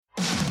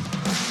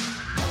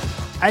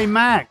Hey,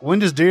 Mac, when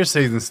does deer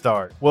season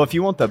start? Well, if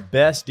you want the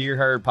best deer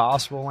herd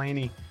possible,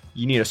 Laney,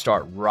 you need to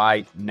start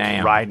right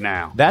now. Right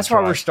now. That's why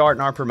right. we're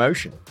starting our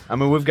promotion. I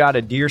mean, we've got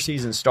a deer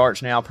season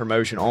starts now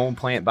promotion on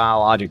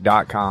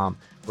plantbiologic.com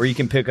where you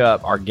can pick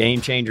up our Game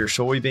Changer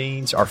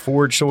soybeans, our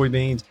forage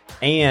soybeans,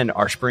 and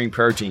our spring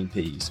protein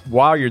peas.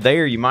 While you're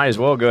there, you might as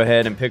well go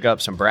ahead and pick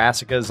up some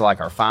brassicas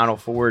like our final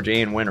forage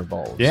and winter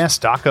bulbs. Yeah,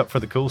 stock up for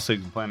the cool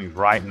season plantings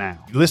right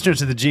now. Listeners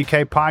to the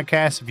GK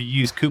podcast, if you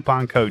use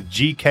coupon code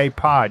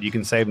GKPOD, you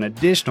can save an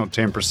additional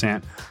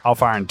 10%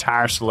 off our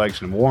entire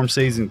selection of warm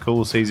season,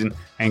 cool season,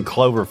 and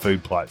clover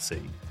food plot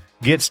seed.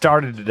 Get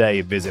started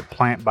today. Visit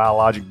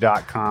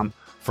plantbiologic.com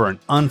for an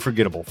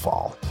unforgettable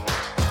fall.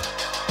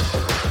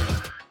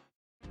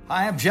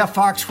 Hi, I'm Jeff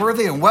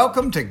Foxworthy, and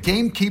welcome to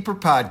Gamekeeper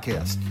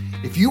Podcast.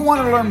 If you want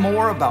to learn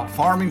more about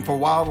farming for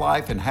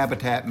wildlife and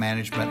habitat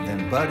management,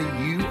 then, buddy,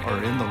 you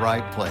are in the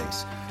right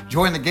place.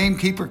 Join the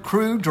Gamekeeper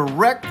crew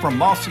direct from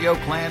Mossy Oak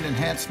Land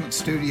Enhancement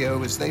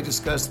Studio as they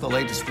discuss the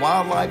latest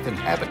wildlife and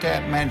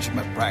habitat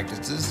management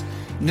practices,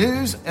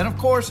 news, and, of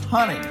course,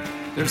 hunting.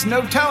 There's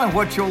no telling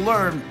what you'll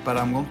learn, but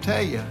I'm going to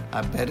tell you,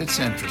 I bet it's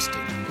interesting.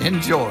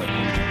 Enjoy.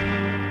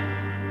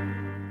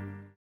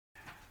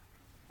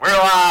 We're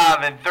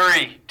live in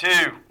 3, 2,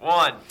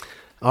 1.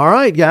 All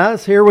right,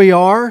 guys, here we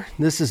are.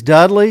 This is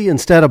Dudley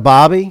instead of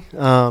Bobby.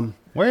 Where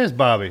is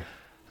Bobby?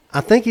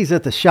 I think he's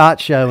at the SHOT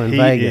Show in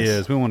Vegas. He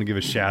is. We want to give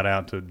a shout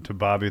out to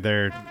Bobby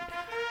there.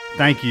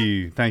 Thank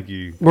you.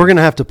 We're going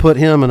to have to put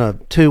him in a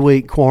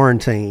 2-week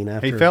quarantine.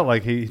 After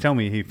He told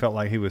me he felt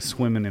like he was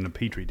swimming in a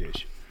petri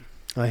dish.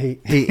 He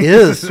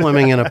is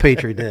swimming in a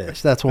petri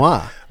dish. That's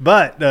why.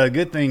 But the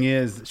good thing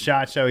is,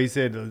 SHOT Show, he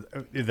said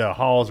the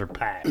halls are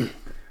packed.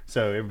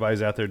 So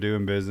everybody's out there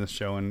doing business,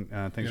 showing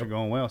things are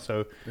going well.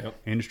 So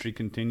industry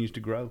continues to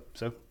grow.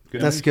 So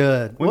good. That's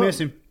good. We miss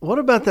him. What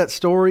about that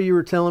story you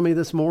were telling me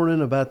this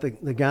morning about the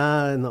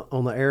guy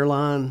on the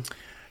airline?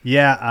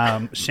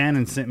 Yeah,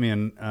 Shannon sent me,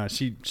 and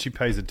she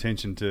pays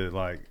attention to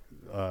like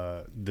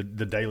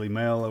the Daily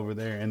Mail over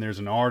there, and there's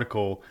an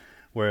article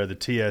where the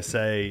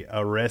TSA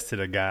arrested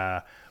a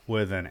guy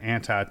with an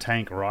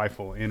anti-tank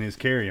rifle in his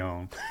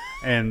carry-on,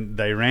 and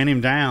they ran him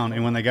down,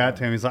 and when they got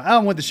to him, he's like,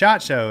 I'm with the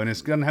SHOT Show, and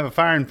it's going to have a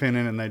firing pin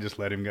in it, and they just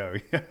let him go.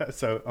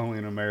 So only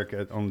in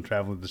America, only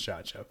traveling with the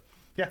SHOT Show.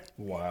 Yeah.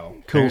 Wow.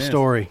 Cool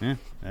story. Yeah.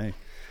 Hey,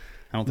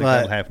 I don't think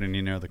that'll happen in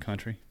any other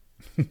country.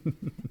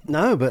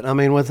 No, but I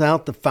mean,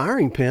 without the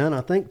firing pin,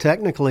 I think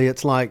technically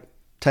it's like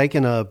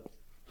taking a...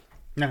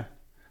 No.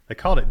 They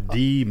called it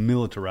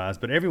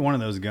demilitarized, but every one of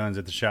those guns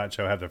at the SHOT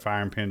Show have their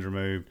firing pins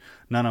removed.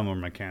 None of them are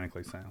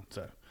mechanically sound,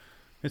 so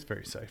it's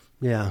very safe.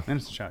 Yeah, and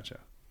it's a SHOT Show.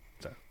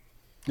 So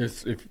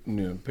it's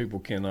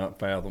people cannot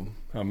fathom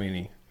how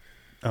many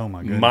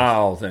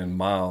miles and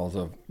miles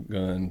of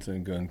guns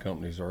and gun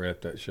companies are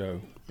at that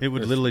show. It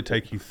would literally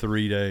take you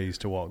 3 days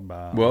to walk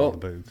by all the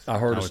booths. I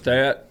heard a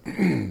stat,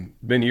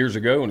 been years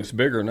ago, and it's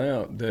bigger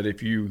now, that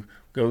if you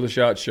go to the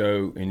SHOT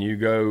Show and you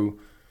go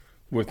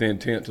with the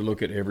intent to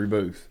look at every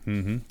booth.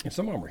 Mm-hmm. And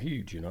some of them are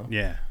huge,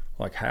 Yeah.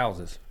 Like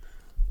houses.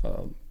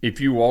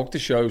 If you walk the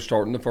show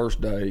starting the first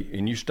day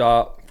and you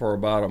stop for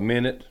about a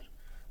minute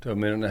to a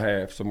minute and a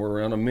half, somewhere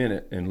around a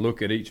minute, and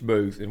look at each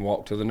booth and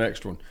walk to the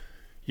next one,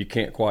 you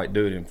can't quite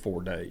do it in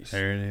 4 days.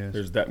 There it is.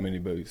 There's that many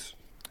booths.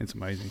 It's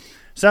amazing.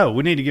 So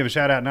we need to give a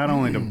shout out not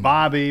only to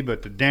Bobby,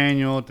 but to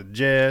Daniel, to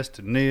Jess,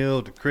 to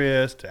Neil, to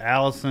Chris, to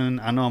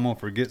Allison. I know I'm going to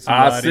forget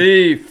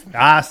somebody.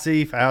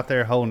 Asif out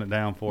there holding it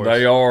down for us.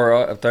 They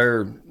are.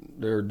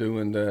 They're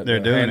doing that. They're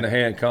doing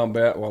hand-to-hand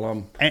combat while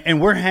I'm...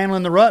 And we're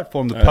handling the rut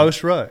for them, the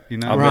post-rut.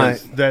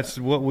 Right. That's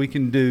what we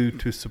can do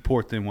to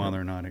support them while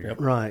they're not here.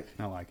 Yep. Right.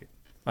 I like it.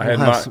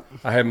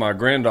 I had my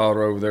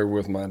granddaughter over there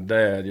with my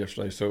dad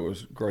yesterday, so it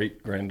was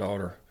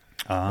great-granddaughter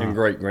and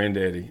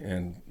great-granddaddy,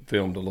 and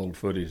filmed a little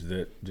footage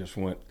that just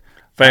went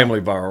family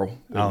viral.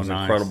 It was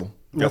incredible.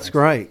 That's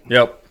great.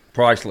 Yep,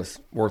 priceless,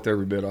 worth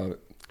every bit of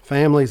it.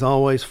 Family's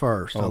always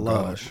first. I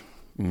love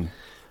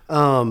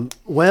it.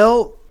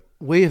 Well,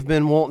 we have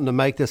been wanting to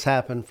make this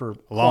happen for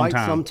quite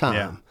some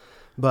time,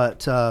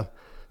 but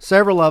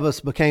several of us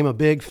became a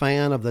big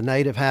fan of the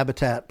Native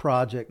Habitat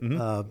Project.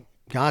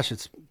 Gosh,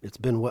 it's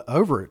been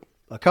over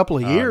a couple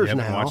of years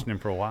now. I've been watching them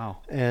for a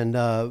while.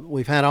 And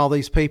we've had all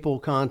these people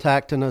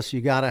contacting us. You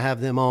got to have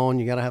them on.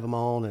 You got to have them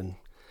on. And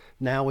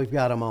now we've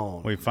got them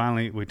on. We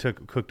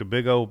cooked a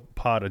big old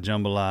pot of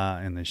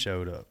jambalaya, and they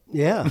showed up.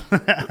 Yeah.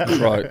 That's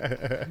right.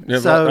 Yeah,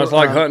 so, that's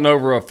like hunting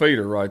over a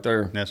feeder right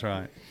there. That's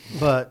right.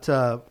 But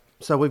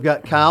so we've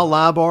got Kyle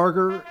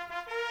Liebarger.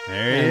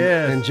 There he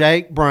is. And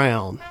Jake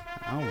Brown.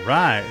 All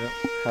right.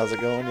 How's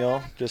it going,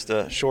 y'all? Just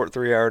a short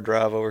 3-hour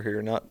drive over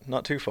here.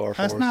 Not too far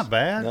for us. That's not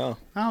bad. No.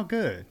 Oh,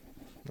 good.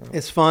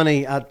 It's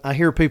funny. I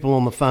hear people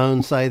on the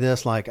phone say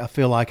this, like, I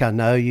feel like I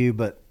know you,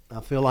 but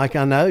I feel like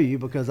I know you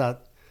because I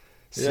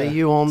see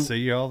you all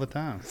the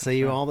time.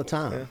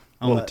 Yeah.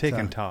 On the Tick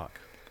and Talk.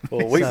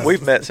 Well,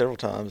 we've met several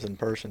times in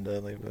person,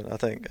 Dudley, but I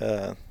think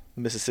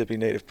Mississippi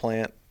Native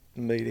Plant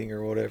meeting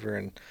or whatever,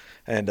 and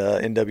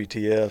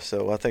NWTF.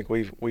 So I think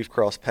we've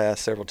crossed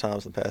paths several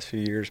times in the past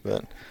few years,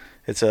 but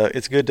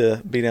it's good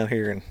to be down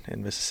here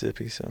in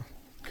Mississippi. So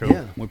cool.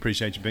 Yeah. We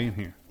appreciate you being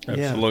here.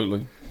 Absolutely.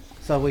 Yeah.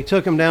 So we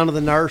took them down to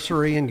the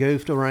nursery and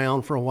goofed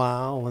around for a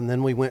while, and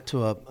then we went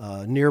to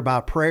a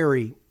nearby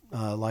prairie,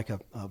 like a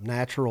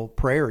natural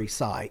prairie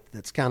site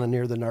that's kind of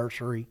near the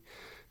nursery.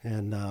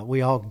 And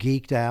we all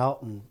geeked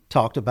out and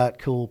talked about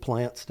cool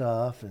plant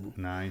stuff and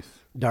nice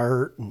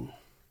dirt and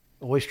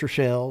oyster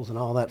shells and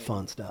all that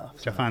fun stuff.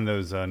 Did you find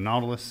those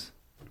Nautilus?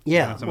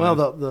 Yeah, well,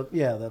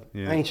 the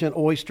ancient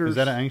oysters. Is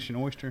that an ancient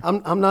oyster?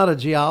 I'm not a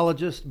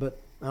geologist,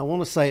 but I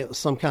want to say it was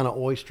some kind of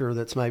oyster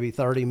that's maybe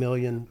 30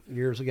 million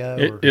years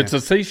ago. It's a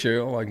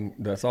seashell.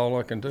 That's all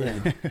I can tell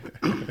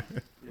you.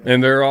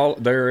 And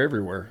they're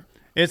everywhere.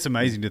 It's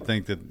amazing to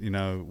think that,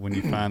 when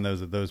you find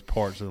those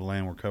parts of the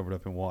land were covered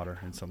up in water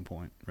at some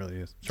point. It really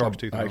is. Shark's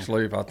tooth.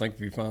 Actually,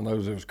 if you find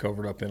those, it was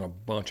covered up in a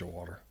bunch of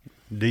water.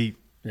 Deep.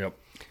 Yep.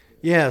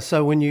 Yeah,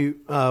 so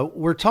when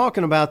we're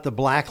talking about the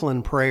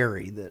Blackland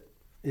Prairie that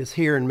is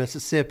here in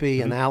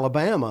Mississippi and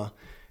Alabama,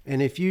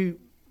 and if you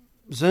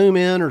zoom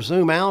in or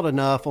zoom out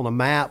enough on a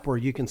map where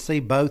you can see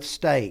both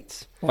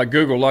states. Like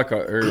Google, like an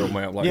aerial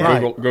map, like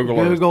Google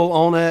Earth. Google,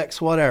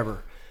 OnX,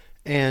 whatever.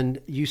 And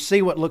you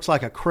see what looks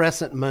like a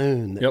crescent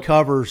moon that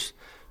covers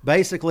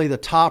basically the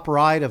top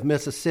right of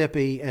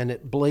Mississippi, and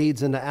it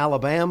bleeds into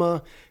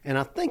Alabama. And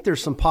I think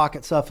there's some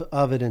pockets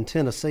of it in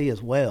Tennessee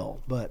as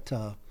well. But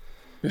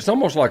it's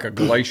almost like a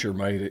glacier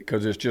made it,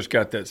 because it's just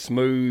got that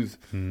smooth,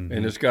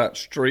 and it's got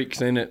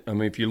streaks in it. I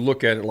mean, if you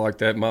look at it like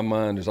that, my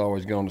mind is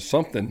always going to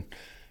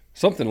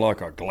something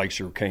like a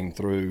glacier came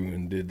through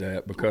and did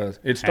that, because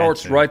it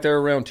starts right there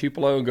around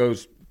Tupelo and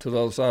goes to the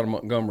other side of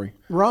Montgomery.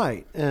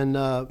 Right. And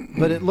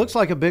but it looks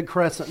like a big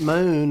crescent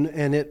moon,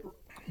 and it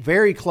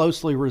very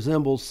closely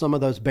resembles some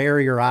of those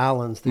barrier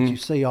islands that you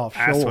see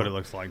offshore. That's what it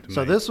looks like to me.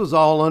 So this was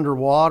all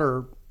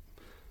underwater,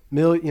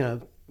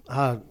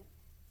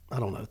 I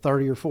don't know,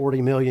 30 or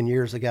 40 million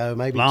years ago,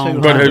 maybe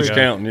 200. But who's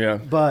counting, yeah.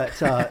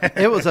 But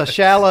it was a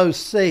shallow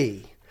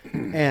sea.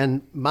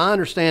 And my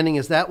understanding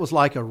is that was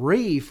like a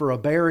reef or a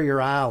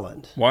barrier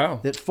island. Wow.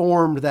 That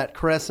formed that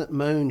crescent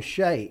moon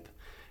shape.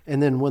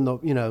 And then when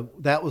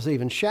that was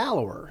even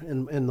shallower,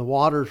 and the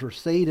waters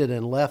receded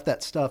and left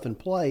that stuff in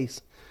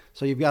place.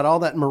 So you've got all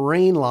that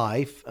marine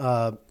life,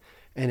 and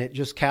it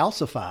just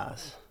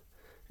calcifies.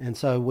 And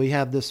so we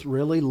have this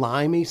really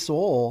limey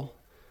soil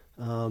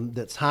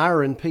that's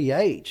higher in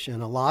pH,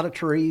 and a lot of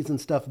trees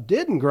and stuff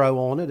didn't grow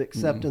on it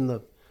except in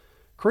the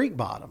creek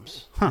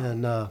bottoms.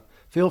 And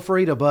feel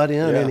free to butt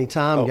in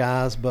anytime,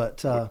 guys.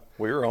 But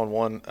we were on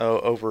one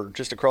over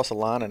just across the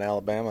line in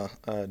Alabama.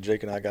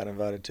 Jake and I got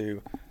invited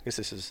to. I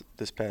guess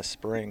this past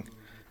spring,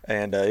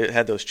 and it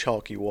had those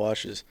chalky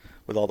washes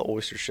with all the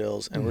oyster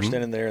shells. And we're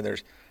standing there,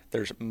 and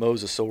there's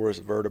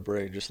Mosasaurus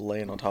vertebrae just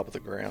laying on top of the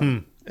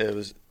ground. It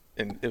was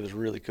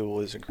really cool.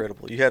 It was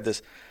incredible. You have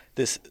this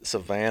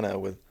savanna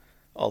with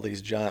all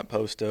these giant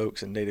post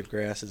oaks and native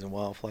grasses and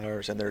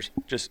wildflowers, and there's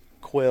just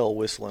quail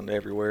whistling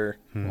everywhere,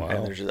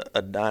 and there's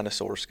a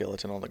dinosaur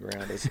skeleton on the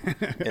ground. It's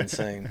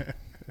insane.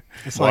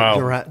 It's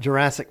like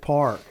Jurassic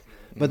Park.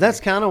 But that's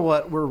kind of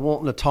what we're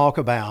wanting to talk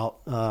about.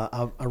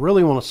 I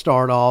really want to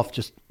start off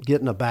just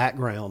getting a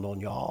background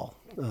on y'all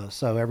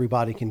so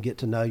everybody can get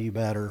to know you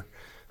better.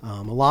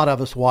 A lot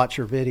of us watch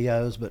your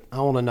videos, but I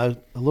want to know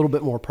a little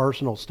bit more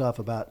personal stuff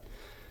about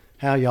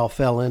how y'all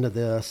fell into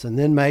this, and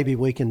then maybe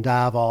we can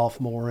dive off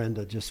more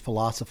into just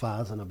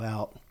philosophizing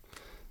about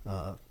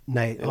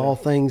all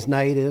things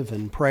native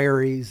and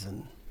prairies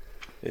and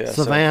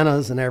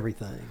savannas and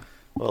everything.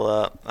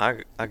 Well,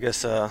 I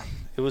guess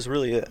it was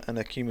really an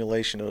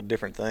accumulation of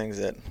different things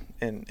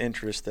and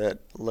interests that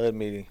led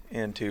me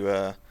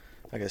into,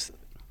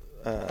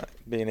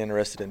 being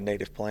interested in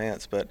native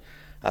plants. But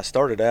I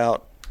started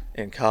out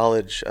in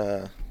college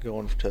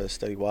going to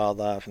study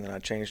wildlife, and then I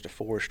changed to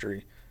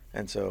forestry,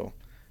 and so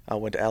I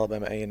went to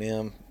Alabama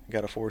A&M,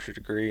 got a forestry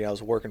degree. I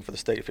was working for the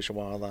State Fish and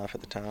Wildlife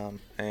at the time,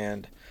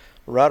 and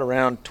right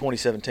around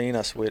 2017,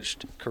 I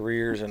switched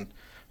careers,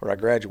 I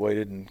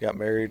graduated and got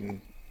married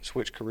and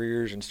switched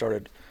careers and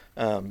started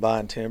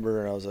buying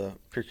timber, and I was a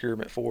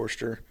procurement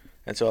forester,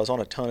 and so I was on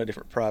a ton of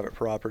different private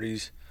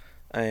properties,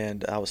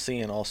 and I was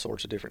seeing all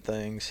sorts of different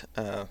things,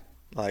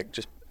 like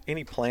just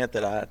any plant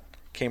that I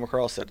came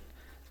across that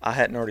I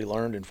hadn't already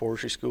learned in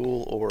forestry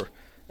school, or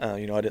I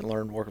didn't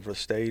learn working for the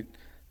state.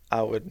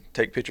 I would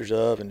take pictures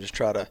of and just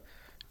try to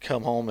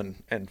come home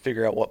and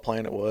figure out what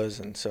plant it was.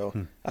 And so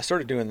I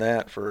started doing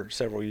that for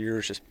several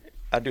years.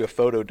 I'd do a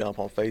photo dump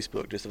on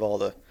Facebook just of all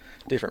the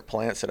different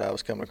plants that I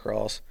was coming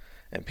across.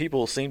 And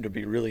people seemed to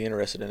be really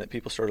interested in it.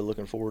 People started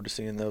looking forward to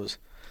seeing those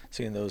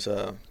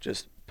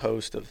just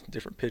posts of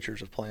different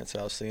pictures of plants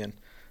that I was seeing.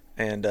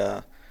 And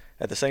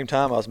at the same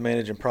time, I was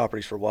managing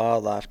properties for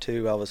wildlife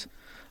too.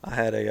 I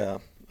had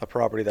a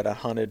property that I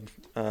hunted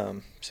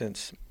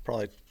since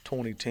probably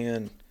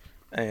 2010.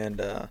 And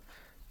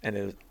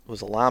it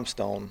was a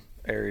limestone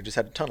area. Just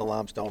had a ton of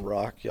limestone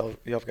rock. Y'all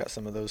got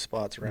some of those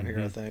spots around here,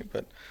 I think.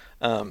 But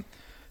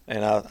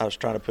and I was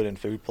trying to put in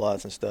food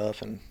plots and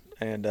stuff, and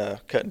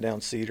cutting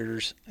down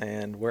cedars.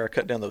 And where I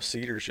cut down those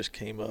cedars just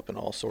came up in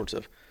all sorts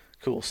of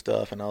cool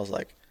stuff. And I was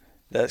like,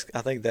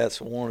 I think that's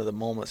one of the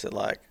moments that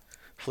like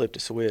flipped a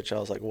switch. I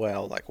was like,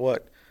 wow, like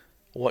what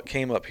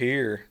came up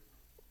here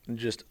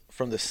just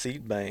from the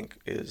seed bank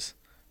is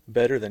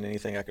better than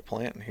anything I could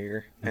plant in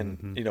here.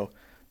 And, you know,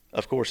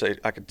 of course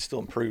I could still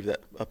improve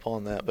that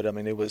upon that, but I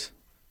mean, it was,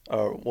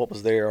 what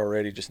was there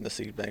already just in the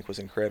seed bank was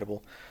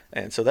incredible.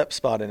 And so that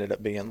spot ended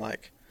up being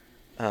like,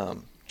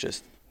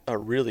 just a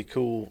really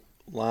cool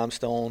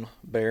limestone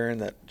barren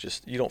that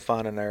just, you don't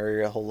find in our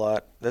area a whole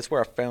lot. That's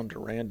where I found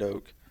Durand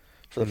oak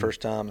for the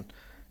first time.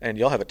 And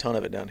y'all have a ton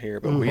of it down here,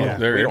 but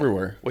they're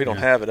everywhere. We don't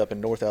have it up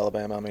in North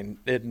Alabama. I mean,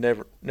 it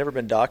never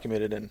been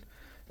documented in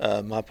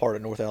my part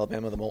of North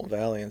Alabama, the Moulton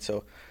Valley, and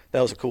so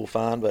that was a cool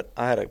find. But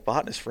I had a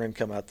botanist friend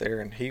come out there,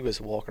 and he was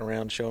walking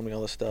around showing me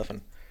all this stuff,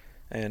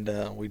 and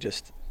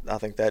I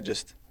think that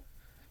just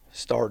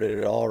started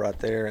it all right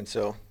there. And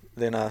so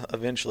then I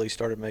eventually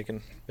started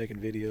making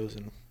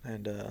videos,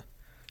 and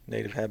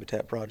Native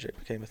Habitat Project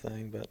became a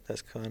thing. But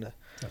that's kind of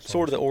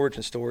sort of the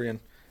origin story. And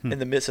in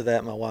the midst of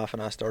that, my wife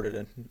and I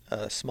started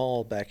a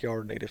small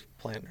backyard native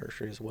plant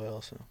nursery as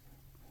well. So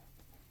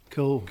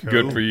cool.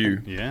 Good for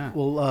you. Yeah.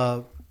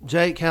 Well,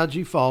 Jake, how'd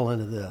you fall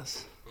into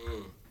this?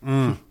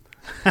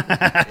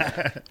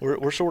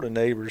 We're sort of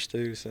neighbors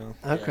too. So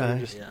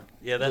okay.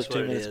 Yeah, that's just what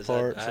 2 it minutes is.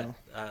 apart.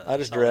 I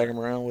just drag him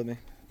around with me.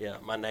 Yeah,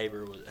 my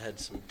neighbor had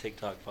some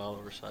TikTok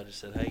followers, so I just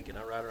said, "Hey, can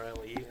I ride around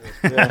with you?"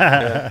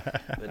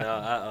 But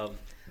no,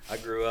 I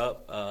grew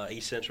up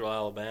East Central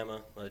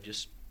Alabama,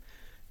 just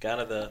kind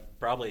of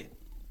probably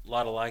a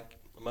lot of like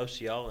most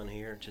of y'all in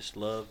here, just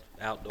love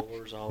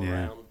outdoors all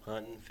around,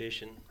 hunting,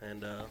 fishing,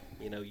 and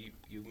you know,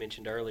 you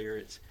mentioned earlier,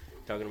 it's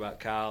talking about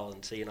Kyle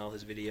and seeing all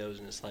his videos,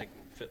 and it's like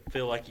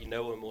feel like you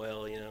know him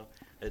well, you know.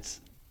 It's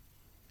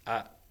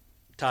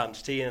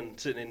times 10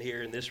 sitting in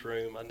here in this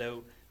room. I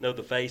know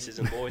the faces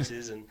and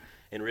voices,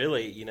 and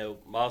really, you know,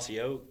 Mossy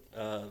Oak,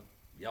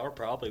 y'all are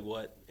probably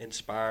what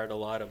inspired a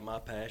lot of my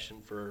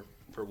passion for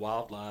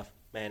wildlife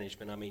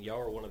management. I mean, y'all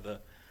are one of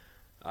the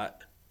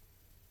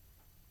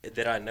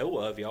that I know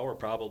of, y'all were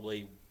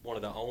probably one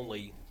of the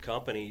only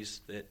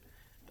companies that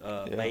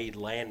made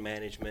land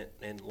management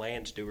and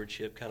land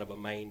stewardship kind of a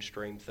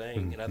mainstream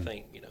thing. And I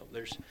think, you know,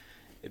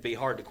 it'd be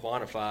hard to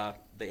quantify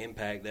the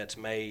impact that's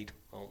made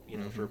on, you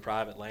know, for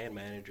private land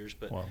managers.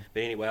 But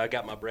anyway, I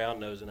got my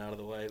brown nosing out of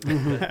the way.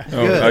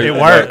 It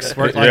works.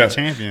 Worked like a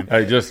champion.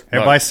 Hey, just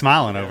everybody's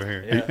smiling over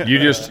here. Yeah.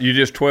 You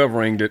just 12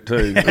 ringed it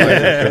too.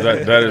 Because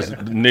that is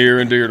near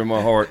and dear to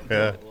my heart.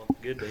 Yeah. Well,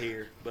 good to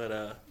hear.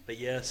 But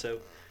yeah, so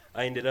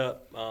I ended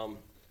up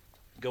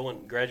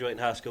graduating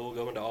high school,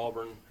 going to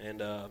Auburn,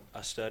 and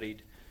I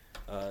studied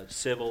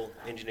civil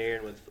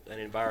engineering with an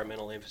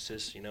environmental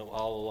emphasis. You know,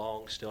 all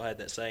along, still had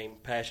that same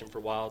passion for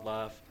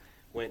wildlife.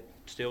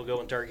 Still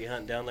going turkey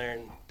hunting down there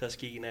in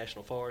Tuskegee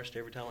National Forest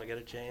every time I got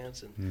a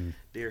chance, and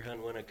deer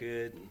hunting when I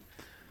could.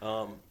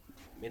 And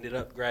ended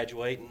up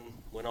graduating,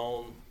 went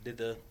on, did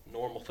the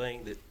normal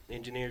thing that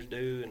engineers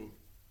do,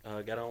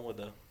 and got on with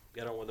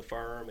the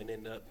firm, and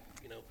ended up,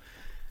 you know,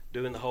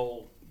 doing the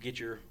whole get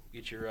your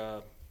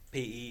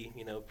PE,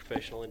 you know,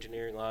 professional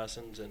engineering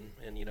license,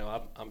 and you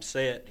know, I'm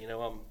set. You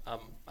know,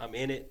 I'm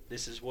in it.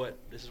 This is what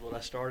I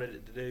started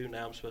it to do.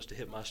 Now I'm supposed to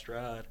hit my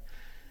stride.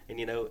 And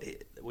you know,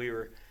 we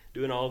were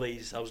doing all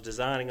these. I was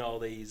designing all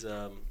these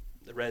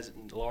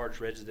large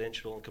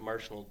residential and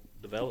commercial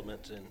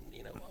developments, and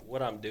you know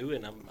what I'm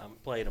doing. I'm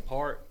playing a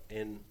part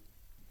in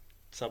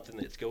something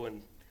that's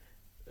going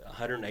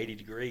 180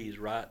 degrees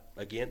right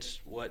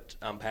against what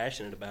I'm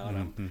passionate about.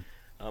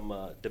 I'm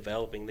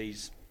developing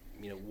these,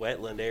 you know,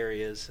 wetland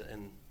areas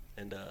and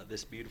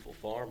this beautiful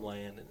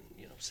farmland, and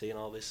you know, seeing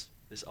all this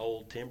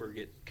old timber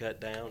get cut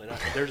down. And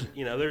there's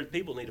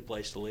people need a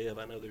place to live.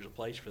 I know there's a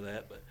place for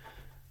that, but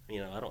you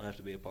know, I don't have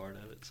to be a part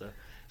of it. So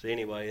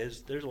anyway,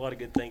 there's a lot of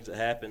good things that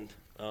happened.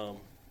 I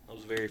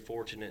was very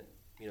fortunate.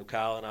 You know,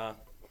 Kyle and I,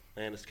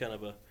 man, it's kind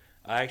of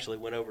I actually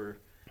went over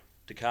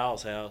to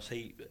Kyle's house.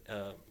 He,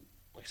 like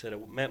I said, I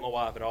met my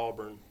wife at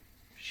Auburn.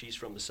 She's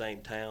from the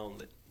same town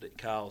that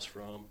Kyle's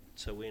from,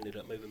 so we ended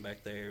up moving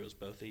back there. It was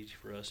both easy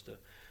for us to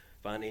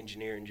find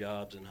engineering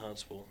jobs in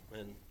Huntsville,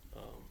 and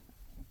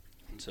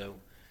so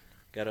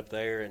got up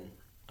there, and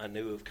I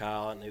knew of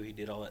Kyle. I knew he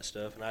did all that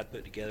stuff, and I'd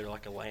put together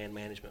like a land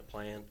management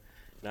plan,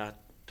 and I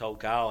told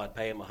Kyle I'd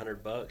pay him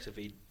 $100 if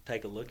he'd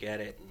take a look at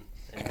it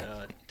and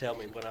tell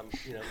me what I'm,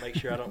 you know, make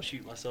sure I don't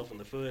shoot myself in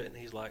the foot. And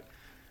he's like,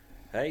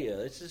 "Hey,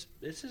 this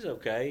is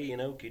okay. You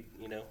know,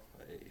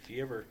 if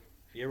you ever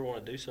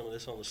want to do some of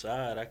this on the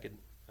side, I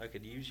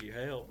could use your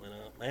help. And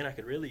man, I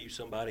could really use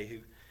somebody who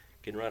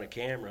can run a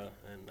camera,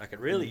 and I could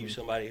really use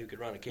somebody who could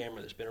run a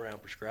camera that's been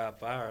around prescribed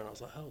fire." And I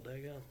was like, "Oh,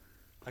 daggone,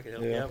 I could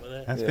help you out with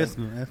that." That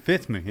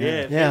fits me. Yeah,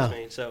 it fits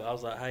me. So I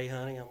was like, "Hey,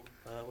 honey,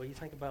 what do you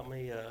think about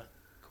me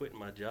quitting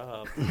my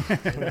job?"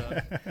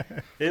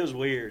 It was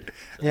weird.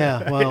 So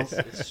yeah, well,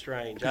 it's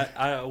strange.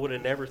 I would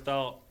have never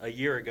thought a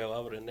year ago. I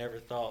would have never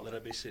thought that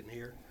I'd be sitting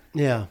here.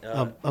 Yeah,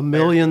 a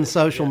million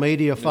social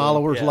media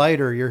followers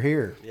later, you're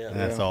here. Yeah,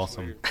 that's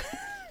awesome.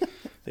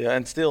 Yeah,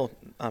 and still,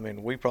 I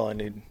mean, we probably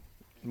need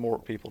more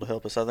people to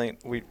help us. I think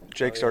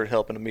Jake started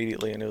helping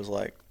immediately, and it was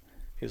like,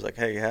 he was like,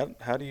 hey,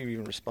 how do you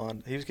even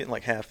respond? He was getting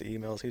like half the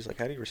emails. He was like,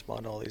 how do you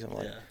respond to all these? I'm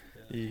like,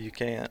 you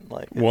can't.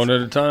 Like one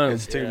at a time.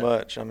 It's too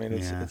much. I mean,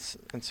 it's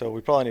and so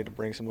we probably need to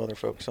bring some other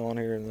folks on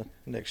here in the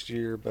next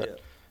year. But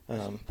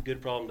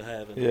good problem to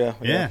have.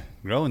 Yeah,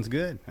 growing's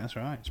good. That's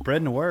right.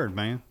 Spreading the word,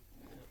 man.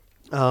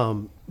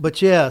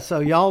 But yeah, so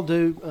y'all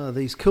do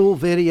these cool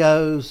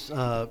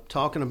videos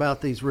talking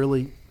about these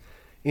really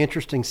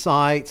interesting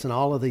sites and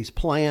all of these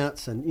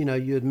plants. And, you know,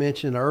 you had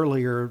mentioned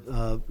earlier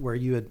where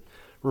you had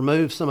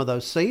removed some of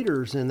those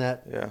cedars in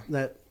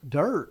that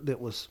dirt that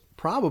was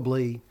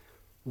probably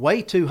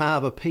way too high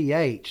of a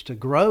pH to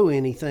grow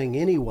anything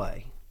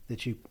anyway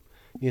that you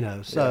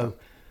know. So,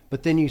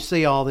 but then you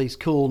see all these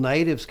cool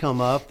natives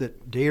come up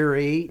that deer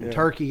eat and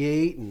turkey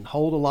eat and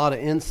hold a lot of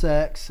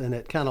insects, and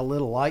it kind of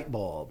lit a light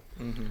bulb.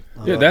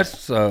 Yeah,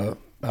 that's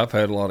I've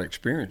had a lot of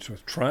experience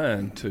with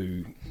trying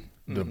to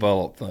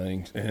develop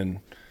things, and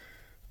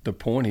the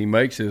point he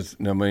makes is,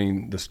 I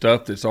mean, the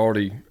stuff that's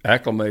already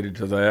acclimated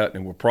to that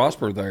and will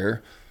prosper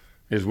there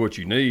is what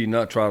you need,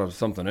 not try to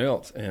something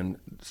else. And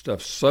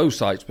stuff so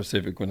site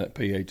specific when that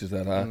pH is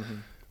that high.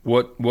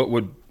 What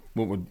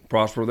would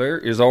prosper there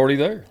is already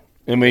there.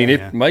 I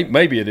mean,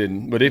 maybe it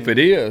didn't, but if it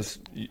is,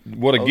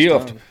 what a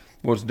gift.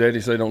 What's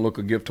Daddy say? Don't look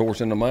a gift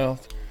horse in the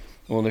mouth.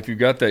 Well, if you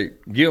got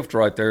that gift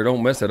right there,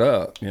 don't mess it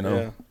up. You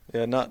know.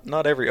 Yeah.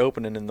 Not every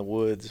opening in the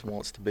woods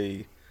wants to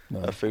be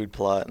a food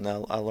plot, and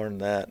I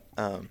learned that.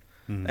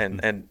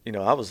 And you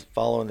know, I was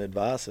following the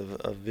advice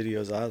of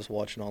videos I was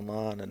watching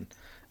online,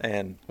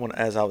 and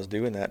as I was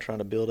doing that, trying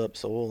to build up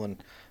soil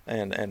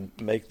and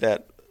make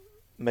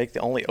the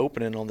only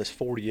opening on this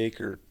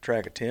 40-acre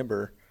tract of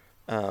timber,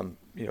 you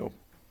know,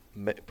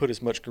 put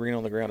as much green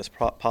on the ground as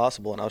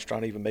possible, and I was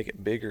trying to even make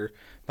it bigger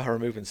by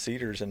removing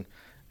cedars and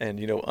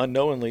you know,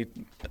 unknowingly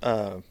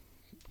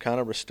kind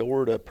of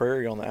restored a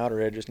prairie on the outer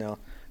edges. Now,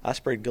 I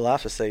sprayed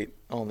glyphosate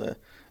on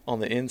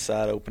the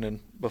inside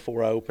opening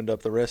before I opened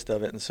up the rest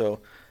of it, and so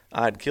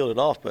I had killed it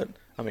off. But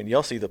I mean,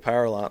 y'all see the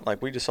power line,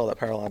 like we just saw that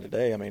power line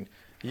today. I mean,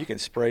 you can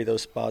spray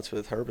those spots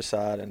with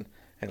herbicide, and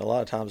a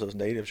lot of times those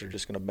natives are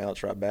just going to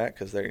bounce right back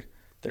because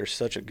there's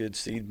such a good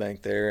seed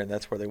bank there, and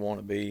that's where they want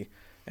to be.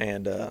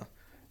 And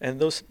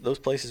those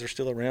places are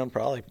still around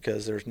probably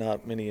because there's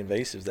not many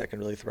invasives that can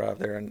really thrive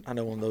there. And I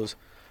know on those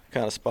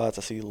kind of spots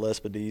I see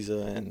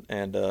Lespedeza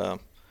and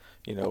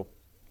you know,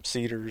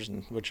 cedars,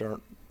 and which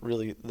aren't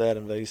really that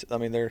invasive. I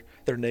mean, they're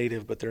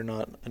native, but they're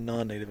not a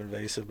non-native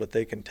invasive, but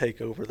they can take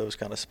over those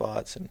kind of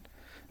spots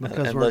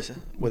because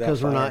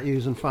we're not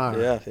using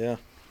fire. Yeah.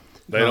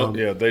 They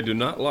don't. They do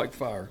not like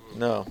fire.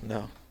 No.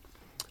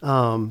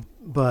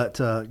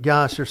 But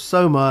gosh, there's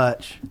so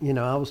much. You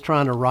know, I was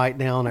trying to write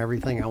down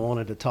everything I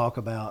wanted to talk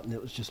about, and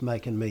it was just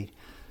making me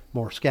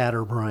more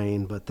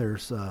scatterbrained. But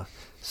there's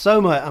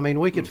so much. I mean,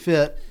 we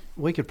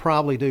could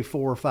probably do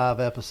 4 or 5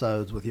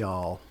 episodes with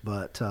y'all.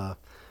 But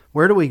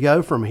where do we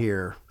go from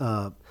here?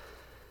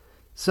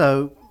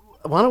 So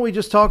why don't we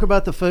just talk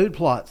about the food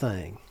plot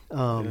thing?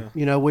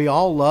 You know, we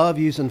all love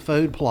using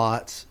food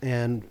plots,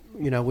 and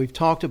you know, we've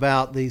talked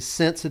about these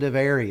sensitive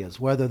areas,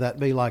 whether that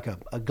be like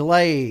a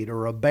glade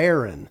or a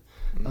barren.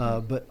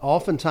 But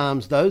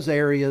oftentimes those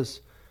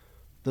areas,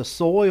 the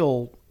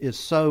soil is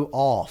so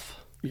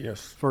off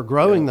for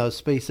growing those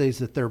species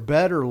that they're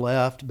better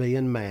left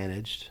being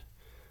managed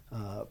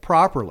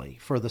properly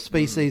for the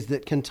species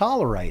that can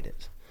tolerate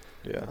it.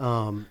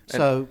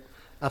 So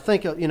I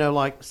think, you know,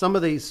 like some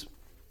of these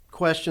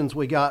questions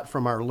we got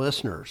from our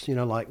listeners, you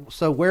know, like,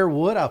 so where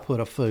would I put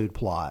a food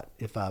plot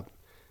if I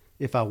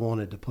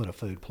wanted to put a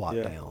food plot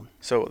down?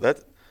 So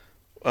that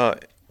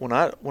when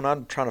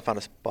I'm trying to find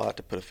a spot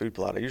to put a food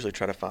plot, I usually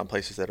try to find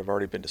places that have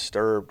already been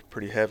disturbed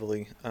pretty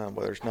heavily,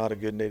 where there's not a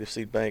good native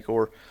seed bank,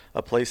 or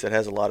a place that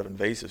has a lot of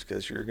invasives,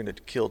 because you're going to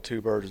kill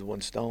 2 birds with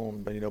 1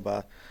 stone, but you know,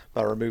 by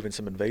removing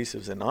some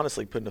invasives. And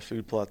honestly, putting a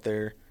food plot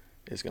there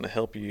is going to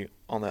help you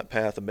on that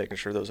path of making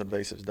sure those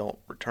invasives don't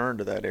return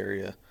to that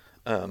area.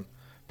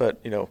 But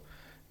you know,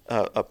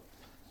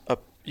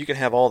 you can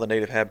have all the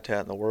native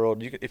habitat in the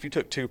world. If you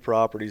took 2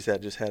 properties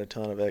that just had a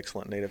ton of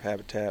excellent native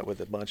habitat with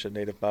a bunch of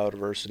native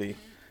biodiversity,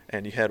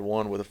 and you had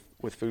one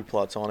with food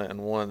plots on it and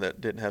one that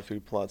didn't have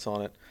food plots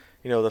on it,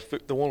 you know,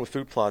 the one with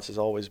food plots is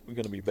always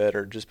going to be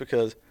better, just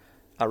because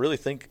I really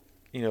think,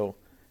 you know,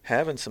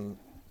 having some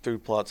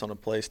food plots on a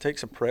place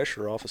takes some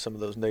pressure off of some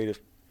of those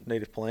native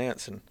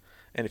plants, and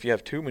if you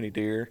have too many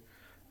deer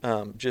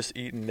just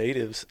eating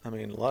natives, I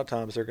mean, a lot of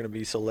times they're going to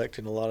be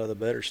selecting a lot of the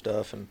better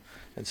stuff, and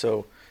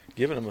so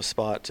giving them a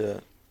spot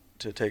to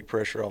take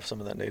pressure off some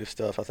of that native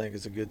stuff, I think,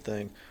 is a good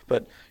thing.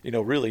 But you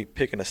know, really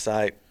picking a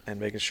site and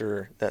making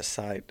sure that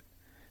site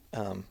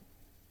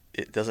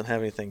it doesn't have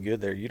anything good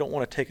there. You don't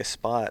want to take a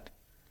spot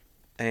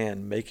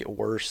and make it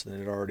worse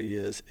than it already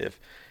is.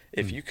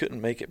 If you couldn't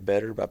make it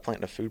better by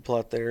planting a food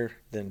plot there,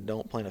 then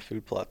don't plant a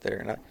food plot there.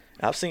 And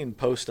I've seen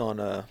posts on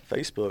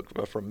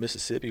Facebook from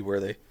Mississippi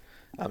where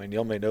I mean,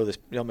 y'all may know this,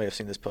 y'all may have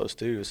seen this post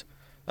too, is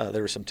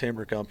there was some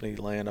timber company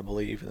land, I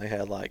believe, and they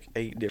had like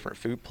 8 different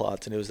food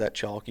plots, and it was that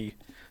chalky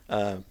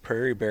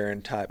prairie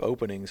barren type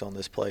openings on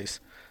this place,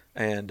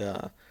 and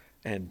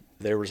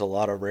there was a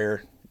lot of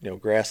rare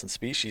grass and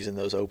species in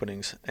those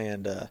openings,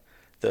 and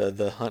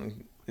the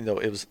hunting,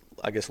 it was,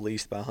 I guess,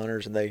 leased by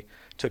hunters, and they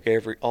took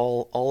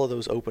all of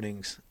those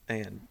openings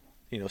and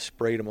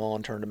sprayed them all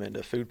and turned them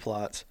into food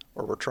plots,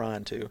 or were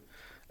trying to,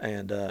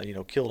 and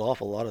killed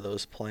off a lot of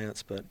those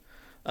plants. But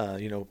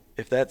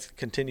if that's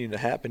continuing to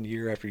happen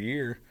year after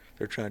year,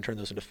 they're trying to turn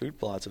those into food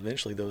plots.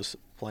 Eventually, those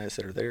plants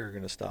that are there are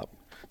going to stop.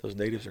 Those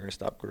natives are going to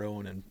stop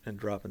growing and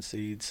dropping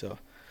seeds. So,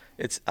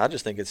 I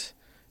just think if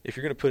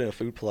you're going to put in a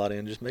food plot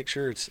in, just make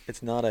sure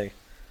it's not a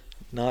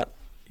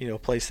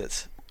place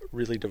that's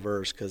really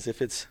diverse. Because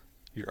if it's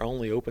your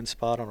only open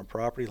spot on a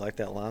property, like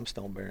that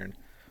limestone barren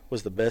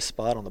was the best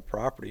spot on the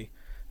property,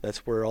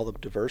 that's where all the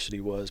diversity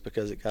was,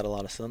 because it got a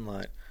lot of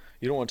sunlight.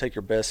 You don't want to take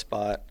your best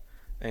spot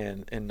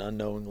and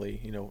unknowingly,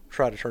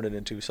 try to turn it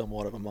into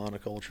somewhat of a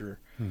monoculture.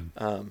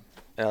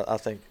 I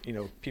think,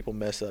 people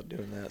mess up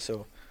doing that.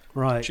 So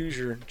right. choose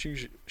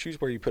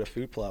where you put a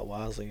food plot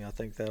wisely. I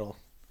think that'll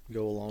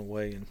go a long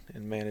way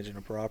in managing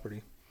a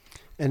property.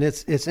 And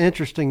it's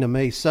interesting to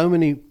me, so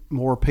many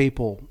more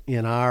people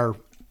in our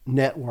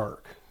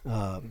network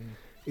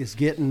is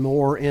getting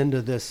more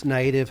into this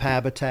native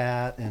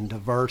habitat and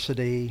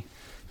diversity.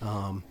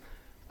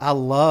 I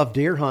love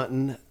deer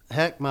hunting.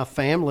 Heck, my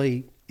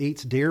family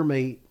eats deer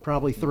meat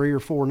probably 3 or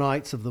 4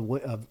 nights of the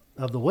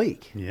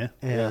week. Yeah.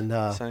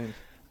 And same.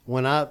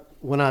 When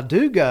I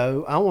do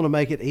go, I want to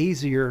make it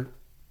easier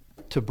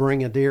to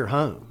bring a deer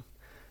home.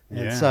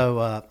 And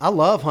so I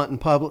love hunting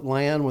public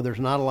land where there's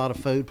not a lot of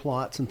food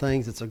plots and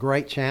things. It's a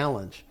great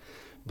challenge.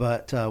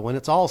 But when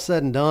it's all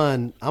said and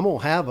done, I'm going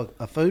to have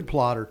a food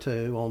plot or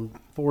two on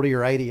 40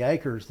 or 80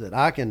 acres that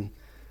I can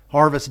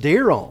harvest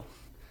deer on.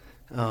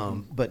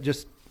 But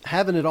just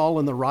having it all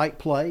in the right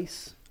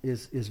place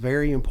is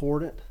very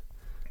important.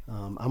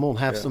 I'm going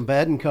to have some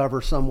bedding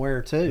cover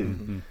somewhere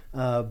too.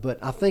 But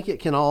I think it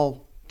can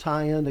all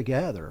tie in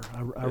together.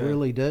 I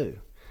really do.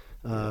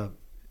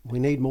 We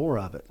need more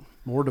of it,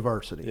 more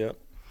diversity. Yep.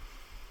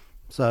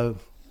 So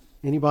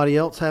anybody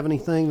else have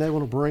anything they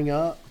want to bring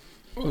up?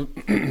 Well,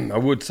 I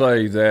would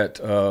say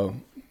that,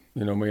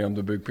 me, I'm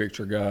the big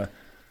picture guy.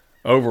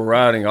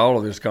 Overriding all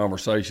of this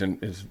conversation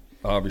is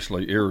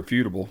obviously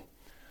irrefutable.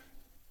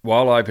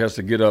 Wildlife has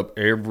to get up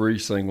every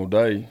single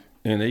day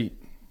and eat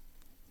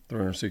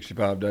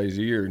 365 days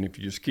a year. And if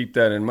you just keep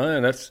that in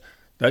mind,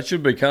 that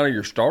should be kind of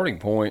your starting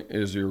point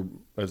as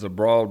a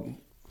broad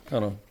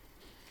kind of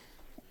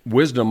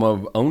wisdom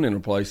of owning a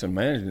place and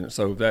managing it.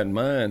 So with that in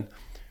mind,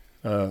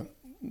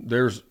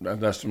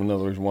 that's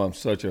another reason why I'm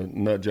such a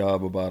nut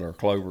job about our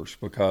clovers,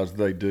 because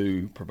they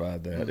do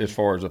provide that as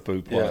far as a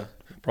food plot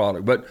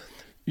product. But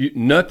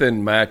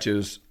nothing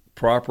matches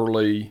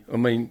properly. I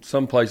mean,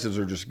 some places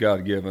are just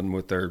God-given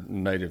with their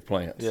native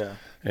plants. Yeah.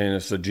 And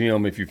it's a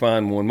gem if you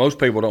find one. Most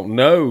people don't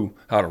know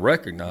how to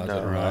recognize it,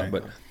 right?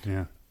 But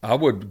I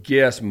would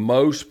guess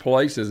most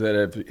places that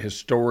have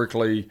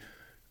historically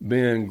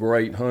been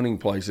great hunting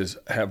places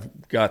have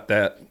got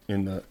that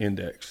in the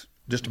index.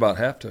 Just about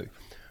have to.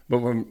 But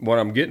what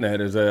I'm getting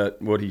at is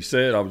that what he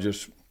said, I was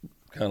just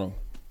kind of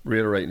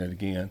reiterating it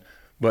again.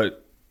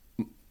 But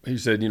he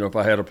said, if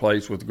I had a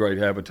place with great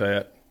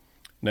habitat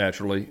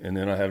naturally, and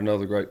then I had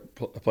another great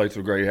place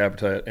with great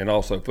habitat and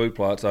also food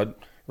plots, I'd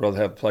rather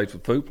have a place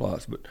with food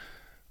plots. But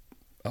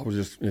I was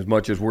just, as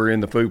much as we're in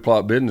the food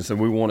plot business and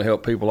we want to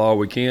help people all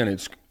we can,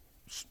 it's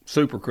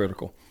super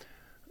critical.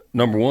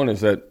 Number one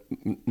is that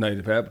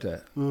native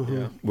habitat,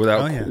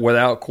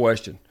 without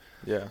question.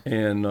 Yeah.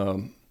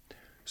 And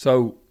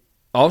so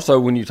also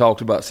when you talked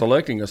about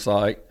selecting a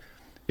site,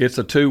 it's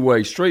a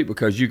two-way street,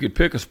 because you could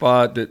pick a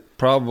spot that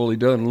probably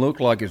doesn't look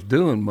like it's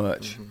doing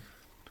much.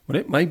 But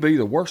it may be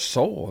the worst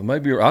soil.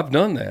 Maybe I've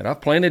done that. I've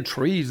planted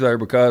trees there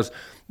because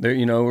there,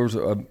 there was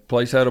a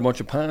place had a bunch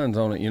of pines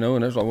on it,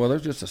 and it's like, well,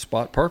 there's just a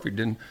spot perfect.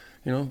 And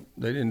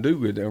they didn't do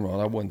good there. Well,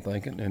 I wasn't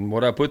thinking. And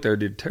what I put there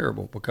did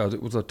terrible, because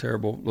it was a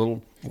terrible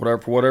little,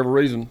 for whatever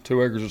reason,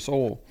 2 acres of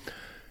soil.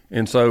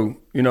 And so,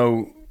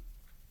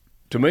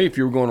 to me, if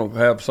you were going to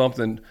have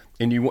something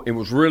and it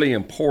was really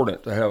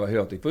important to have a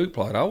healthy food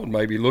plot, I would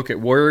maybe look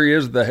at where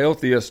is the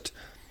healthiest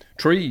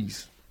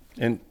trees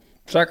and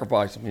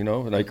sacrifice them,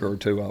 an acre or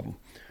 2 of them,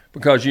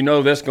 because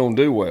that's going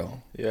to do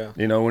well. Yeah.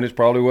 And it's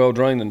probably well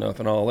drained enough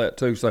and all that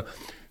too. So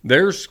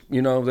there's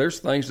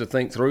things to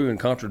think through and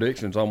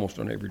contradictions almost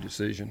on every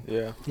decision.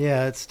 Yeah.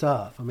 Yeah, it's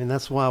tough. I mean,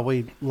 that's why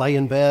we lay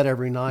in bed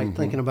every night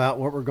thinking about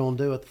what we're going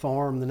to do at the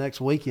farm the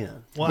next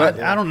weekend. Well, but,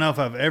 I don't know if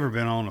I've ever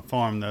been on a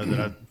farm, though, that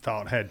I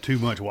thought had too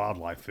much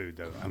wildlife food,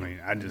 though. I mean,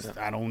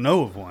 I don't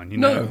know of one.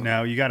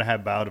 Now you got to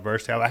have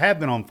biodiversity. I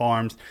have been on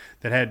farms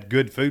that had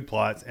good food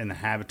plots and the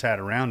habitat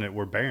around it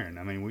were barren.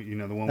 I mean,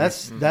 the one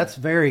that's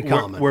very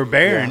common. We're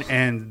barren,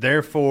 and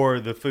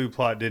therefore the food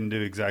plot didn't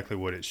do exactly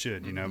what it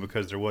should,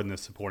 because there wasn't a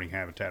supporting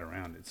habitat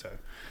around it. So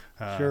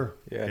Sure.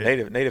 Yeah,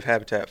 native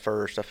habitat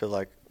first. I feel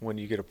like when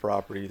you get a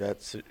property,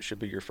 that should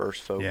be your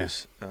first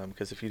focus.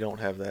 Because if you don't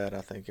have that,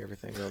 I think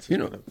everything else is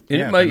going to.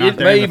 It may in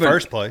even the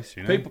first place.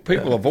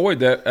 People avoid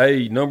that.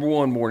 Number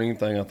one more than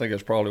anything, I think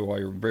that's probably why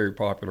you're very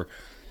popular.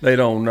 They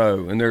don't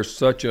know, and there's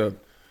such a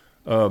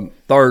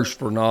thirst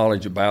for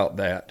knowledge about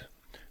that.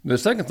 The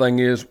second thing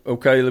is,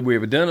 okay,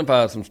 we've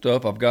identified some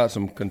stuff. I've got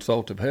some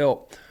consultative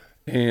help.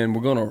 And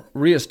we're going to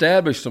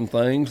reestablish some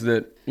things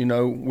that,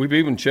 we've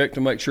even checked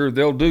to make sure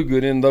they'll do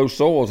good in those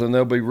soils and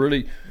they'll be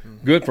really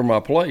good for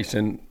my place.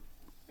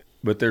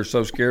 But they're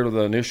so scared of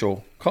the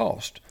initial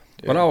cost.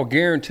 Yeah. But I will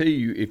guarantee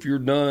you, if you're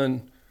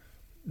done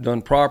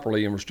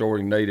properly in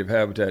restoring native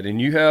habitat and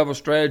you have a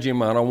strategy in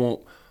mind, I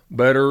want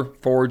better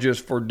forages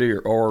for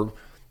deer or,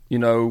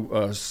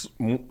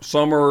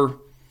 summer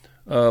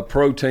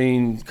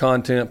protein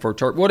content for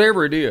turkey,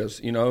 whatever it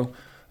is,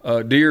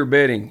 deer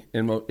bedding,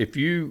 and if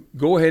you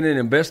go ahead and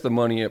invest the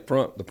money up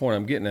front, the point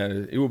I'm getting at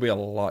is it will be a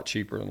lot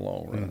cheaper in the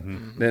long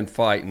run than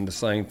fighting the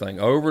same thing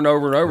over and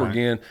over and over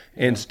again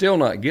and still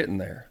not getting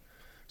there.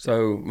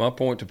 So my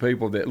point to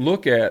people that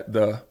look at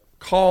the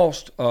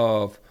cost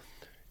of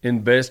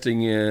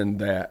investing in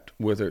that,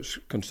 whether it's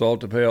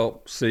consultative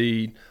help,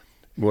 seed,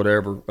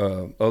 whatever,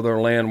 other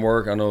land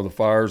work. I know the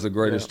fire is the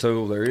greatest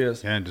tool there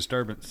is. And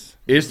disturbance.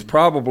 It's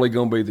probably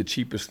going to be the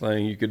cheapest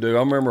thing you could do. I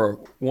remember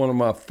one of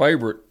my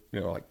favorite,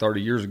 like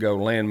 30 years ago,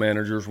 land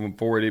managers,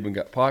 before it even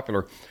got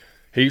popular,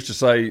 he used to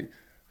say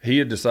he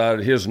had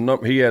decided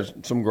he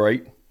had some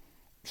great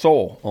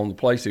soil on the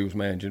place he was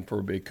managing for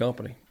a big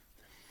company.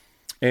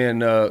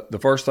 And the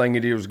first thing he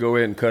did was go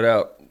ahead and cut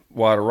out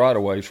wider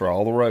right-of-ways for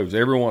all the roads,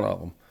 every one of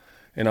them.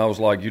 And I was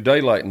like, you're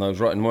daylighting those,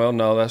 right? And, well,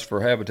 no, that's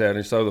for habitat.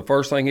 And so the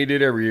first thing he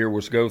did every year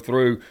was go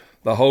through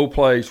the whole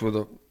place with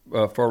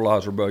a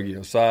fertilizer buggy,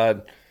 a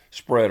side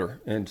spreader,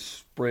 and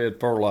spread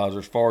fertilizer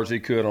as far as he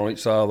could on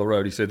each side of the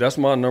road. He said, that's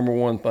my number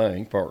one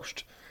thing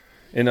first.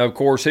 And, of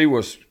course, he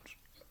was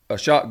a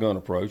shotgun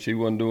approach. He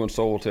wasn't doing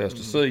soil tests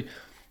to see.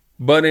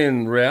 But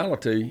in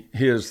reality,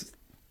 his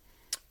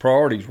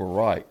priorities were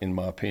right, in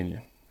my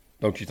opinion.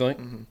 Don't you think?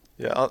 Mm-hmm.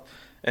 Yeah,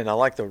 and I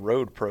like the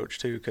road approach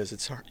too,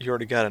 because you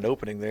already got an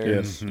opening there.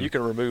 Yes. You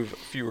can remove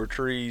fewer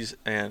trees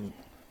and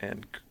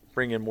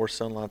bring in more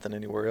sunlight than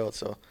anywhere else.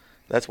 So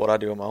that's what I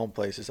do in my own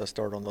places. I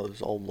start on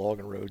those old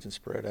logging roads and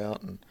spread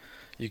out, and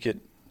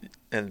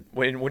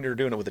when you're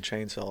doing it with a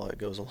chainsaw, it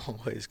goes a long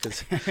ways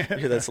because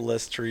that's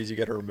less trees you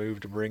got to remove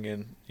to bring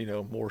in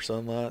more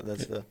sunlight.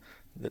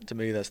 To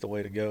me that's the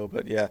way to go.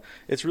 But yeah,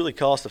 it's really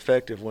cost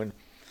effective when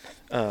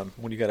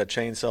you got a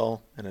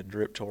chainsaw and a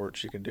drip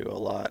torch. You can do a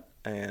lot,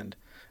 and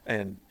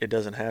it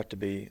doesn't have to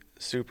be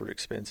super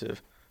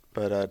expensive.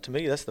 But to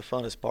me, that's the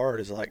funnest part.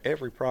 Is like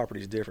every property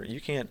is different.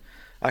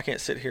 I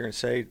can't sit here and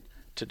say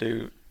to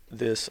do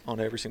this on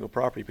every single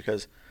property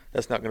because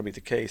that's not going to be the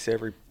case.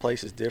 Every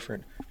place is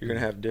different. You're going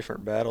to have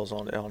different battles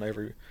on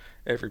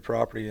every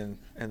property, and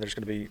there's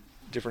going to be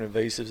different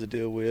invasives to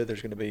deal with.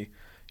 There's going to be,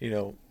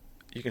 you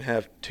can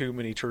have too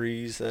many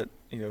trees that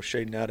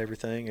shading out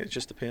everything. It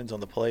just depends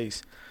on the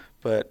place.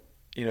 But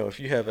if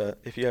you have a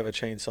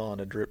chainsaw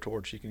and a drip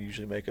torch, you can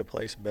usually make a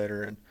place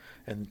better.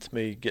 And to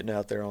me, getting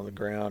out there on the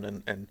ground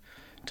and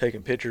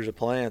taking pictures of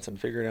plants and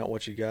figuring out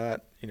what you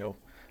got,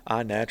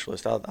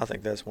 iNaturalist, I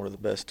think that's one of the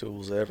best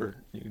tools ever.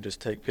 You can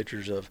just take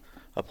pictures of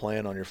a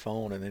plant on your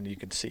phone, and then you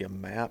can see a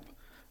map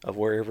of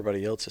where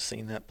everybody else has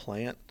seen that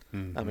plant.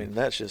 Mm-hmm. I mean,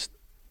 that's just,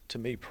 to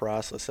me,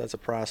 priceless. That's a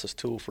priceless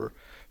tool for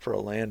a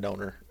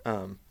landowner.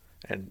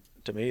 And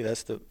to me,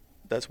 that's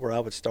where I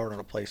would start on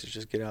a place, is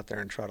just get out there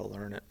and try to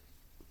learn it.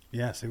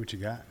 Yeah, see what you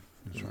got.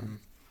 That's right.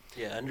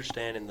 Yeah,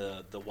 understanding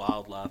the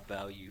wildlife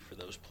value for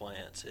those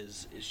plants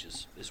is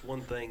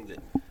one thing that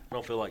I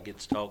don't feel like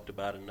gets talked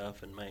about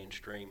enough in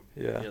mainstream,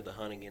 the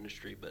hunting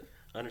industry. But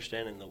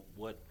understanding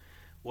what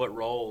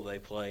role they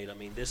played. I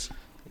mean,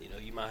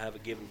 you might have a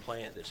given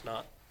plant that's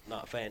not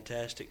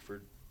fantastic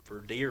for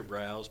deer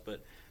browse,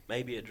 but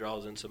maybe it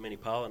draws in so many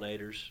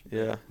pollinators.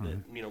 Yeah.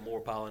 That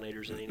more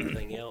pollinators than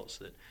anything else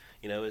that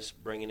is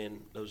bringing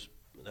in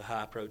the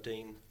high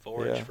protein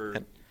forage for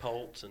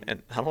poults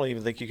and I don't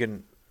even think you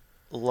can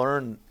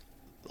learn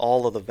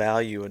all of the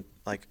value. And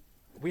like,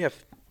 we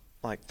have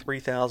like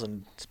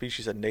 3,000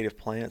 species of native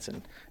plants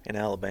in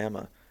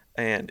Alabama,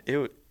 and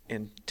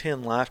in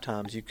 10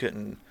 lifetimes you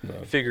couldn't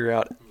figure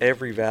out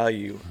every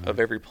value of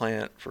every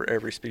plant for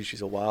every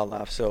species of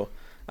wildlife. So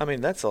I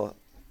mean, to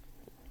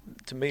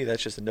me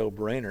that's just a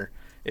no-brainer.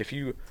 If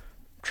you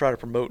try to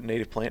promote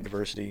native plant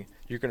diversity,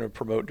 you're going to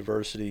promote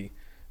diversity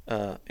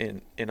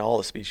in all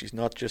the species,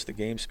 not just the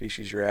game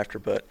species you're after,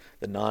 but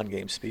the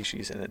non-game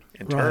species. And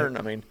in turn,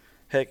 I mean,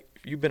 heck,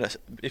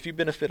 if you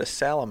benefit a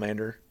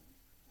salamander,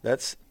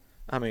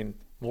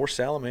 more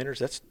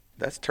salamanders,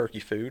 that's turkey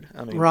food.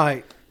 I mean,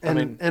 right.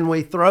 And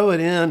we throw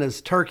it in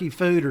as turkey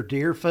food or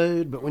deer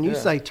food, but when you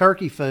say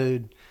turkey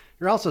food,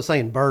 you're also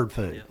saying bird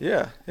food.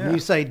 Yeah. When you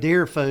say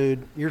deer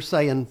food, you're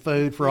saying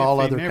food for all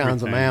other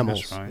kinds of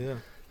mammals. That's right.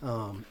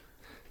 Yeah.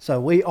 So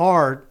we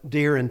are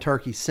deer and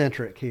turkey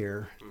centric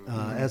here,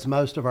 as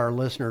most of our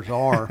listeners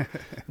are.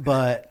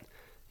 But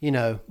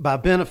by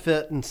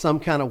benefiting some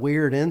kind of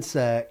weird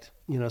insect,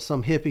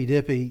 some hippy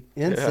dippy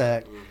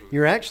insect,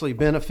 you're actually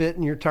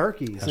benefiting your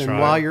turkeys. That's and right.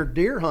 while you're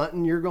deer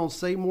hunting, you're going to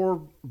see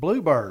more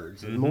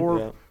bluebirds and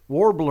more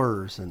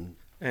warblers and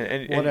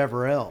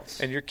whatever else.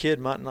 And your kid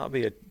might not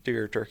be a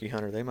deer or turkey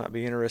hunter. They might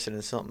be interested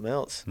in something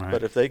else. Right.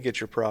 But if they get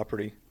your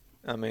property,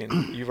 I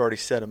mean, you've already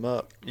set them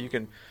up. You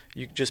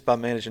just by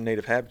managing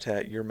native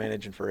habitat, you're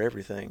managing for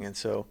everything. And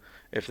so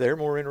if they're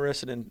more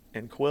interested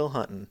in quail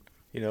hunting,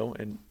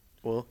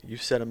 you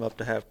set them up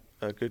to have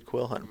a good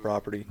quail hunting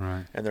property,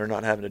 right. and they're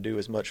not having to do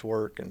as much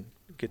work and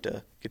get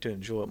to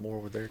enjoy it more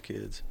with their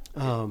kids.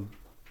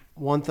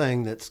 One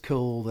thing that's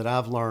cool that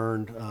I've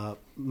learned,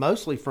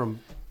 mostly from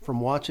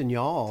watching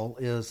y'all,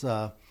 is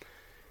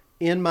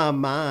in my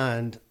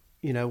mind,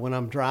 when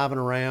I'm driving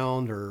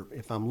around or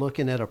if I'm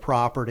looking at a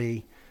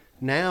property,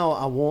 now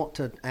I want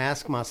to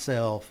ask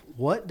myself,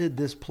 what did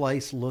this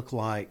place look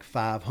like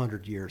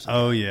 500 years ago?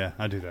 Oh yeah,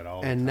 I do that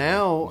all the time. And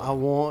now I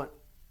want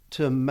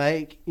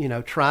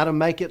to try to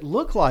make it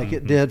look like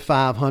it did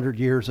 500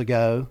 years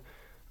ago,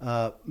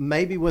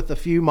 maybe with a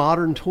few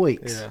modern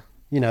tweaks.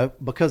 Yeah.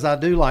 Because I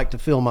do like to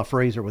fill my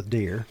freezer with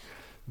deer.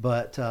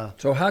 But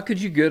so how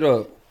could you get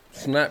a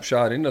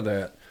snapshot into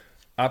that?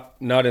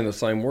 Not in the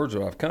same words,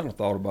 but I've kind of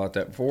thought about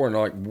that before. And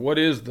like, what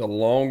is the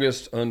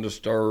longest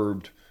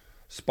undisturbed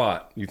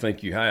spot you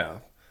think you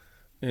have?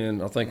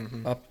 And I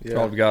think I've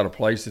probably got a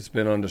place that's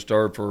been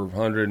undisturbed for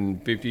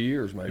 150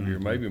 years, maybe, or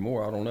maybe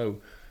more. I don't know.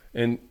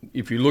 And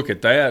if you look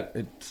at that,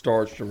 it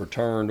starts to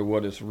return to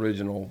what its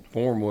original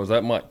form was.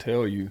 That might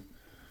tell you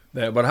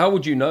that. But how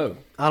would you know?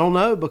 I don't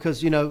know,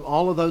 because,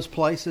 all of those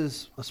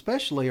places,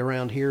 especially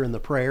around here in the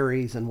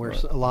prairies and where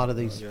a lot of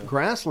these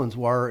grasslands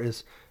were,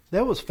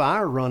 there was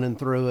fire running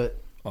through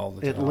it All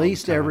the at time.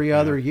 least every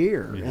other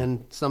year. Yeah.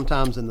 And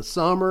sometimes in the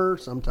summer,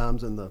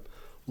 sometimes in the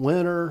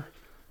winter.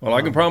 Well,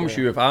 I can promise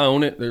you, if I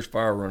own it, there's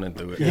fire running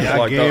through it. Yeah,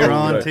 It's I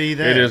guarantee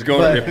that. It is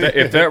going.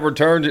 If that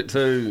returns it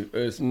to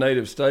its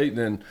native state,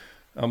 then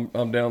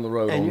I'm down the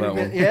road on that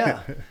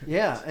one.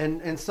 Yeah,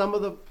 and some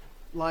of the,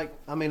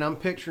 I'm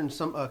picturing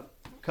a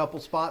couple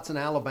spots in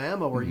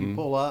Alabama where you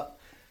pull up,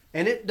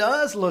 and it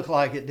does look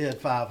like it did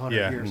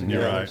 500 years ago.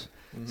 You're right.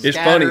 It's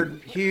funny.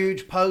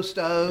 Huge post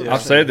oaks.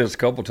 I've said this a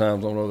couple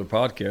times on other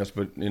podcasts,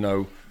 but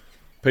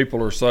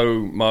people are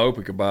so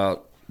myopic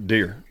about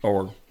deer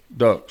or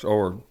ducks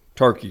or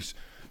turkeys,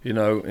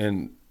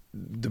 and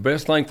the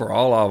best thing for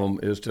all of them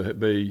is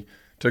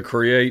to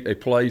create a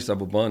place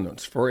of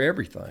abundance for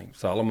everything.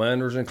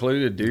 Salamanders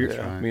included,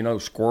 deer,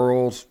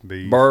 squirrels,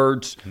 bees,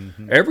 birds,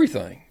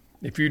 everything.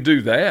 If you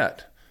do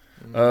that,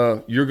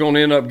 you're going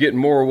to end up getting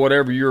more of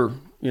whatever you're,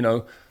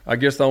 I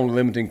guess the only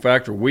limiting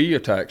factor we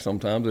attack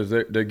sometimes is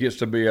that there gets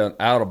to be an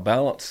out of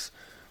balance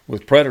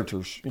with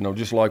predators,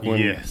 just like when,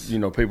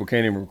 people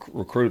can't even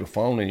recruit a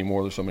fawn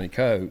anymore. There's so many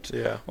coyotes.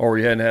 Yeah. Or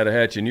you hadn't had a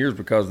hatch in years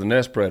because the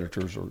nest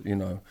predators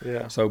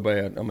are, so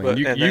bad. I mean, But,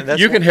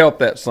 you can help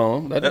that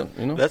some.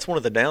 That's one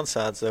of the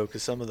downsides, though,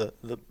 because some of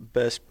the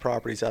best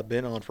properties I've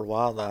been on for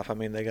wildlife,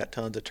 they got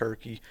tons of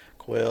turkey,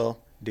 quail,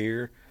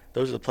 deer.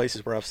 Those are the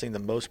places where I've seen the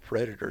most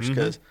predators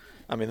because,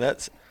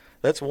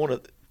 that's one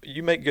of –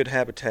 you make good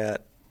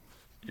habitat,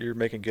 you're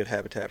making good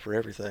habitat for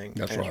everything.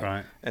 That's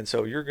right. And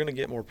so you're going to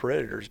get more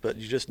predators, but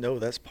you just know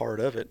that's part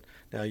of it.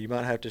 Now you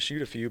might have to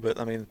shoot a few, but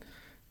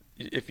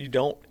if you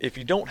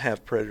don't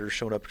have predators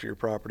showing up to your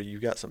property,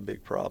 you've got some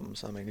big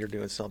problems. You're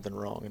doing something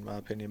wrong, in my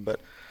opinion.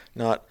 But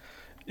not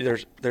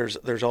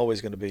there's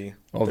always going to be.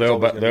 Oh, they'll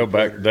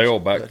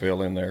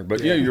backfill in there.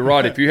 But you're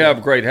right. If you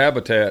have great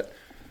habitat,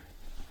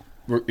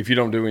 if you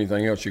don't do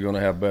anything else, you're going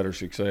to have better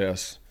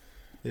success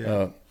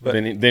than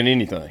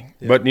anything.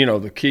 Yeah. But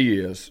the key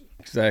is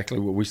exactly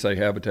what we say: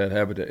 habitat,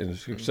 and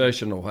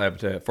successional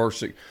habitat. First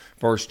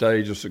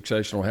stage of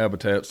successional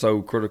habitat,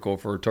 so critical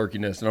for a turkey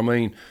nest. And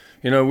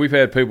we've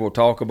had people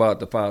talk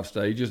about the 5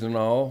 stages and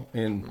all,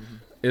 and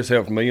it's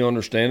helped me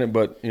understand it.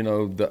 But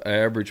the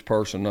average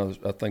person knows.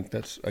 I think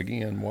that's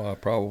again why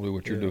probably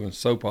what you're doing is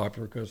so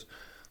popular, because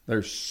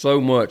there's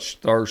so much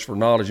thirst for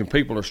knowledge, and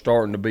people are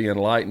starting to be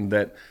enlightened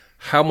that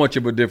how much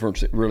of a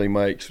difference it really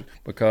makes.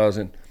 Because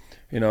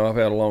I've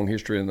had a long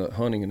history in the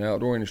hunting and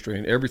outdoor industry,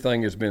 and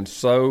everything has been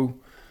so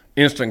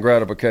instant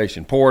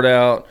gratification. Pour it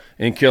out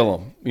and kill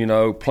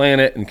them,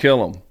 plant it and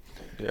kill them.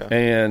 Yeah.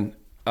 And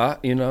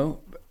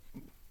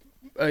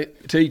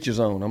to each his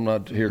own. I'm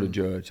not here to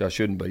judge. I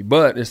shouldn't be.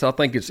 But I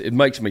think it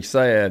makes me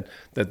sad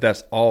that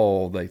that's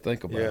all they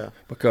think about,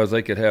 because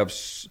they could have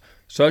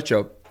such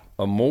a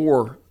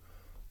more,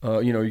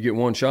 you get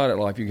one shot at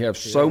life. You can have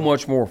so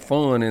much more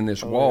fun in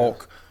this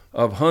walk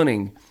of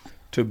hunting,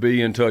 to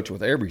be in touch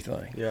with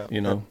everything. Yeah.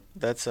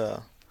 That's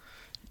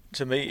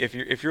to me,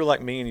 if you're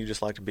like me and you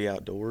just like to be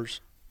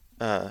outdoors,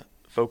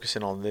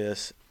 focusing on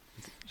this,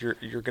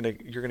 you're gonna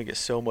get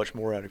so much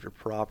more out of your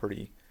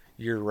property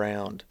year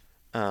round,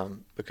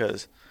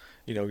 because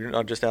you're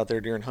not just out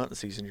there during hunting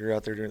season. You're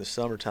out there during the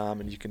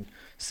summertime, and you can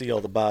see all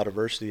the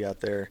biodiversity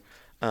out there.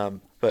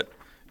 But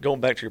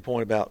going back to your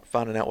point about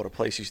finding out what a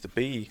place used to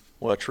be,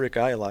 well, a trick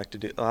I like to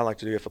do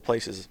if a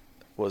place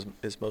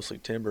is mostly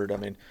timbered. I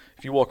mean,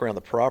 if you walk around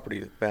the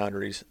property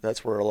boundaries,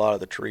 that's where a lot of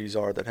the trees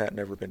are that had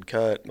never been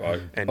cut.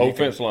 Right. And old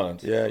fence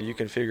lines. Yeah, you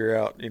can figure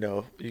out,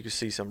 you can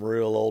see some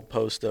real old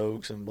post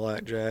oaks and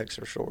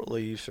blackjacks or short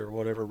leaves or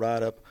whatever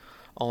right up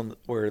on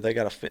where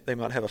they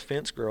might have a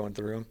fence growing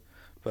through them,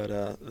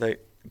 but they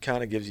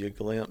kind of gives you a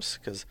glimpse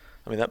because,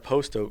 I mean, that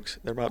post oaks,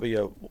 there might be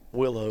a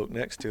willow oak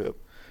next to it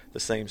the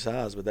same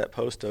size, but that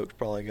post oak's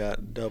probably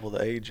got double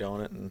the age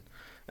on it,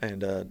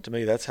 and to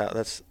me that's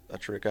a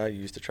trick I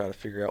use to try to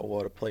figure out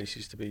what a place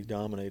used to be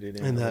dominated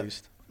in. And at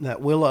least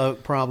that willow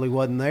oak probably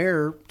wasn't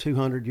there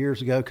 200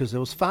 years ago because there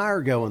was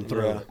fire going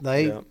through it.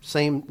 They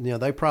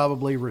they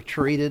probably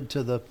retreated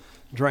to the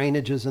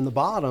drainages in the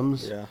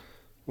bottoms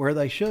where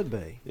they should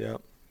be.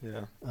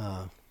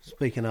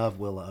 Speaking of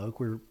willow oak,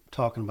 we were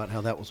talking about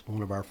how that was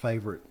one of our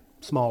favorite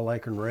small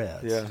acorn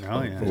reds.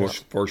 Yeah,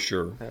 for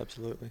sure,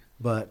 absolutely.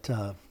 But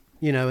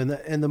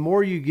and the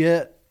more you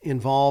get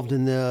involved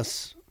in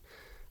this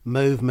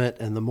movement,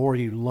 and the more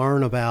you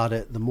learn about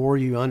it, the more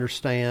you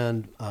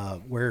understand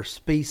where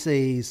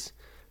species,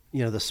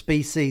 the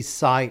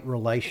species-site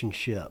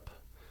relationship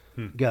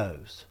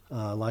goes.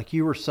 Like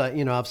you were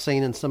saying, I've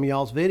seen in some of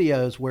y'all's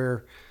videos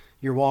where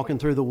you're walking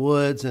through the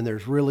woods and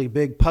there's really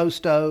big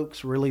post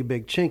oaks, really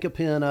big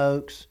chinkapin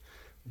oaks,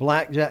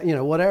 blackjack,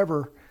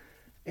 whatever,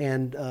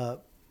 and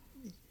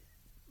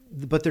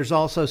but there's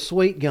also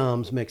sweet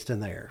gums mixed in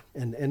there,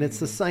 and it's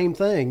the same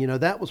thing.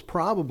 That was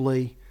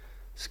probably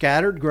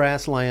scattered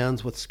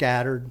grasslands with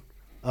scattered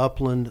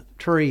upland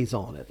trees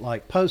on it,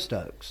 like post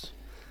oaks,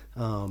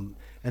 and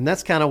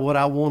that's kind of what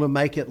I want to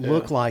make it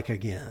look like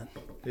again.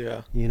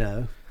 Yeah, you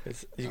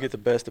get the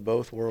best of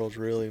both worlds,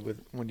 really.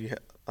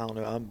 I don't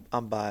know.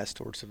 I'm biased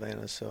towards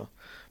Savannah,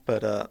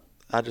 but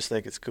I just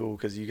think it's cool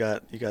because you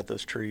got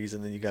those trees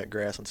and then you got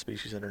grassland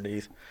species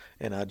underneath,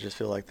 and I just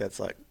feel like that's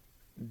like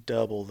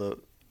double the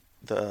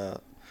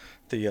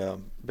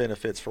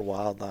benefits for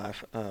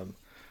wildlife.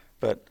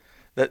 But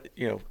that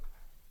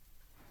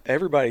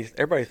everybody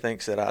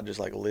thinks that I just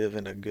like live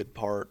in a good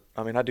part.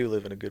 I mean, I do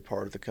live in a good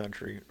part of the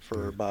country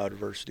for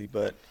biodiversity,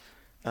 but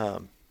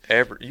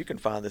you can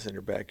find this in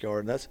your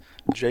backyard. And that's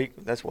Jake.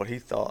 That's what he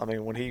thought. I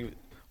mean, when he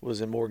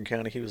was in Morgan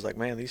County, he was like,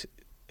 man,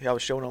 I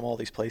was showing him all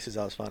these places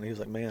I was finding. He was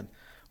like, man,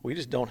 we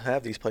just don't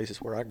have these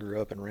places where I grew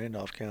up in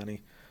Randolph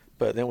County.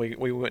 But then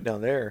we went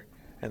down there,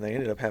 and they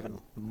ended up having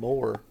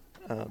more.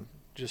 On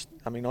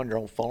your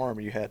own farm,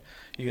 you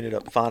ended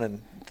up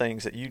finding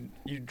things that you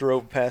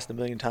drove past a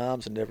million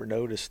times and never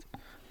noticed.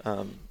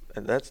 And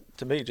that's,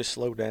 to me, just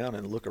slow down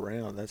and look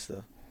around. That's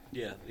the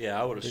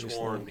I would have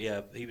sworn. Thing.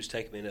 Yeah, he was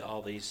taking me to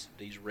all these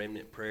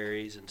remnant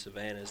prairies and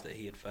savannas that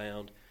he had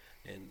found.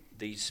 And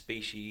these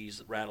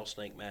species,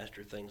 rattlesnake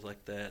master, things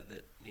like that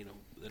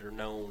that are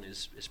known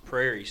as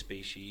prairie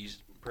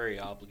species, prairie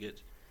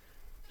obligates.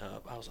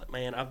 I was like,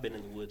 man, I've been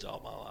in the woods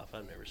all my life.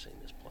 I've never seen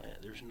this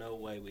plant. There's no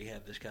way we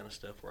have this kind of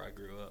stuff where I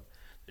grew up.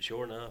 But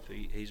sure enough,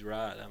 he's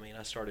right. I mean,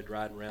 I started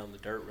riding around the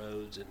dirt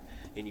roads,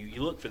 and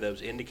you look for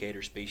those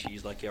indicator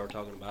species like y'all were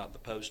talking about, the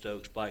post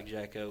oaks,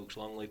 blackjack oaks,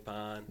 longleaf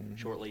pine,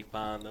 shortleaf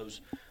pine,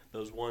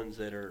 those ones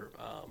that are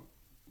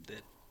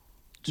that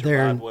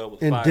they're well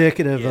with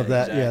indicative fire. of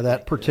that, exactly.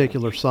 That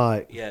particular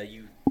site. Yeah,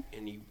 you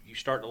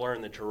start to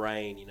learn the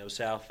terrain.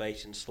 South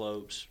facing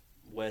slopes,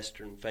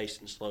 western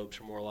facing slopes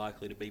are more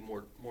likely to be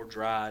more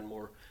dry and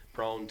more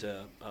prone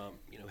to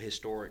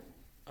historic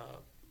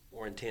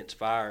or intense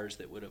fires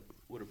that would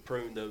have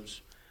pruned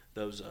those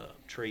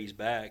trees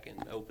back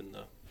and opened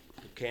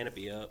the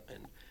canopy up.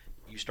 And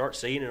you start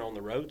seeing it on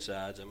the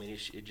roadsides. I mean,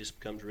 it just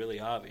becomes really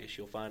obvious.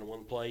 You'll find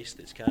one place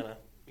that's kind of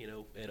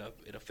at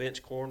a fence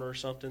corner or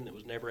something that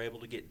was never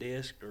able to get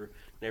disked or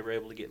never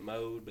able to get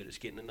mowed, but it's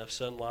getting enough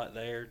sunlight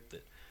there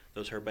that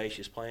those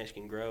herbaceous plants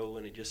can grow,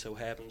 and it just so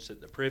happens that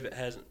the privet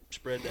hasn't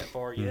spread that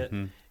far yet.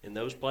 Mm-hmm. In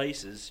those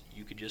places,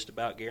 you could just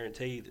about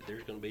guarantee that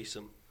there's going to be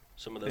some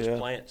of those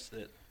plants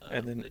that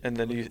and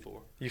then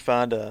you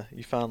find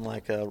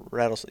like a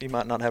rattlesnake. You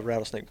might not have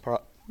rattlesnake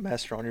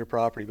master on your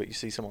property, but you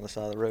see some on the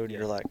side of the road, and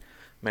you're like,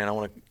 man, I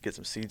want to get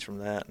some seeds from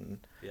that and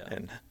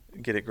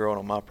get it growing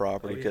on my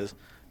property, because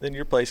then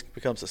your place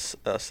becomes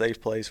a safe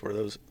place where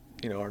those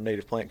our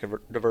native plant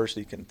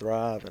diversity can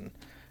thrive, and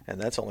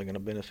that's only going to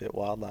benefit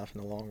wildlife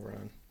in the long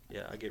run.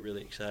 Yeah, I get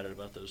really excited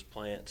about those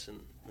plants and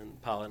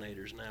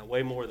pollinators now,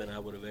 way more than I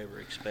would have ever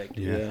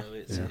expected. Yeah,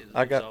 it's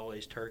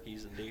always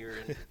turkeys and deer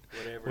and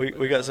whatever.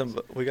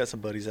 we got some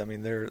buddies. I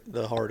mean, they're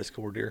the hardest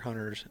core deer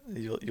hunters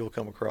you'll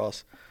come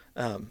across.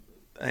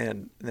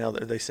 And now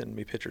they send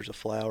me pictures of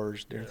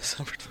flowers during the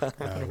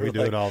summertime. We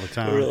do it all the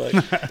time. We're like,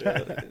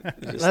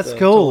 that's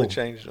cool. Totally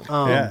changed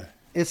them.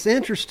 It's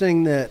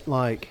interesting that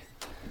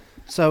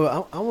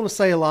so I want to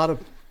say a lot of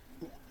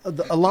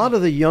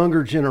the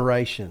younger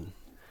generation.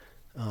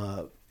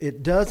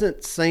 It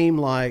doesn't seem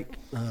like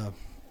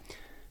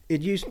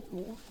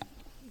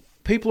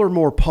people are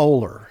more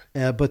polar,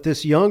 but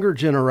this younger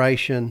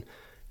generation,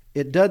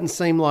 it doesn't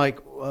seem like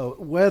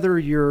whether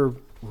you're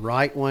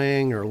right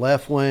wing or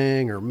left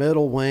wing or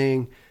middle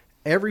wing,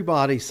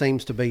 everybody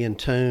seems to be in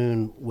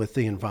tune with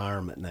the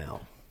environment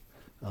now.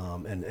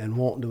 and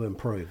wanting to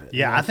improve it.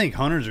 Yeah, I think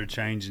hunters are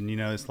changing.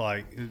 It's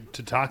like,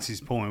 to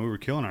Toxie's point, we were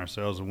killing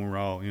ourselves when we were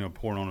all,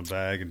 pouring on a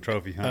bag and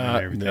trophy hunting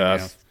and everything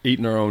else.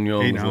 Eating our own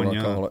young is what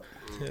I call it.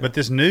 Yeah. But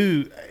this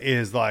new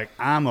is like,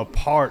 I'm a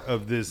part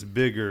of this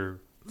bigger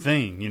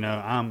thing.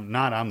 I'm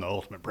the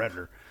ultimate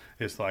predator.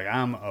 It's like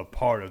I'm a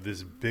part of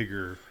this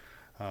bigger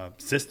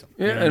system.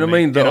 Yeah, and I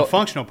mean a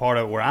functional part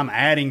of it where I'm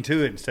adding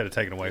to it instead of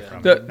taking away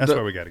from it. That's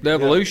where we got to go. The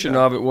evolution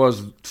of it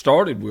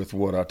started with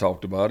what I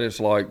talked about. It's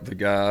like the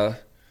guy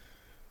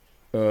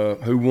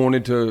who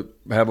wanted to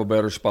have a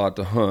better spot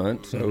to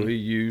hunt, so he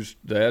used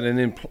that, and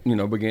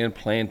then began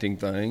planting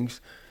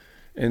things,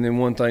 and then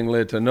one thing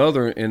led to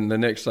another, and the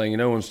next thing you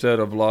know, instead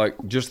of like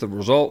just the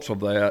results of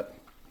that,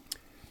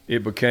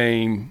 it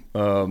became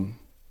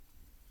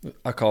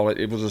I call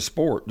it was a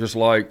sport, just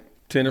like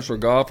tennis or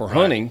golf or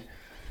hunting.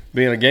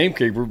 Being a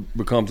gamekeeper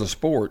becomes a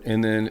sport,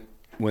 and then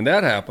when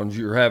that happens,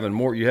 you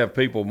have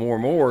people more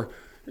and more.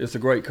 It's a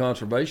great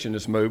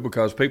conservationist move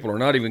because people are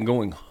not even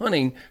going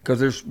hunting because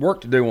there's work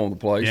to do on the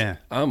place. Yeah.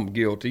 I'm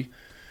guilty.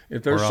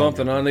 If there's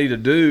something I need to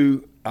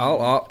do, I'll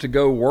opt to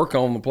go work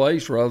on the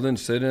place rather than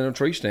sit in a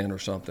tree stand or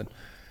something.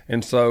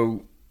 And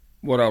so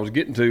what I was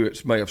getting to,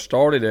 it may have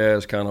started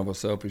as kind of a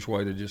selfish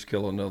way to just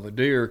kill another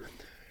deer,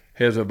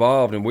 has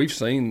evolved, and we've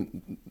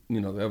seen the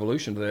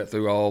evolution of that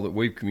through all that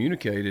we've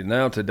communicated.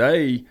 Now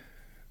today,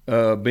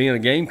 being a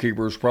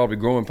gamekeeper is probably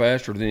growing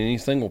faster than any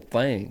single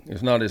thing.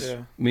 It's not as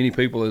many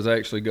people as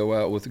actually go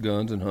out with the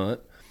guns and hunt,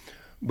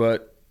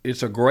 but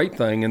it's a great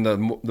thing. And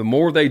the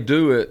more they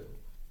do it,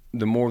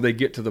 the more they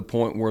get to the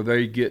point where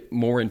they get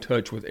more in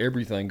touch with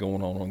everything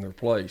going on their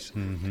place,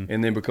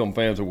 and then become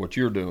fans of what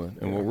you're doing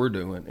and what we're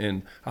doing.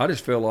 And I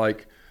just feel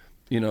like,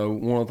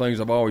 one of the things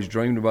I've always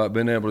dreamed about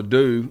being able to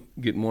do,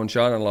 getting one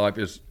shot in life,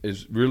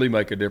 is really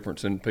make a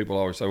difference. And people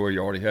always say, well, you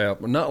already have,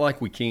 but not like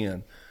we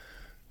can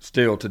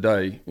still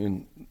today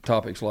in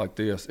topics like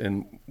this.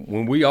 And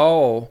when we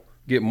all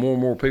get more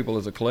and more people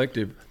as a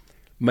collective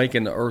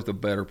making the earth a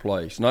better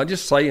place, not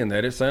just saying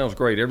that, it sounds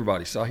great.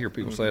 I hear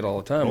people say it all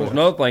the time. There's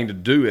another thing to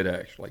do it,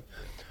 actually.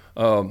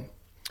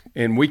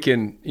 And we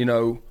can,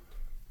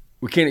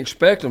 we can't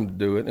expect them to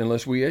do it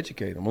unless we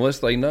educate them, unless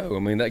they know. I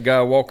mean, that guy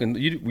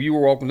you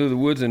were walking through the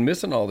woods and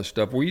missing all this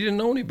stuff. Well, you didn't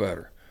know any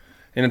better.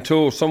 And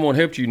until someone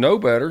helped you know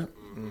better,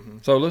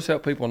 so let's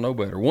help people know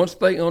better. Once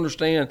they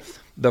understand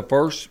the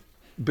first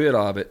bit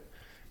of it,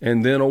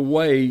 and then a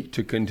way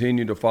to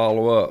continue to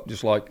follow up,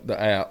 just like the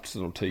apps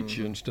that'll teach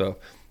you and stuff.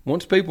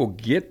 Once people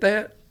get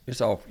that,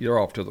 you're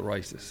off to the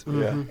races.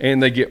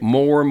 And they get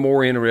more and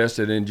more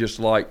interested in just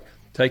like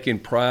taking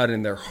pride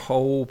in their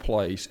whole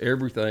place,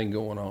 everything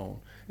going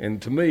on.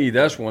 And to me,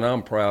 that's when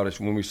I'm proudest,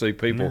 when we see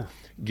people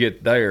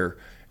get there.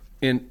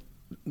 And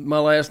my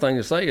last thing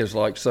to say is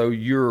like,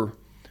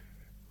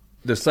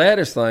 the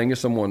saddest thing is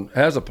someone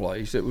has a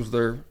place, it was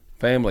their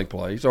family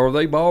place, or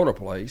they bought a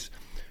place,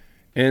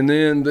 and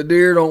then the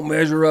deer don't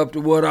measure up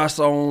to what I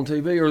saw on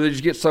TV, or they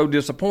just get so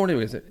disappointed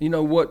with it. You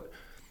know what?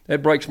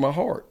 That breaks my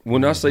heart.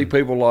 When I see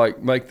people like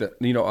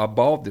I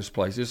bought this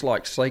place, it's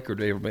like sacred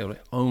to everybody to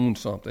own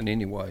something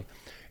anyway.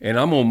 And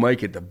I'm going to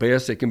make it the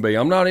best it can be.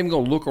 I'm not even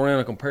going to look around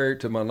and compare it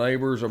to my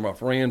neighbors or my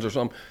friends or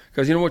something,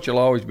 because you know what? You'll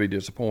always be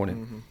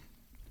disappointed.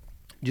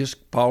 Just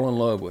fall in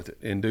love with it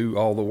and do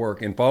all the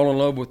work and fall in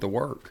love with the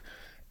work.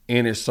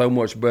 And it's so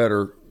much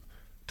better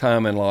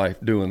time in life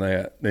doing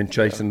that than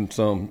chasing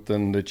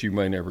something that you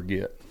may never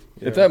get.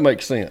 If that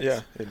makes sense.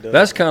 Yeah, it does.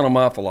 That's kind of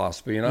my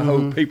philosophy, and I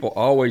hope people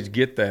always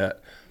get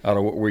that out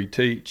of what we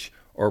teach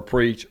or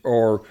preach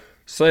or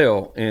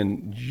sell.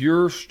 And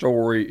your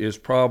story is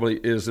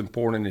probably as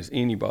important as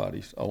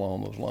anybody's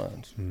along those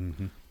lines.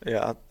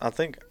 Yeah, I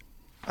think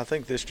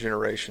this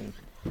generation,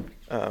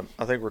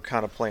 I think we're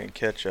kind of playing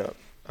catch up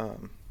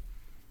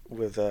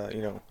with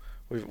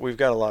we've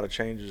got a lot of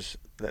changes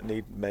that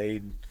need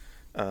made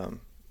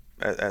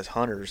as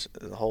hunters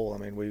as a whole. I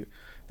mean,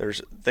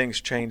 there's things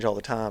change all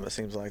the time. It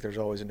seems like there's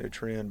always a new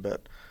trend,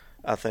 but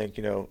I think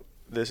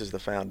this is the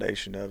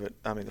foundation of it.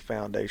 I mean, the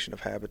foundation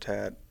of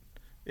habitat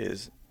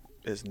is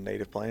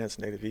native plants,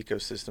 native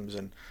ecosystems,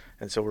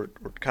 and so we're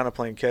kind of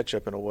playing catch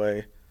up in a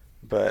way,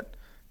 but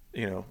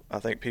I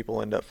think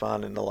people end up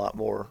finding a lot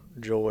more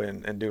joy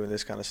in doing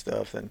this kind of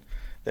stuff than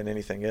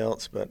anything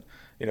else. But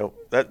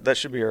that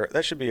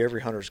should be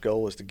every hunter's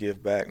goal, is to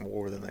give back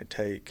more than they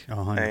take.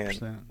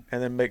 100%.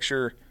 And then make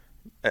sure,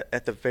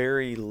 at the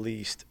very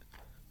least,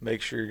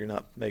 make sure you're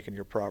not making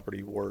your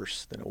property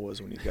worse than it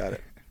was when you got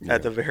it.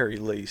 At the very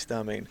least.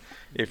 I mean,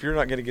 if you're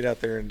not going to get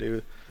out there and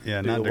do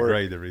not the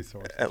degrade work, the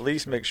resource, at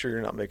least make sure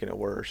you're not making it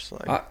worse.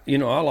 I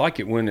like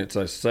it when it's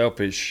a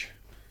selfish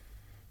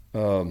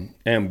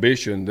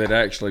ambition that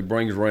actually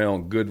brings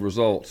around good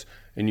results.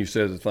 And you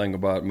said the thing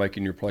about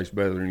making your place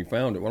better than you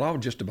found it. Well, I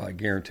would just about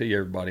guarantee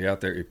everybody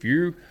out there, if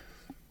you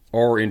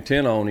are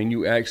intent on and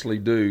you actually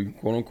do,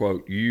 quote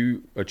unquote,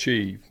 you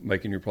achieve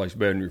making your place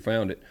better than you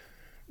found it,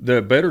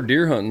 the better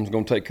deer hunting is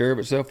going to take care of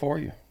itself for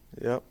you.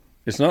 Yep.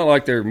 It's not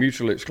like they're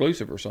mutually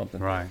exclusive or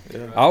something. Right.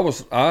 Yeah.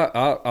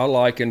 I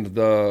likened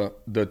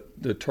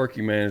the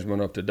turkey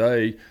management of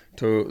today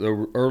to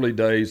the early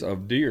days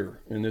of deer,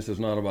 and this is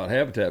not about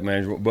habitat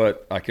management,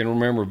 but I can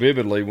remember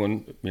vividly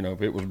when,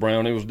 if it was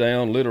brown, it was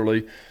down,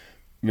 literally,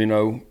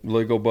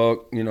 legal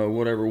buck,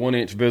 whatever, 1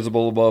 inch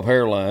visible above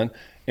hairline,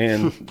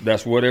 and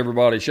that's what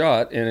everybody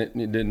shot, and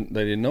they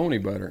didn't know any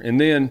better. And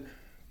then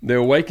the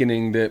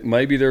awakening that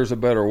maybe there's a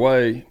better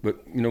way,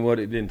 but you know what,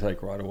 it didn't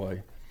take right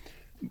away.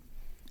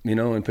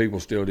 And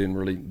people still didn't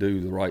really do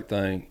the right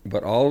thing.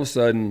 But all of a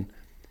sudden,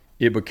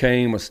 it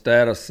became a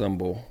status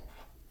symbol.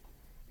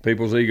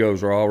 People's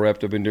egos are all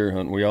wrapped up in deer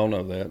hunting. We all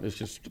know that. It's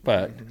just a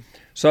fact. Mm-hmm.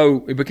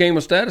 So it became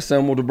a status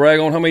symbol to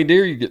brag on how many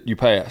deer you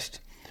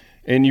passed.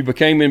 And you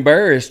became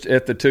embarrassed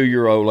at the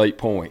 2-year-old late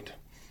point.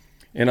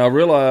 And I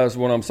realized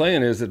what I'm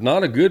saying is it's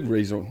not a good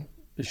reason.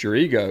 It's your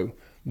ego.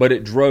 But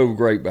it drove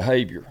great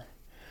behavior.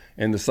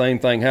 And the same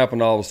thing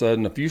happened all of a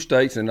sudden. A few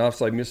states, and I'd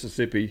say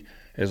Mississippi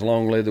has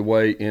long led the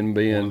way in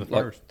being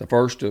the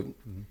first to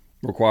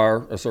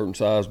require a certain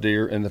size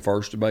deer and the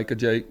first to make a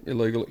jake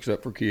illegal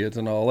except for kids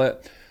and all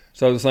that.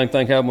 So the same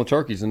thing happened with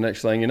turkeys. And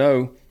next thing you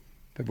know,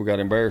 people got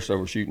embarrassed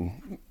over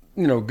shooting,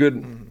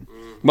 good.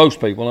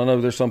 Most people. I know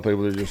there's some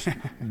people that just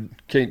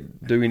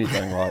can't do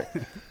anything right.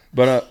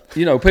 But,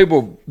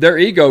 people, their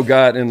ego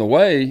got in the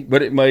way,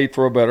 but it made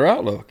for a better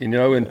outlook.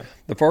 And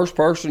the first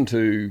person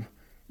to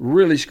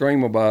really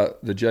scream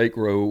about the Jake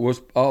rule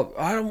was,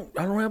 I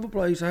don't have a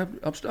place.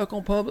 I'm stuck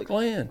on public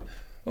land.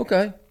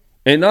 Okay.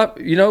 And not,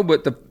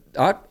 but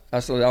I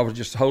said, I was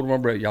just holding my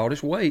breath. Y'all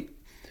just wait.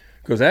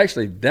 Because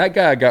actually that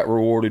guy got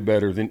rewarded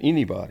better than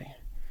anybody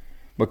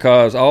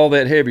because all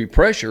that heavy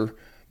pressure,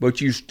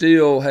 but you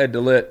still had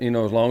to let,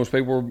 as long as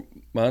people were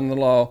minding the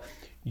law,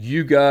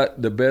 you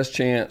got the best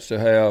chance to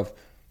have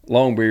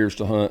long bears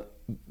to hunt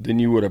than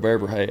you would have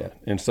ever had.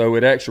 And so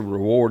it actually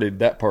rewarded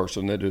that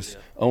person that is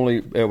only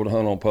able to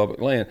hunt on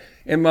public land.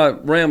 And my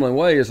rambling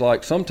way is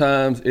like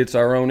sometimes it's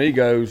our own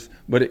egos,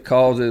 but it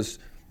causes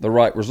the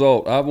right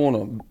result. I want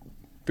to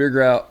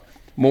figure out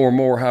more and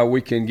more how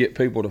we can get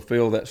people to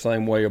feel that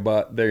same way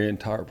about their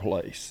entire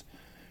place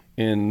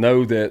and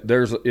know that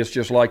it's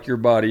just like your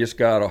body. It's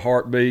got a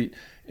heartbeat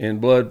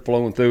and blood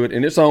flowing through it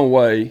in its own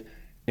way,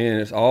 and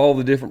it's all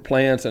the different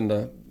plants and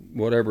the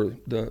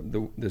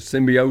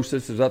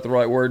symbiosis, is that the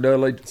right word,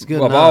 Dudley? It's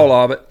good of all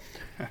of it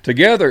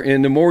together.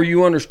 And the more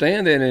you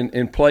understand that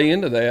and play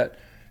into that,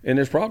 and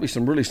there's probably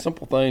some really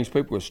simple things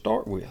people would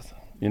start with,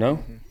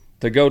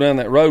 to go down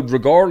that road,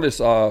 regardless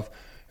of,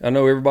 I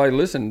know everybody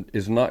listening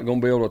is not going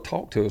to be able to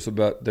talk to us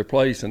about their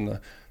place and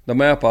the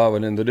map of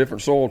it and the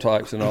different soil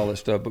types and all that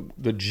stuff, but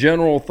the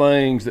general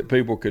things that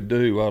people could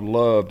do, I'd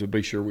love to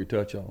be sure we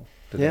touch on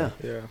today.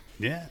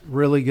 Yeah.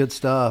 Really good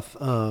stuff.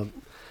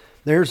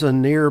 There's a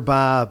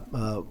nearby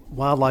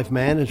wildlife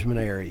management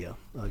area,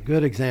 a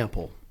good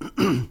example.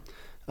 The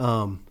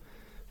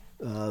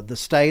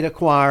state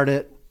acquired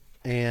it,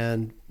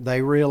 and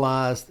they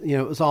realized,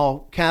 it was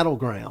all cattle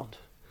ground.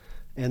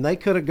 And they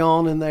could have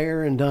gone in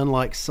there and done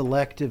like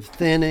selective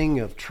thinning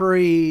of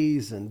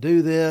trees and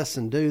do this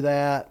and do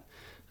that,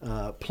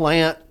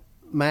 plant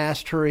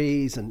mass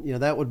trees, and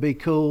that would be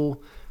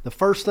cool. The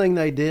first thing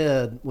they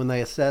did when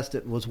they assessed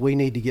it was we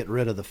need to get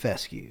rid of the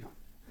fescue.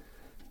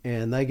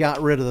 And they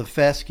got rid of the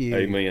fescue.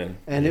 Amen.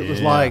 And it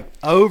was like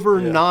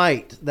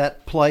overnight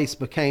that place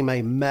became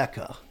a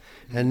mecca.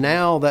 And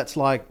now that's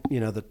like,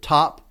 the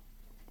top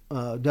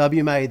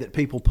WMA that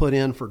people put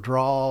in for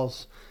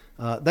draws.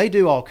 They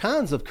do all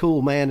kinds of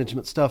cool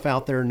management stuff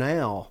out there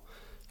now.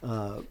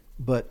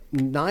 But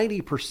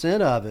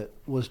 90% of it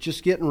was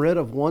just getting rid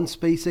of one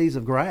species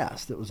of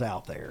grass that was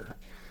out there.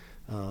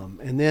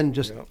 And then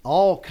just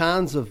all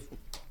kinds of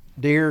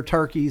deer,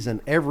 turkeys,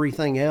 and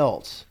everything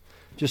else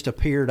just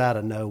appeared out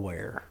of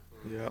nowhere.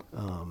 Yeah.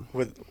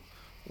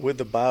 With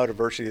the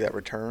biodiversity that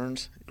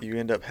returns, you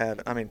end up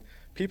having,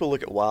 people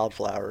look at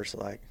wildflowers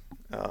like,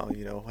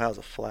 how's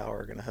a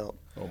flower going to help?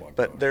 Oh my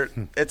but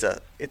it's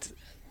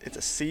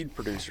a seed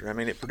producer.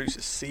 It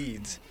produces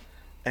seeds,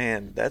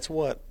 and that's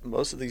what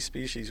most of these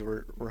species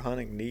we're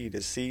hunting need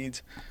is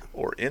seeds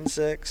or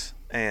insects,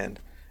 and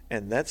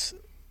that's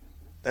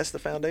the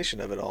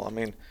foundation of it all.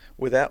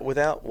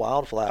 Without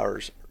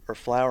wildflowers or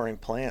flowering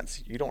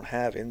plants, you don't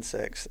have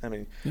insects.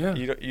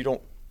 You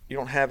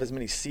don't have as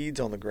many seeds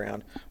on the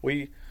ground.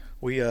 We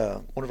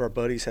one of our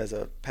buddies has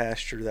a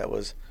pasture that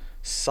was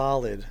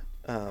solid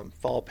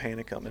fall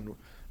panicum, and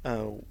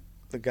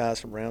the guys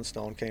from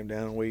Roundstone came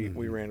down and we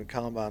ran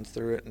combines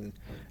through it,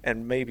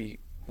 and maybe,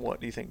 what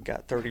do you think,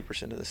 got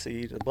 30% of the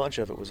seed? A bunch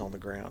of it was on the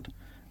ground.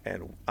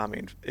 And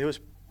it was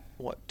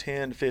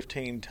 10 to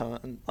 15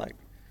 ton,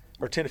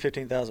 or 10 to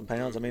 15,000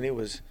 pounds. It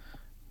was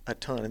a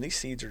ton. And these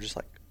seeds are just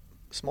like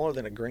smaller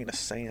than a grain of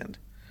sand.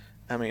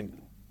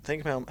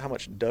 Think about how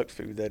much duck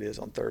food that is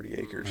on 30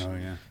 acres. Oh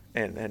yeah.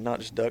 And not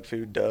just duck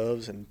food,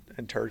 doves and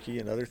turkey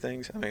and other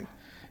things.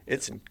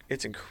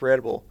 It's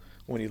incredible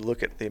when you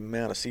look at the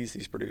amount of seeds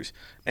these produce.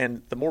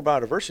 And the more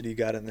biodiversity you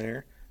got in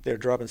there, they're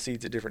dropping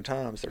seeds at different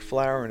times. They're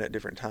flowering at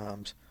different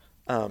times.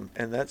 And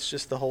that's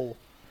just the whole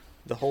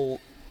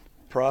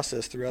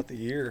process throughout the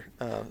year.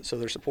 So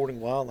they're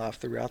supporting wildlife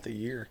throughout the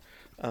year.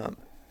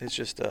 It's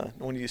just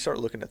when you start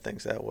looking at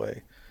things that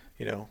way,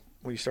 when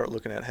you start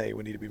looking at, hey,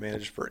 we need to be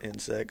managed for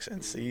insects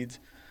and seeds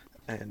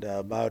and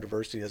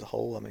biodiversity as a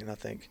whole, I mean, I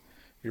think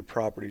your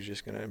property is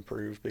just going to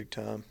improve big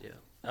time. Yeah.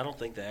 I don't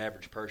think the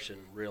average person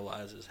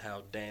realizes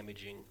how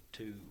damaging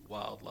to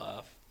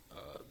wildlife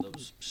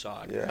those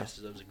sod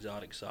grasses, those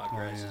exotic sod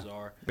grasses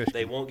are.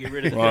 They won't get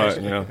rid of the grass.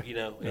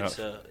 It's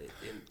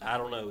I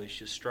don't know. It's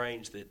just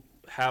strange that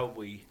how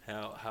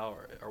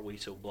are we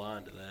so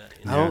blind to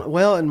that?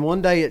 Well, and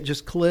one day it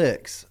just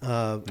clicks.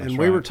 And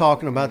we were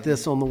talking about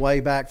this on the way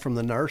back from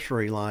the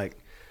nursery. Like,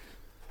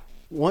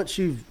 once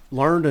you've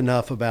learned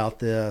enough about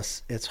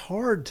this, it's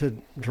hard to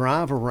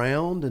drive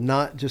around and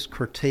not just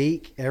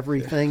critique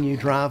everything you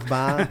drive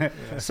by.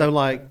 So,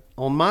 like,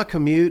 on my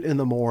commute in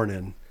the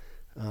morning,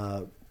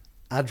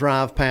 I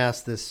drive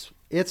past this.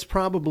 It's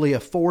probably a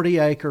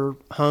 40-acre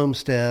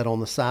homestead on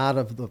the side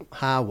of the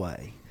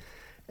highway.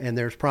 And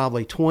there's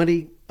probably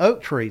 20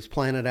 oak trees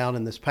planted out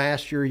in this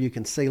pasture. You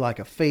can see like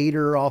a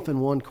feeder off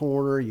in one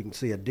corner. You can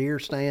see a deer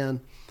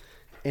stand.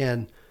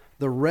 And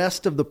the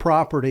rest of the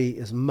property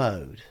is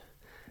mowed.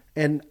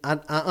 And I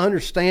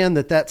understand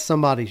that that's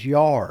somebody's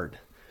yard,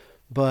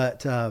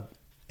 but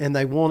and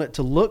they want it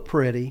to look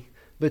pretty.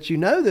 But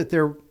that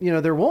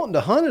they're wanting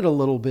to hunt it a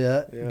little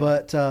bit. Yeah.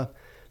 But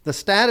the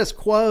status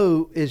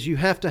quo is you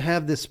have to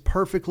have this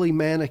perfectly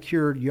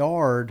manicured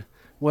yard,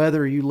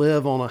 whether you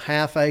live on a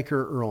half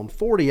acre or on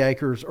 40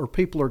 acres, or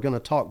people are going to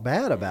talk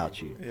bad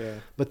about you. Yeah.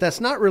 But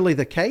that's not really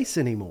the case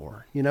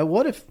anymore.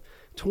 What if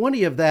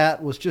 20 of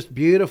that was just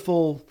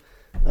beautiful,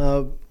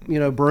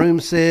 broom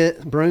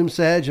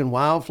sedge and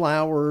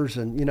wildflowers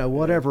and,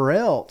 whatever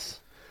else.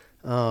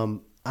 I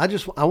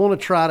want to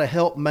try to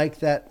help make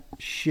that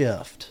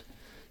shift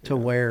to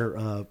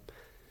where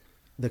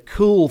the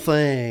cool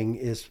thing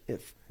is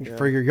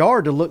for your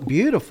yard to look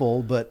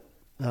beautiful, but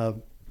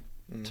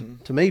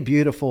to me,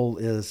 beautiful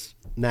is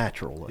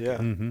natural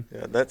looking.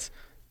 Yeah, yeah.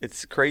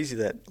 It's crazy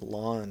that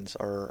lawns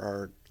are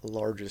our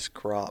largest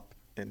crop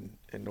in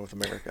North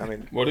America. I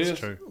mean, what is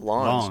true?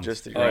 Lawns,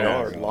 just the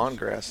yard, lawn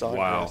grass, sod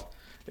grass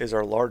is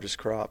our largest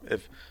crop.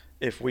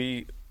 If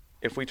we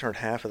turn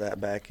half of that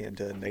back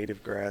into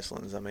native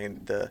grasslands, I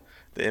mean, the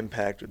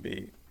impact would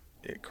be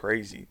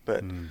crazy.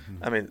 But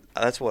I mean,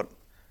 that's what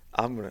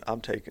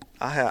I'm taking.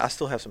 I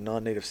still have some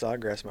non-native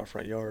sodgrass in my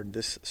front yard.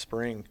 This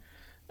spring,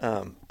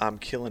 I'm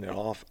killing it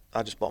off.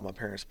 I just bought my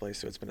parents' place,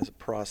 so it's been a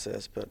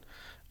process. But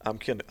I'm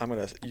going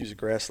to use a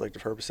grass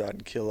selective herbicide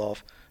and kill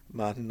off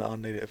my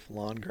non-native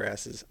lawn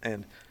grasses.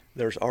 And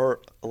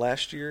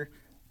last year,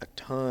 a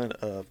ton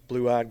of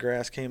blue-eyed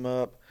grass came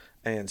up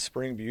and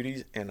spring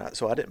beauties, and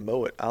so I didn't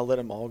mow it. I let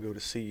them all go to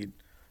seed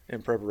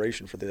in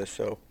preparation for this.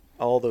 So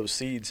all those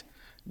seeds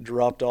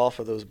dropped off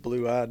of those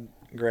blue-eyed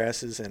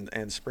grasses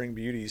and spring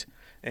beauties,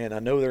 and I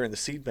know they're in the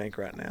seed bank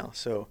right now.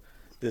 So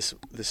this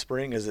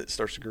spring, as it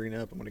starts to green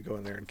up, I'm going to go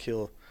in there and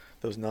kill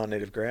those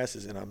non-native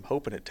grasses, and I'm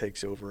hoping it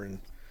takes over in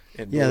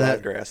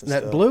blue-eyed grass and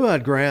stuff. That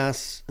blue-eyed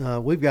grass,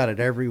 we've got it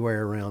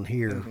everywhere around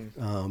here,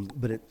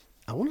 but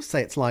I want to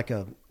say it's like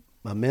a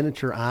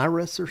miniature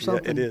iris or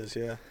something. Yeah, it is,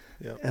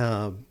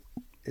 yeah.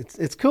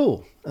 It's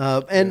cool,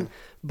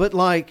 but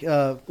like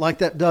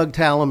that Doug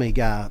Tallamy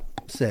guy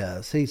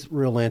says, he's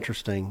real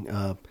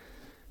interesting.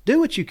 Do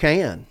what you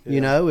can.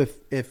 Yeah.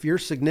 If your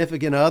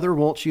significant other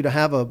wants you to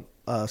have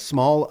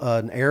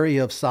an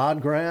area of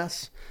sod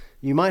grass,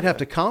 you might have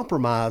to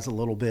compromise a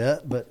little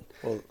bit, but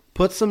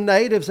put some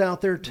natives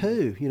out there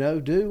too.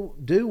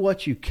 Do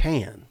what you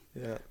can.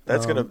 Yeah,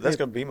 that's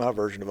gonna be my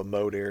version of a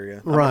mowed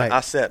area. Right.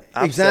 I've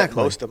set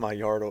most of my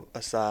yard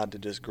aside to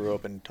just grow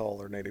up in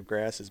taller native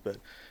grasses, but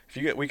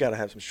we got to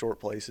have some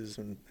short places,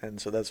 and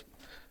so that's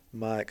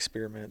my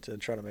experiment to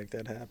try to make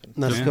that happen.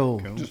 That's cool.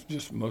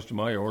 Just most of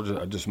my yards,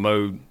 I just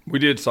mowed. We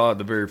did sod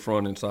the very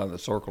front inside the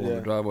circle of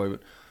the driveway,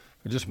 but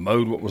I just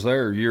mowed what was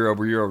there year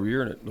over year over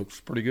year, and it looks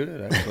pretty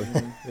good actually.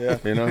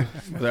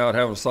 Without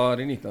having to sod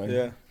anything.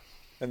 Yeah,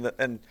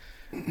 and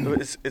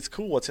it's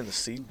cool what's in the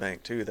seed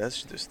bank too.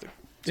 That's just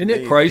isn't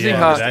it crazy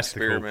how that's the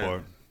cool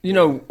part.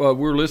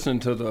 We're listening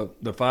to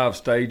the 5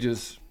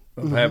 stages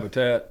of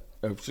habitat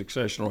of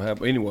successional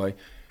habitat. Anyway,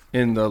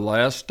 and the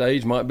last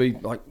stage might be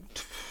like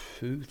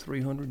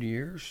 200-300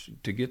 years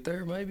to get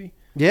there, maybe.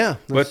 Yeah,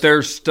 but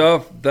there's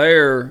stuff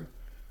there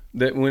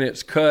that when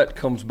it's cut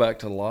comes back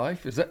to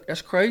life.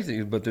 That's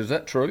crazy? But is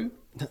that true?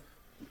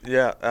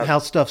 Yeah, how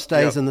stuff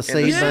stays in the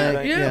seed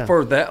bank. Yeah,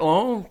 for that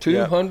long,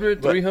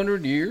 200,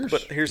 300 years.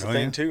 But here's the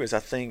thing too: is I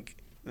think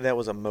that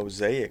was a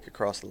mosaic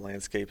across the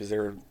landscape.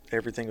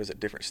 Everything was at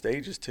different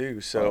stages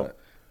too. So,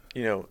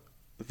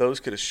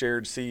 those could have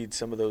shared seed.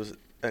 Some of those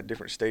at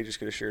different stages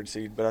could have shared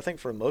seed. But I think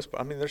for the most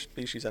part, I mean, there's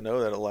species I know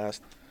that'll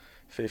last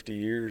 50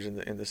 years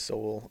in the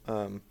soil.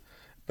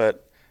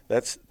 But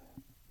that's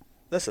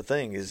the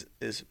thing is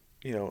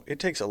it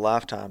takes a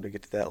lifetime to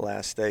get to that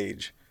last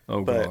stage.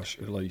 Oh gosh,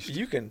 at least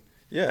you can.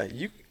 Yeah,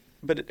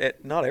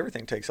 but not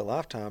everything takes a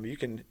lifetime. You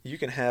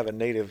can have a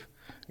native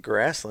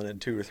grassland in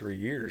 2 or 3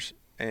 years,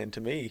 and to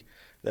me,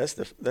 that's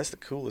the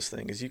coolest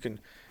thing is you can.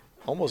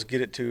 almost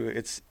get it to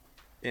its,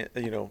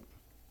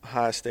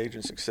 highest stage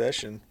in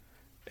succession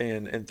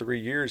in 3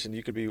 years, and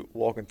you could be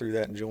walking through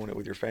that, enjoying it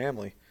with your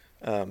family.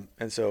 And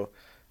so,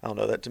 I don't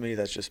know, that to me,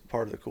 that's just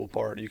part of the cool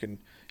part. You could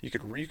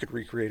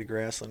recreate a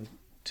grassland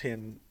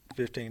 10,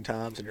 15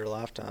 times in your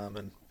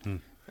lifetime.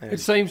 And it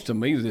seems to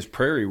me this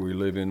prairie we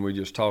live in, we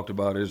just talked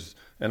about,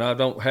 and I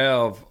don't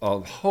have a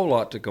whole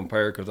lot to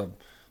compare because I've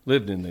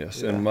lived in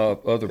this, and my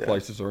other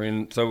places are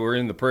in, so we're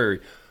in the prairie.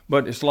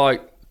 But it's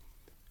like,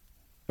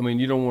 I mean,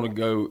 you don't want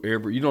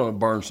to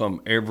burn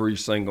something every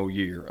single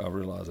year. I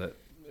realize that,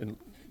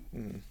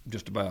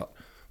 just about.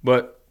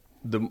 But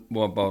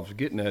what I was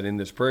getting at in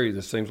this prairie,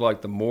 it seems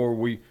like the more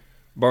we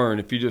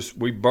burn,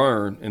 we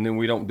burn and then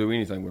we don't do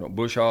anything. We don't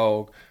bush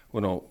hog,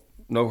 no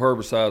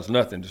herbicides,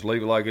 nothing. Just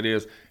leave it like it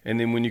is. And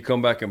then when you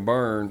come back and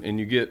burn and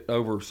you get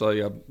over, say,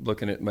 I'm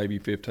looking at maybe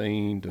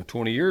 15 to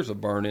 20 years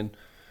of burning,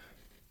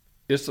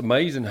 it's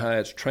amazing how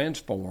it's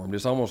transformed.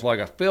 It's almost like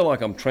I feel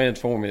like I'm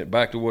transforming it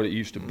back to what it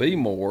used to be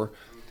more.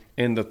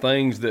 And the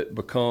things that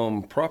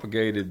become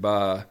propagated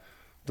by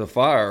the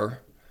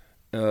fire,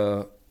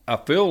 I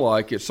feel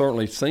like it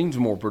certainly seems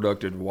more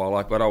productive to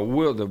wildlife. But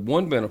the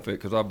one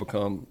benefit, because I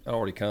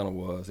already kind of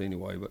was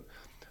anyway, but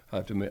I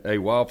have to admit, a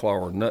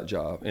wildflower nut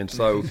job. And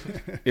so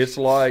it's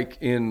like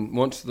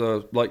once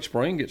the late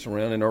spring gets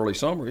around in early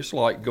summer, it's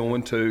like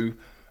going to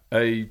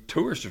a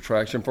tourist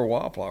attraction for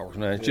wildflowers.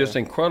 Now, it's just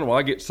incredible.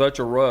 I get such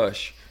a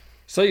rush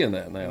seeing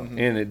that now. Mm-hmm.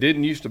 And it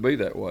didn't used to be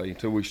that way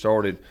until we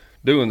started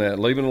doing that,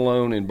 leaving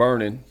alone and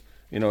burning,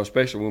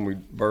 especially when we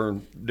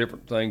burn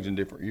different things in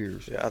different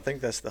years. Yeah, I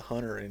think that's the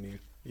hunter in you.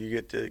 You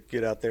get to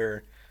get out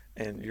there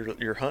and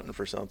you're hunting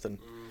for something.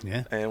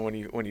 Yeah. And when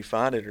you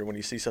find it or when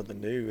you see something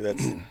new,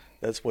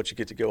 that's what you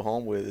get to go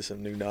home with, is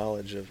some new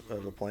knowledge of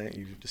a plant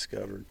you've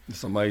discovered.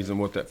 It's amazing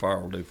what that fire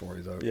will do for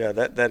you, though. Yeah,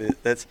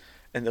 that's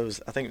and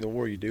those, I think the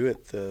more you do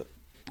it,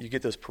 you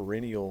get those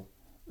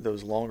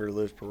longer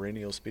lived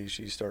perennial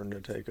species starting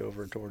to take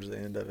over towards the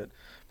end of it.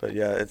 But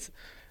yeah, it's,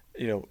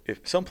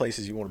 if some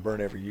places you want to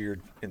burn every year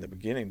in the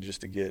beginning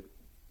just to get,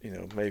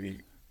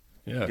 maybe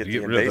to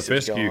get rid of the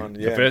fescue. Gone.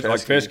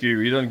 Like fescue,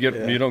 you don't get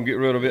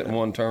rid of it in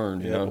one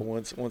turn. But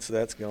once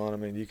that's gone, I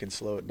mean, you can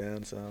slow it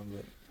down some.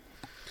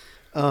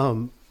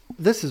 But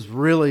this is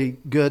really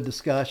good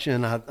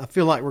discussion. I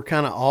feel like we're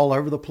kind of all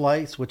over the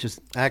place, which is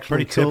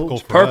actually pretty cool. typical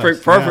for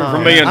perfect for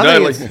me and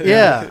Dudley.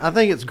 I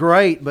think it's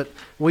great. But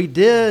we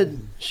did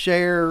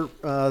share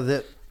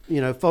that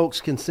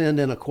folks can send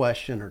in a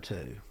question or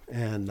two,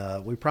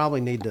 and we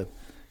probably need to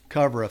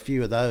cover a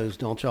few of those.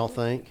 Don't y'all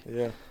think?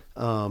 Yeah.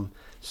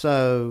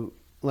 So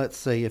let's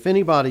see if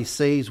anybody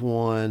sees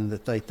one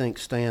that they think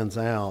stands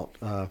out.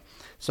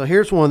 So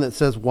here's one that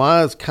says,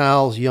 "Why is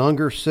Kyle's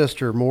younger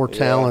sister more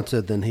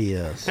talented than he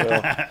is?"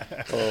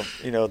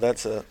 Well,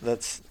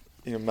 that's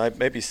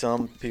maybe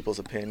some people's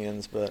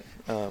opinions, but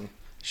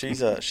she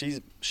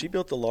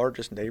built the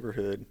largest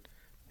neighborhood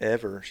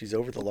ever. She's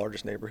over the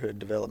largest neighborhood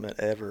development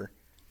ever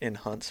in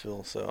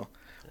Huntsville. So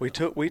we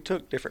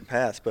took different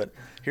paths, but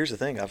here's the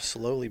thing: I've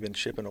slowly been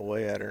chipping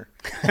away at her,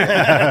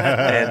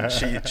 and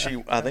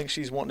she I think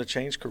she's wanting to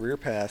change career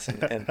paths,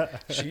 and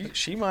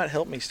she might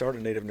help me start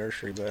a native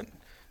nursery, but.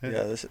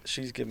 Yeah,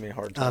 she's giving me a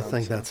hard time. I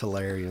think that's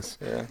hilarious.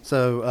 Yeah.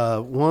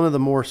 So one of the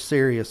more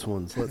serious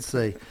ones. Let's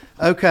see.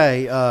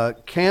 Okay,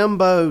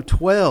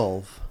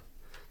 Cambo12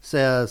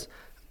 says,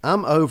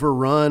 "I'm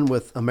overrun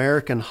with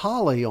American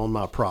holly on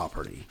my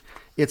property.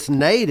 It's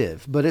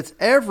native, but it's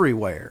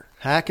everywhere.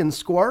 Hack and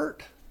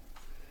squirt?"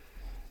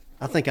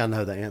 I think I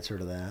know the answer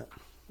to that.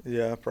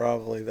 Yeah,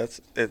 probably. That's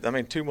it. I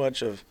mean, too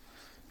much of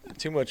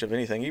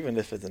anything, even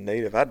if it's a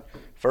native. I'd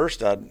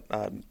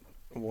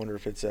wonder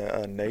if it's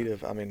a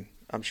native. I mean,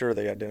 I'm sure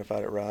they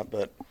identified it right,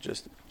 but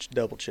just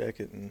double check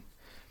it and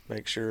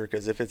make sure,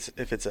 because if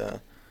it's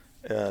a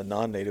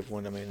non-native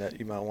one, I mean, that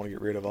you might want to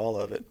get rid of all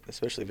of it,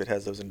 especially if it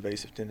has those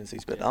invasive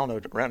tendencies. But I don't know,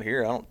 around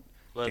here,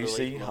 do you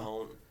see?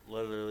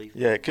 Leatherleaf.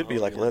 Yeah, it could be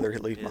like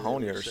leatherleaf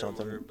mahonia or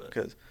something,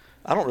 because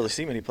I don't really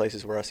see many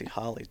places where I see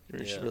holly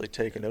really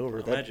taking over.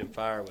 I imagine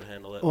fire would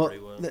handle it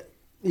pretty well.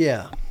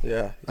 Yeah.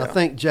 I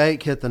think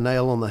Jake hit the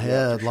nail on the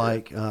head.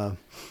 Sure.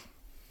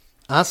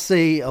 I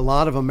see a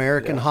lot of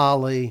American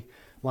holly,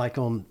 like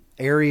on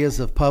areas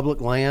of public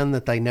land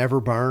that they never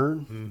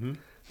burn,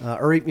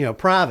 or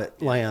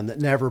private land that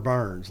never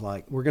burns.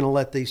 Like, we're going to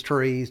let these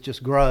trees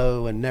just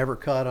grow and never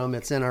cut them.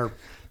 It's in our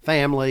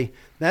family.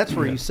 That's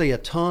where you see a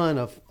ton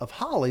of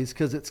hollies,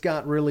 because it's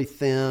got really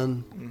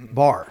thin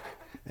bark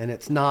and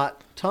it's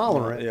not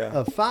tolerant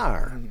of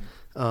fire.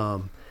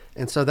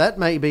 And so that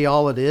may be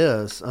all it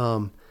is.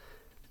 And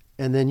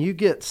then you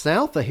get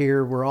south of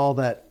here where all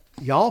that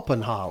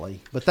Yalpin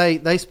holly, but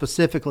they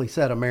specifically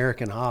said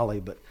American holly,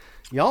 but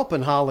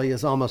Yalpin holly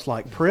is almost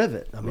like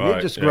privet. I mean,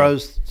 it just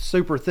grows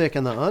super thick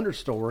in the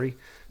understory,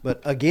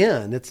 but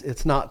again,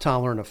 it's not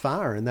tolerant of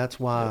fire, and that's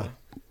why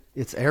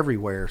it's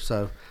everywhere.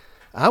 So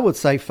I would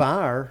say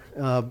fire,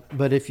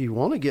 but if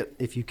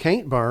you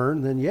can't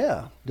burn,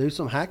 then do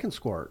some hack and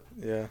squirt.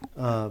 Yeah.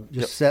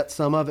 Set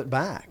some of it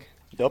back.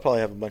 Y'all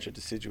probably have a bunch of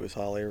deciduous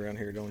holly around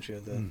here, don't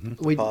you?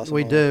 We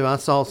do. I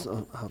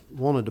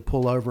wanted to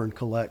pull over and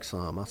collect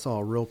some. I saw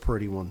a real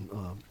pretty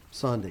one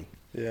Sunday.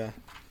 Yeah.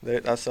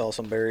 I saw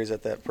some berries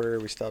at that prairie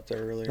we stopped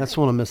there earlier. That's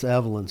one of Miss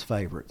Evelyn's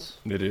favorites.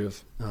 It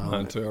is.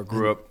 Mine too. I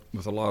grew up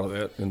with a lot of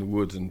that in the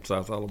woods in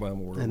South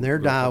Alabama. And they're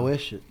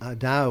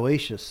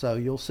dioecious, so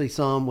you'll see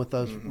some with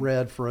those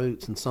red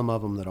fruits and some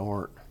of them that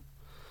aren't.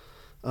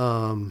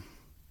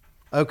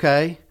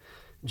 Okay.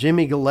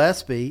 Jimmy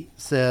Gillespie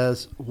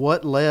says,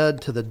 what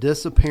led to the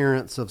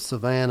disappearance of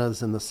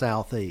savannas in the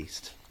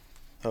Southeast?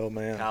 Oh,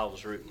 man. Kyle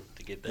was rooting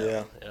to get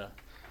that. Yeah.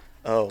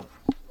 Oh,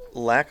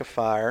 lack of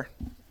fire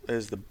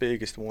is the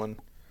biggest one.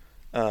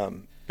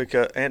 To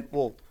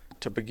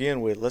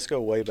begin with, let's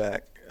go way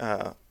back.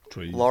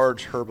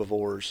 Large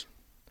herbivores.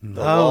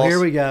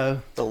 Here we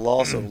go. The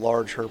loss of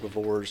large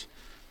herbivores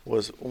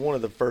was one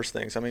of the first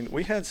things. I mean,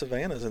 we had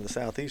savannas in the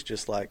Southeast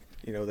just like,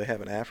 they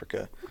have in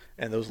Africa,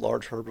 and those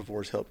large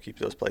herbivores help keep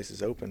those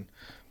places open.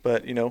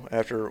 But,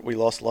 after we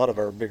lost a lot of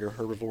our bigger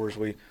herbivores,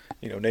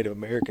 Native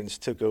Americans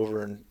took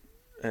over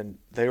and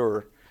they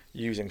were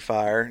using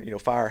fire.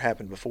 Fire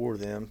happened before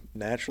them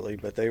naturally,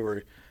 but they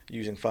were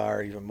using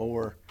fire even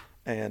more.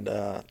 And,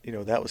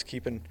 that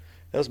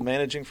was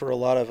managing for a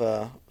lot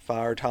of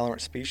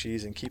fire-tolerant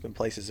species and keeping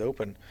places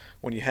open.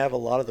 When you have a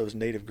lot of those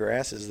native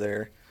grasses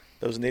there,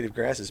 those native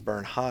grasses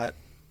burn hot,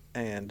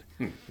 and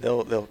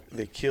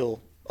they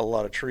kill a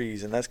lot of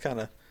trees. And that's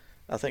kind of,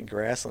 I think,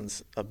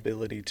 grassland's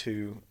ability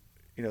to,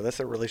 that's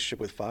their relationship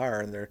with fire,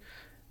 and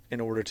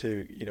in order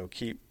to,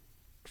 keep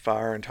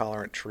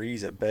fire-intolerant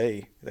trees at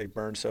bay, they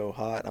burn so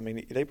hot. I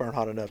mean, they burn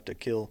hot enough to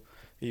kill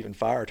even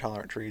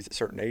fire-tolerant trees at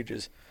certain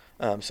ages.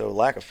 So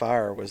lack of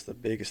fire was the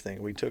biggest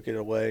thing. We took it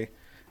away.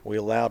 We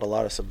allowed a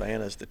lot of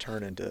savannas to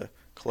turn into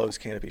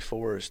closed canopy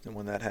forest, and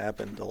when that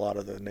happened, a lot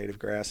of the native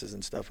grasses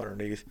and stuff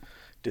underneath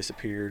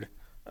disappeared.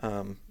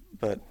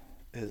 But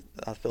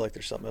I feel like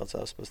there's something else I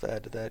was supposed to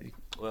add to that.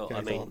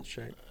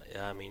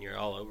 You're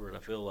all over it. I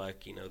feel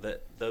like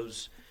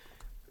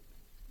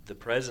the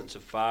presence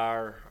of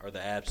fire or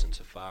the absence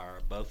of fire,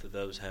 both of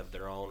those have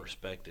their own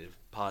respective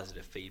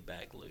positive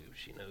feedback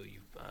loops.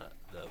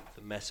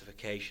 The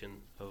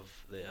messification of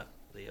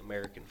the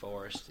American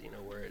forest,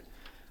 where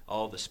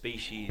all the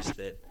species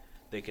that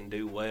can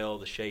do well,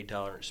 the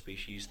shade-tolerant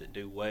species that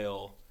do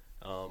well,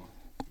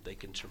 they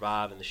can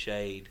survive in the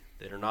shade,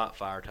 that are not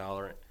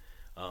fire-tolerant.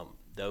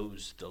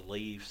 The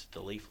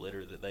leaf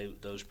litter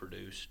that those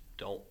produce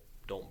don't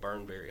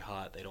burn very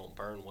hot. They don't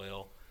burn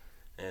well,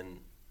 and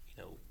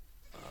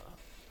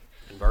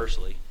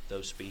conversely,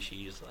 those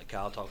species, like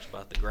Kyle talks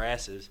about, the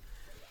grasses,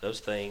 those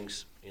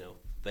things,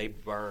 they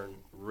burn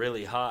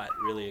really hot,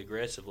 really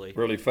aggressively,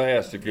 really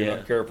fast if you're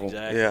not careful.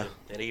 Exactly. Yeah.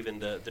 And even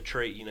the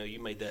tree, you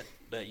made that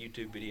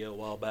YouTube video a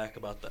while back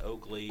about the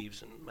oak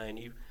leaves, and man,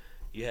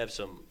 you have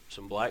some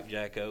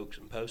blackjack oaks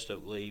and post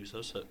oak leaves.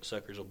 Those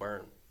suckers will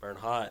burn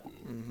hot,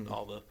 and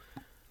all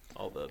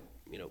the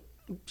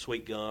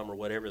sweet gum or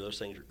whatever, those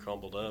things are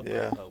crumbled up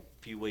a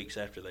few weeks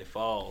after they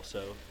fall.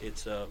 So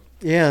it's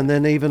and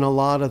then even a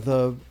lot of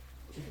the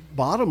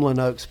bottomland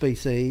oak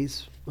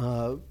species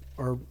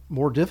are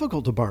more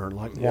difficult to burn,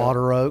 like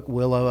water oak,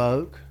 willow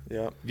oak.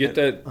 Yeah, get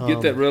that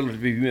relative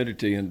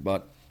humidity in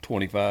about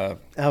 25.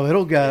 Oh,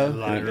 it'll go.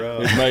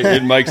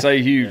 It makes a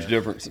huge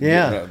difference.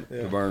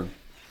 To burn.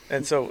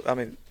 And so, I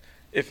mean,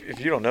 if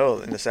you don't know,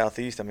 in the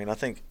Southeast, I mean, I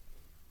think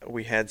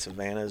we had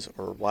savannas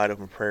or wide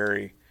open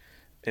prairie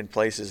in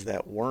places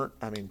that weren't.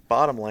 I mean,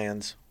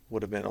 bottomlands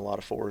would have been a lot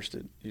of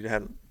forested. You'd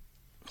have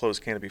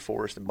closed canopy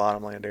forest in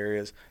bottomland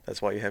areas.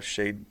 That's why you have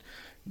shade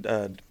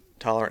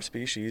tolerant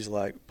species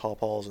like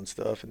pawpaws and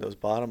stuff in those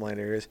bottomland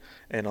areas.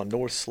 And on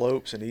north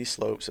slopes and east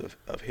slopes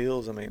of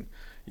hills, I mean,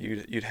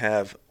 you'd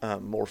have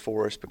more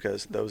forest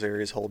because those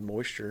areas hold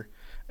moisture,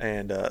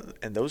 and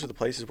those are the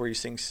places where you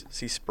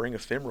see spring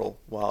ephemeral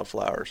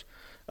wildflowers.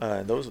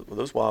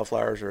 Those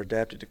wildflowers are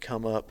adapted to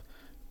come up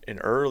in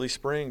early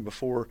spring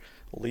before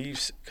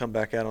leaves come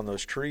back out on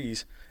those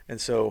trees. And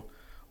so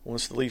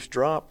once the leaves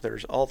drop,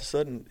 there's all of a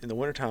sudden in the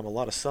wintertime a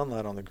lot of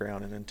sunlight on the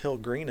ground, and until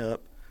green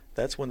up,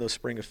 that's when those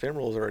spring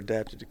ephemerals are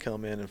adapted to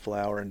come in and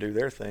flower and do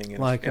their thing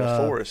in a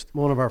forest.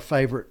 One of our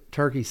favorite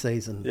turkey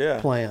season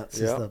plants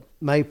is the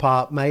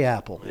mayapple.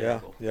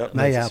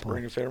 Mayapple.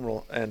 Spring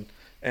ephemeral.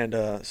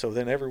 And so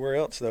then everywhere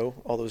else, though,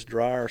 all those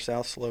drier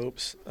south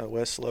slopes,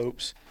 west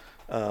slopes,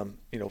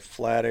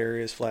 flat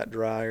areas, flat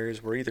dry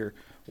areas were either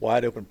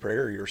wide open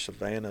prairie or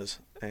savannas.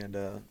 And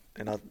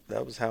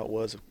that was how it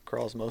was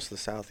across most of the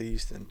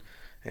Southeast.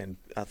 And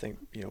I think,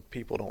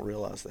 people don't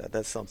realize that.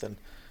 That's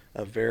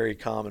a very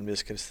common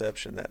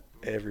misconception, that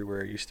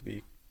everywhere used to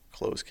be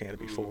closed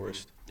canopy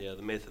forest. Yeah,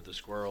 the myth of the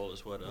squirrel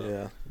is what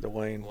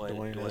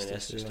Dwayne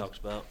Estes talks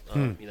about.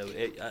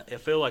 I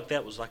feel like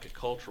that was like a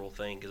cultural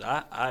thing, because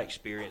I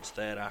experienced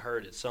that. I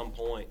heard at some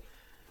point,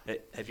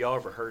 have y'all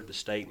ever heard the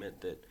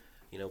statement that,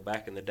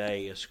 back in the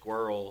day, a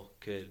squirrel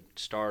could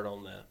start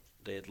on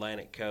the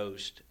Atlantic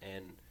coast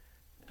and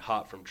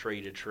hop from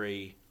tree to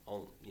tree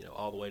on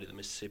all the way to the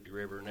Mississippi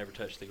River and never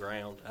touched the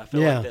ground. I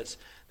feel like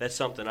that's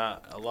something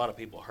a lot of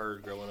people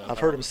heard growing up. I've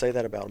heard them say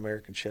that about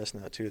American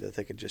chestnut too, that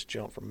they could just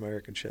jump from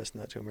American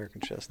chestnut to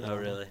American chestnut. Oh,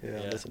 really?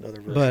 Yeah. That's another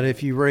version. But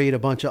if you read a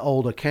bunch of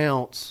old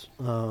accounts,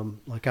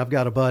 like I've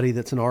got a buddy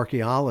that's an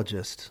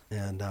archaeologist,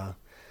 and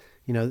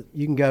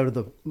you can go to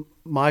the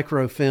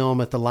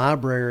microfilm at the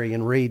library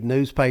and read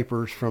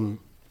newspapers from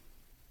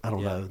I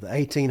don't know, the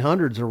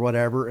 1800s or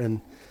whatever,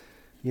 and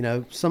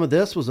some of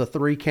this was a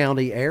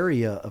 3-county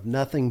area of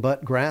nothing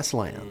but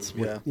grasslands.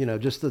 With,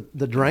 just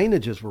the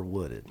drainages were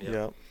wooded.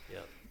 Yeah.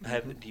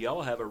 Do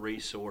y'all have a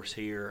resource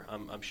here?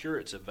 I'm sure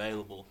it's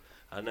available.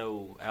 I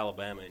know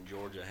Alabama and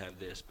Georgia have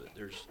this, but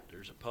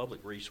there's a public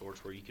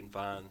resource where you can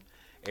find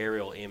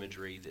aerial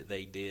imagery that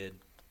they did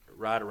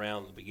right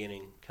around the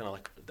beginning, kind of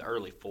like the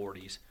early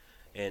 40s.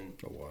 And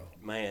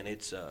man,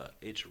 it's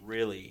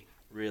really,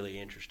 really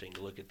interesting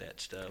to look at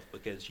that stuff,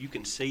 because you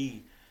can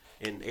see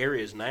in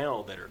areas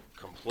now that are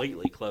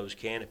completely closed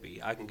canopy.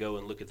 I can go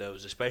and look at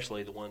those,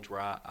 especially the ones where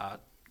I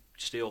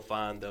still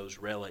find those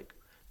relic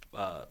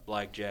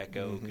blackjack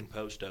oak and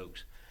post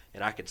oaks,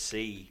 and I could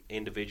see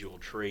individual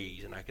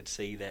trees, and I could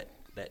see that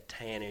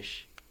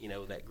tannish,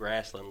 that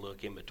grassland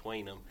look in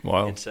between them.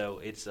 Wow. And so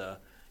it's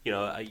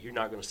you're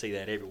not going to see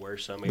that everywhere.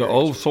 The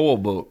old soil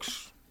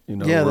books,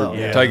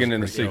 were taken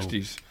in the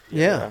 60s.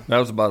 Yeah. That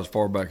was about as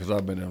far back as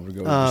I've been able to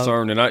go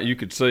discern. And you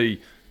could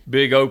see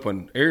big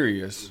open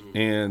areas,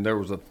 and there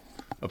was a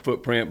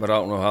footprint, but I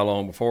don't know how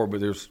long before, but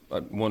there's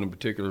one in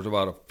particular. There's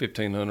about a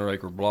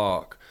 1,500-acre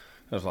block.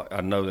 I was like,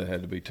 I know that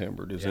had to be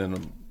timbered. It's in a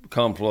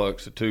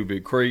conflux of 2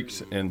 big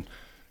creeks,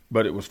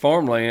 but it was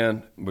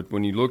farmland. But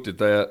when you looked at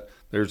that,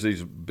 there's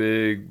these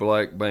big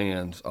black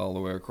bands all the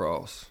way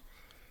across.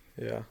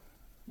 Yeah.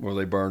 Where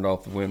they burned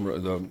off the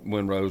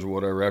windrows or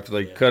whatever after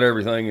they cut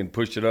everything and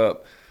pushed it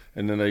up,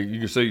 and then you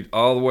can see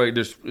all the way.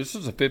 This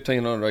is a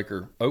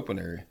 1,500-acre open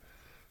area,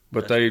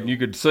 but you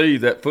could see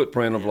that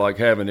footprint of like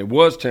having it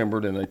was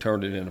timbered and they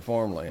turned it into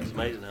farmland. It's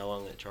amazing how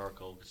long that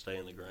charcoal could stay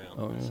in the ground.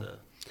 Oh,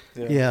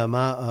 yeah.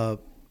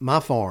 My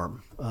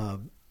farm.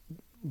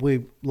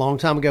 We long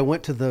time ago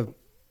went to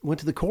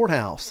the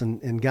courthouse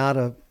and got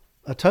a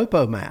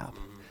topo map,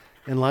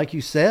 and like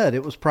you said,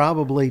 it was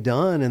probably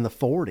done in the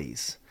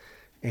 40s.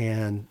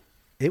 And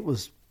it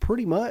was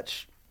pretty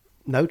much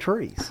no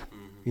trees,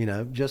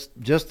 just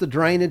the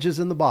drainages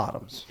in the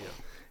bottoms. Yeah.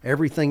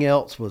 Everything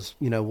else was,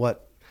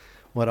 what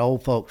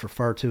old folks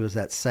refer to as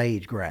that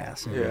sage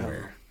grass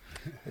everywhere.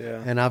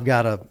 Yeah. And I've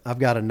got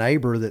a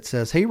neighbor that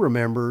says he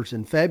remembers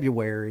in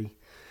February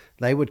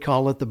they would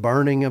call it the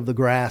burning of the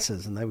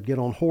grasses, and they would get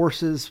on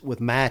horses with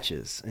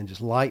matches and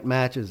just light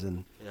matches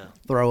and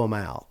throw them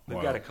out.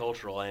 We've got a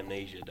cultural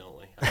amnesia, don't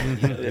we?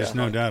 There's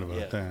no doubt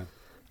about that.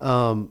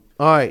 All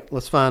right,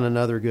 let's find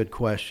another good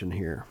question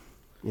here.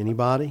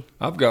 Anybody?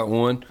 I've got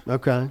one.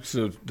 Okay.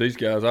 So these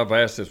guys, I've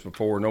asked this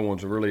before. No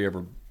one's really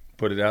ever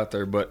put it out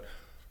there, but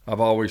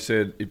I've always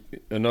said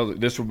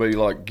this would be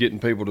like getting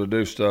people to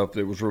do stuff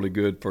that was really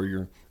good for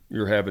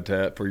your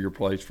habitat, for your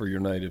place, for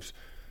your natives.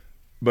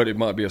 But it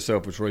might be a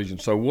selfish reason.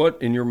 So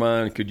what, in your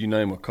mind, could you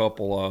name a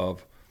couple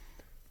of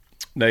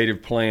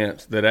native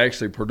plants that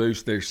actually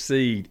produce their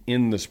seed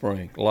in the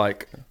spring,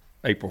 like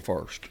April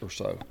 1st or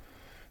so?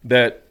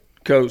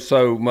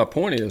 So my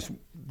point is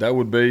that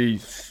would be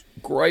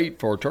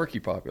great for turkey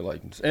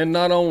populations, and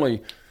not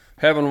only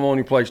having them on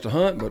your place to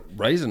hunt, but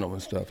raising them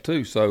and stuff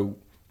too. So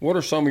what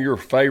are some of your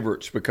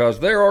favorites?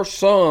 Because there are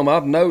some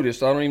I've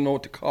noticed, I don't even know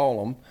what to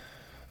call them.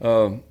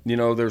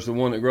 There's the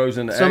one that grows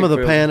in the some of the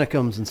field.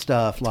 panicums and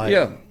stuff like.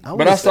 Yeah,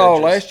 but I saw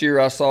last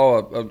year. I saw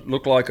a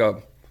looked like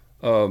a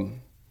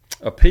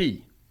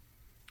pea,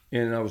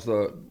 and it was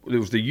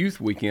the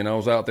youth weekend. I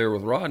was out there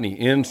with Rodney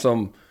in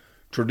some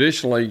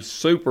traditionally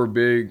super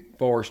big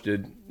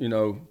forested,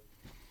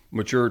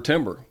 mature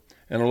timber.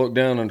 And I looked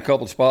down in a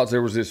couple of spots,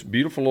 there was this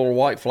beautiful little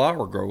white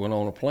flower growing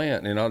on a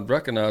plant, and I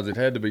recognized it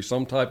had to be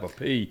some type of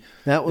pea.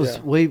 That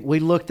was, we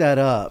looked that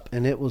up,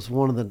 and it was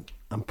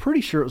I'm pretty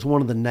sure it was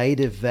one of the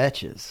native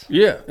vetches.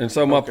 Yeah, and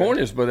so my point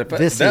is, but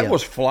if that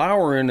was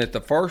flowering at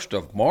the 1st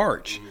of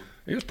March,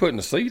 it was putting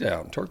the seed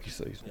out in turkey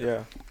season.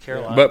 Yeah.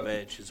 Carolina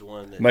vetch is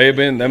one that may have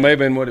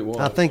been what it was.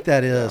 I think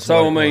that is.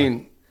 So,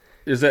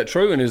 is that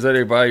true, and is that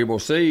a valuable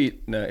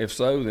seed? Now, if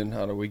so, then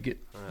how do we get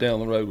down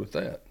the road with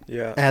that?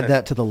 Yeah, add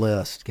that to the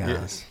list,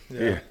 guys.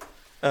 Yeah.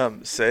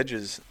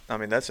 Sedges.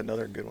 that's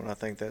another good one. I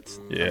think that's.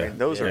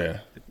 Those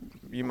are.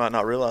 You might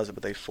not realize it,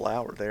 but they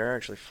flower. They are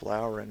actually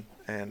flowering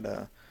and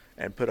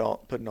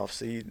putting off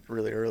seed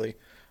really early.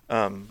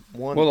 Well,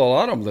 a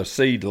lot of them, the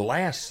seed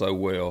lasts so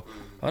well.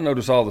 I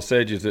notice all the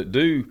sedges that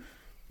do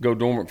go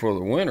dormant for the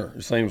winter.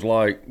 It seems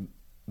like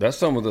that's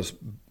some of the.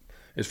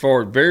 As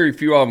far as very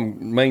few of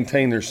them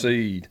maintain their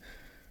seed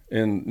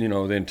and,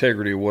 the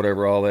integrity or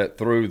whatever, all that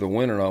through the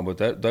winter and all,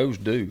 but those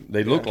do.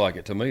 They look like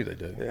it to me, they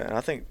do. Yeah, and I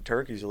think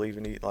turkeys will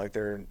even eat like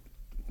their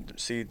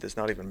seed that's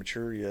not even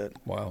mature yet.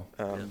 Wow.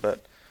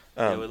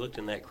 We looked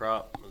in that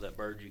crop of that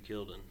bird you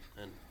killed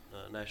in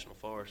National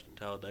Forest in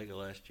Talladega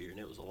last year, and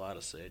it was a lot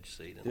of sedge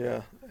seed in there.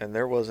 Yeah, and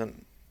there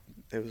wasn't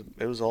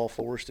it was all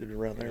forested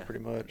around there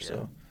pretty much.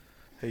 So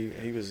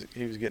he was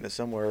getting it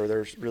somewhere where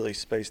there's really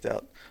spaced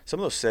out. Some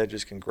of those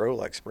sedges can grow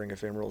like spring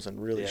ephemerals in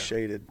really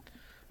shaded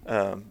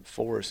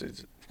forests.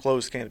 It's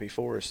closed canopy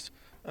forests.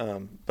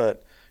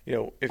 But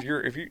if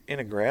you're in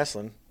a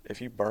grassland, if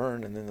you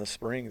burn and then in the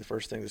spring, the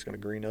first thing that's going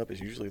to green up is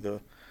usually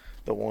the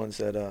ones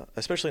that,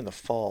 especially in the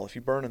fall. If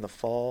you burn in the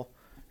fall,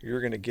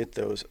 you're going to get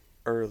those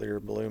earlier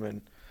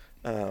blooming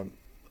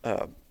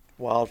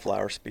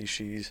wildflower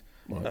species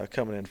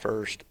coming in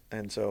first.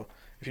 And so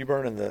if you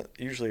burn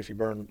if you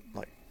burn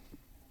like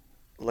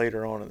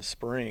later on in the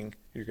spring,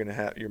 you're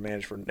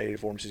managed for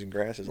native warm season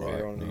grasses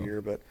later on in the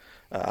year. But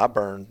I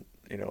burn,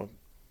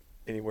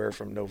 anywhere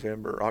from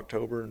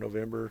October,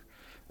 November.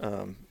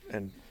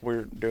 And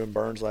we're doing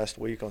burns last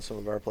week on some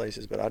of our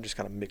places, but I just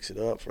kind of mix it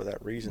up for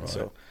that reason. Right.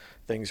 So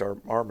things are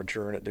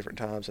maturing at different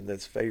times, and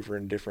that's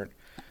favoring different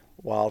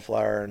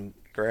wildflower and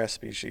grass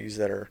species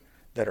that are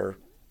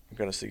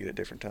going to see it at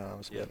different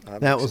times. Yeah.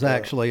 That was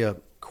actually a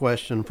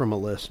question from a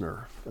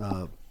listener.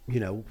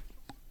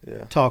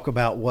 Talk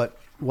about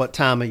what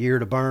time of year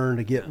to burn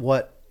to get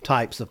what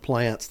types of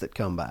plants that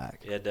come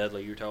back. Yeah,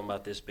 Dudley, you were talking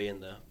about this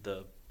being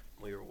the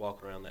we were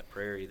walking around that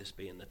prairie, this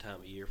being the time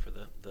of year for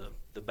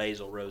the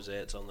basil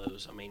rosettes on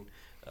those. I mean,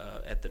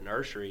 at the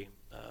nursery,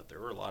 there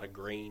were a lot of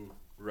green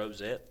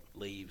rosette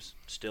leaves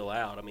still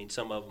out. I mean,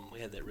 some of them, we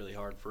had that really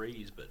hard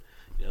freeze, but,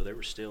 there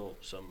were still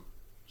some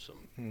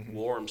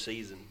warm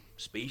season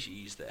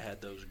species that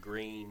had those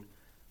green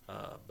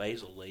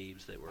basil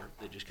leaves that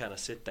just kind of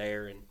sit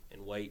there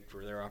and wait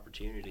for their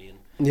opportunity. And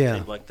it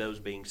seemed like those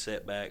being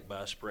set back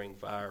by a spring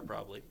fire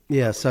probably.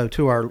 Yeah, so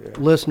to our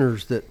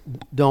listeners that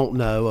don't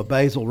know, a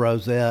basil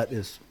rosette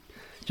is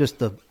just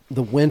the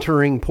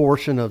wintering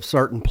portion of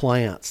certain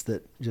plants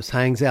that just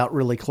hangs out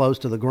really close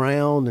to the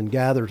ground and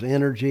gathers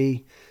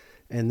energy.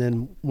 And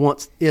then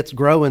once its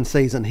growing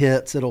season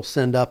hits, it'll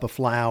send up a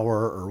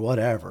flower or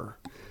whatever.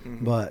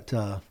 Mm-hmm. But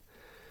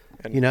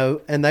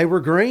and they were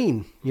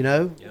green,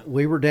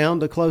 we were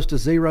down to close to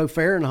 0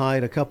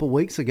 Fahrenheit a couple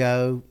weeks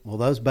ago. Well,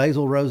 those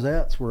basil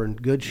rosettes were in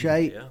good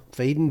shape,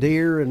 feeding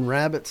deer and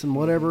rabbits and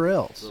whatever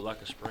else. Looked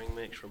like a spring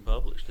mix from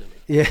Publix, didn't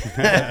it?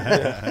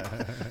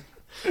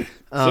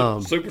 Yeah.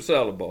 Super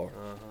salad bar.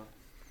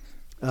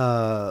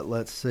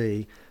 Let's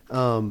see.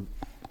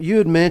 You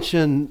had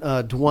mentioned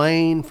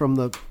Dwayne from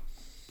the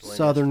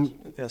Southern.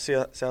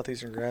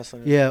 Southeastern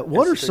Grassland. Yeah.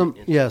 What are some?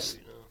 Yes.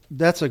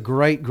 That's a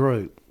great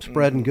group,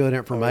 spreading good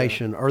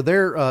information. Are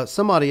there,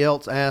 somebody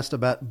else asked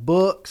about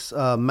books,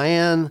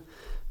 Man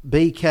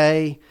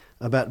BK,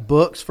 about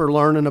books for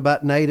learning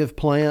about native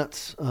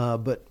plants,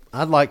 but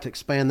I'd like to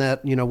expand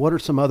that. What are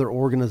some other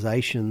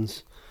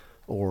organizations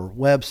or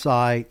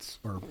websites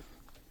or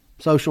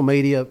social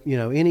media,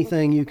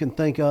 anything you can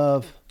think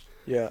of?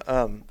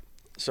 Yeah.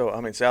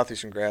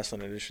 Southeastern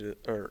Grassland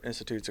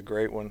Institute's a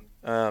great one.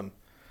 There's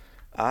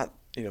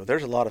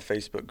a lot of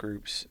Facebook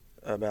groups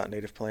about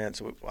native plants.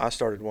 I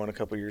started one a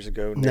couple years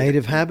ago.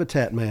 Native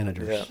Habitat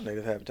Managers. Yeah,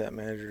 Native Habitat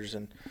Managers,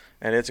 and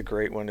it's a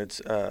great one. It's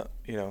and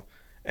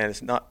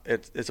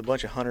it's a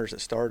bunch of hunters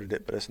that started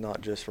it, but it's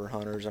not just for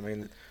hunters. I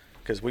mean,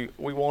 because we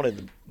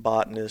wanted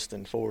botanists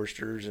and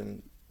foresters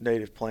and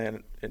native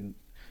plant and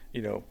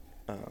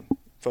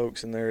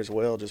folks in there as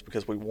well, just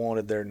because we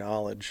wanted their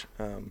knowledge.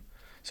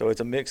 So it's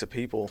a mix of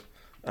people,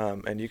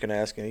 and you can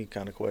ask any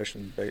kind of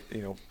question.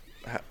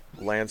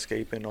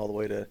 Landscaping all the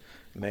way to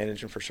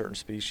managing for certain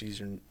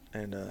species and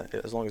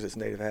as long as it's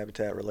native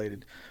habitat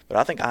related. But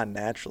I think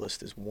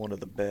iNaturalist is one of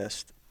the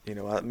best.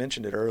 I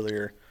mentioned it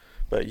earlier,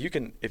 but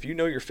if you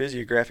know your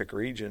physiographic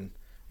region,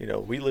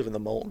 we live in the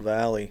Moulton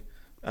Valley.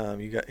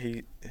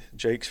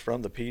 Jake's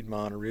from the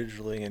Piedmont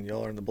originally, and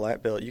y'all are in the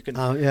Black Belt. You can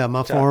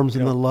my farm's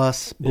in the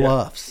Luss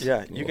Bluffs.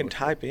 Yeah, you can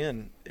type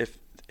in if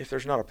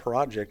there's not a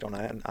project on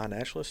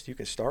iNaturalist, you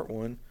can start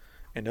one.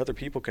 And other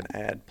people can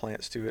add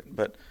plants to it,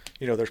 but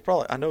there's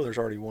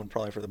already one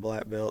probably for the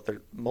Black Belt.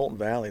 Moulton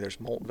Valley,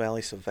 there's Moulton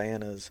Valley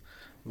savannas,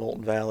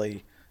 Moulton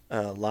Valley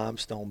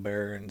limestone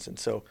barrens, and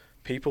so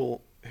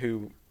people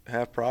who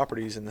have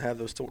properties and have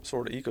those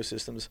sort of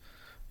ecosystems,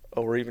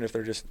 or even if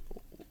they're just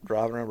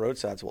driving around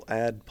roadsides, will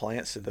add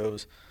plants to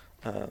those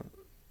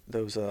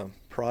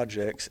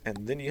projects,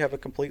 and then you have a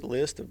complete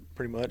list of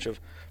pretty much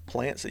of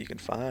plants that you can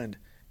find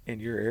in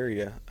your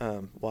area,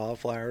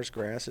 wildflowers,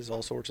 grasses,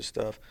 all sorts of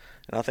stuff.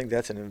 And I think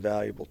that's an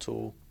invaluable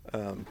tool,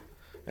 and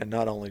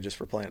not only just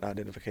for plant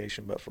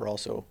identification, but for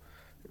also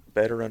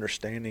better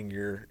understanding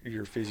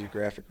your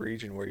physiographic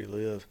region where you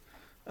live.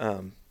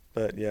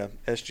 But yeah,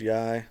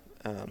 SGI,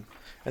 and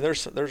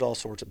there's all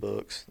sorts of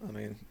books. I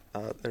mean,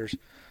 there's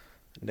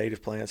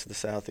native plants of the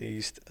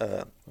Southeast.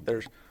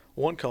 There's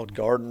one called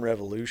Garden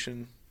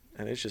Revolution,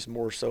 and it's just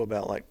more so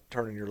about like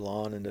turning your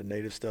lawn into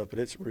native stuff, but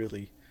it's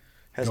really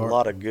has a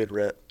lot of good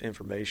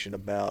information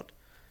about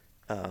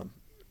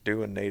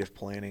doing native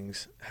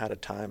plantings, how to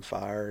time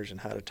fires and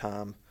how to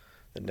time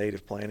the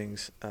native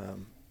plantings,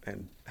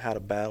 and how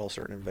to battle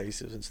certain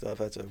invasives and stuff.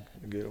 That's a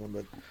good one,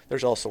 but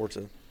there's all sorts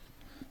of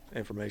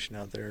information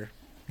out there.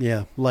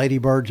 Yeah, Lady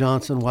Bird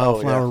Johnson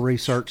Wildflower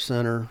Research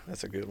Center.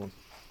 That's a good one.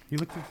 You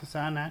looked at this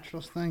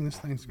iNaturalist thing. This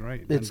thing's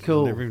great. It's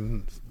cool.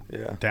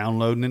 Yeah.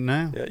 Downloading it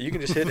now. Yeah, you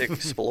can just hit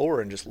Explore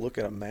and just look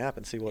at a map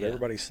and see what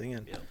everybody's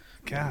seeing. Yeah.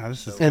 God,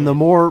 this is. And the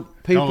more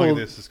people, Don't look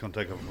at this. It's going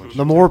to take up a bunch.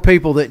 The more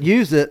people that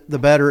use it, the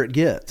better it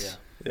gets.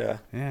 Yeah.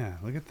 Yeah.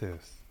 Look at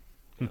this.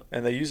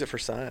 And they use it for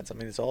science. I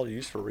mean, it's all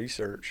used for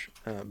research.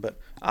 But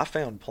I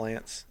found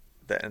plants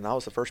and I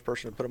was the first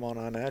person to put them on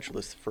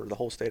iNaturalist for the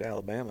whole state of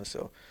Alabama.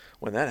 So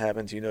when that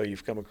happens,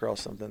 you've come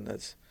across something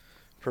that's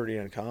pretty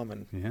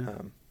uncommon. Yeah.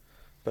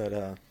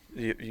 But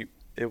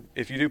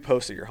if you do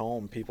post at your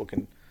home, people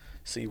can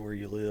see where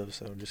you live.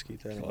 So just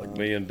keep that in mind. Like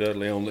me and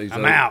Dudley on these.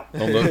 I'm out.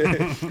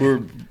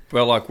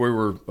 Felt like we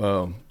were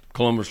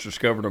Columbus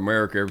discovered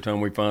America every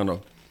time we found a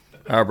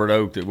hybrid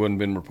oak that wasn't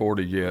been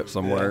reported yet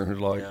somewhere.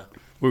 It's like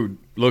we would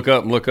look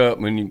up,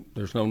 and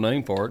there's no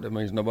name for it. That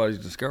means nobody's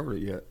discovered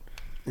it yet.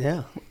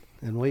 Yeah,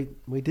 and we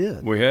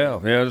did. We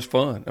have. Yeah, it's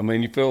fun. I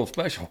mean, you feel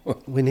special.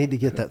 We need to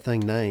get that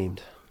thing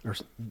named or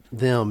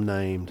them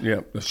named.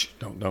 Yeah.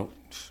 Don't.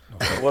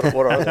 What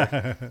are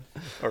they?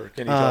 Or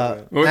can you talk about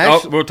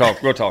it? We'll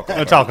talk. We'll talk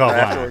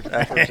afterwards.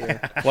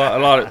 Yeah.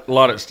 A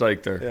lot at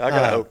stake there. Yeah, I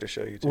got an oak to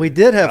show you too. We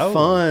did have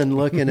fun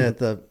looking at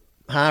the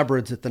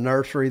hybrids at the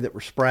nursery that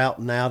were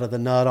sprouting out of the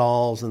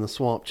nut-alls and the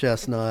swamp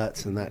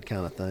chestnuts and that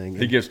kind of thing.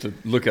 He gets to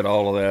look at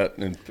all of that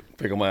and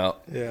pick them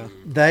out. Yeah.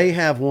 They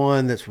have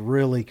one that's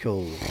really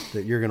cool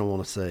that you're going to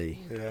want to see.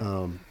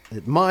 Yeah.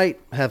 It might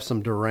have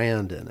some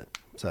Durand in it.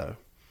 So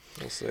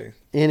we'll see.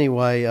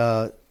 Anyway,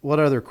 what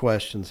other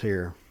questions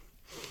here?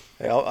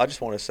 Hey, I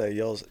just want to say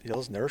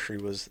y'all's nursery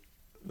was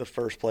the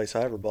first place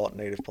I ever bought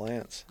native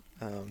plants.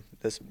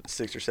 This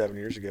 6 or 7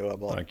 years ago, I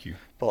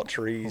bought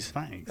trees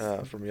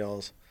from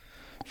y'all's.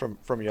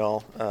 From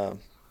y'all,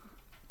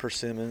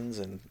 persimmons,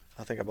 and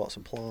I think I bought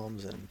some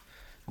plums and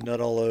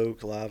Nuttall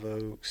oak, live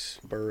oaks,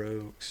 bur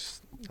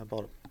oaks. I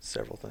bought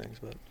several things,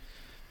 but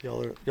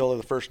y'all are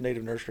the first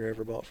native nursery I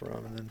ever bought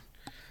from. And then,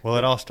 well,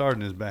 it all started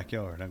in his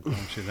backyard. I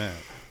promise you that.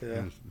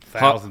 Yeah,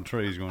 1,000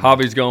 trees going.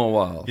 Hobby's going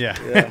wild. Yeah.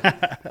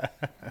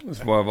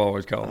 That's what I've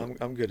always called it.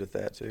 I'm good at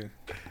that too.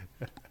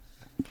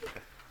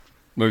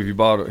 Have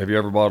you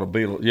ever bought a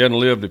beetle? You hadn't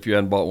lived if you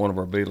hadn't bought one of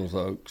our Beatles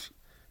oaks.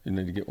 You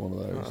need to get one of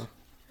those.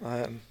 I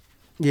hadn't.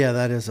 Yeah,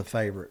 that is a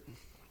favorite.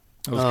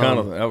 That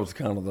was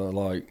kind of the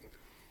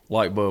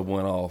light bulb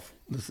went off.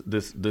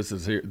 This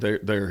is here.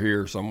 They're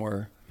here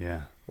somewhere.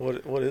 Yeah.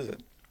 What is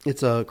it?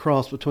 It's a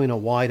cross between a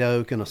white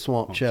oak and a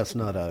swamp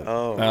chestnut oak.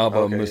 Oh, Alba,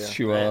 okay,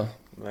 Mississippi.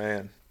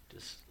 Man.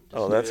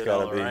 That's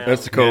got to be.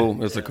 That's cool.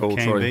 That's a cool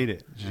Can't tree. beat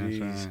it.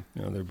 Jeez.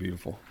 Yeah, they're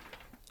beautiful.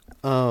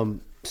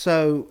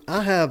 So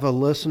I have a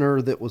listener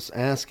that was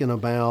asking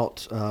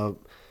about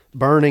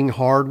burning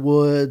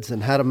hardwoods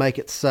and how to make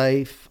it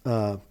safe.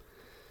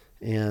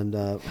 And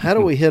how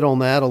do we hit on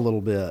that a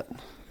little bit?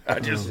 I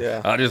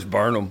just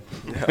burn them.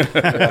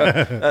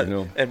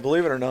 Yeah. And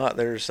believe it or not,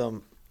 there's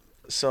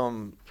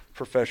some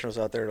professionals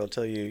out there that'll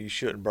tell you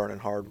shouldn't burn in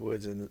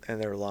hardwoods, and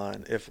they're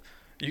lying. If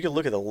you can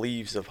look at the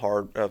leaves of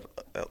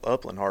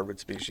upland hardwood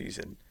species,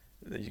 and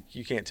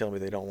you can't tell me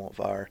they don't want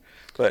fire.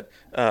 But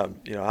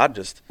I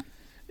just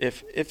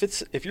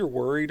if you're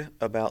worried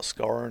about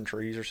scarring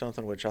trees or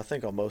something, which I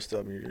think on most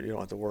of them you don't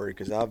have to worry,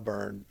 because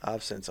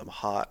I've seen some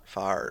hot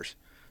fires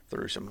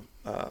through some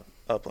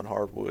upland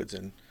hardwoods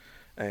and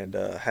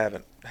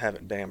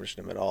haven't damaged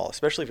them at all,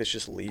 especially if it's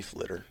just leaf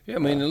litter. Yeah, I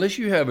mean, unless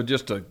you have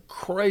just a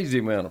crazy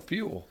amount of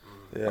fuel,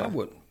 I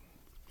wouldn't.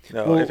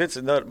 No, if it's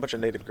a bunch of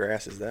native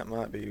grasses, that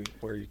might be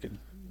where you could,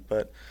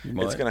 but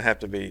it's going to have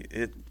to be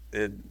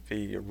it'd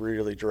be a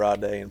really dry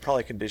day and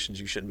probably conditions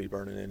you shouldn't be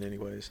burning in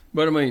anyways.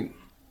 But I mean,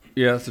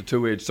 yeah, it's a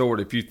two-edged sword.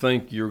 If you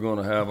think you're going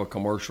to have a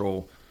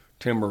commercial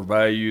timber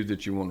value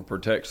that you want to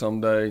protect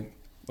someday,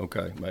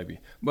 okay, maybe.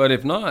 But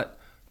if not,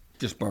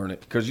 just burn it,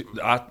 because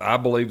I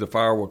believe the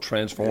fire will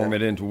transform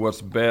it into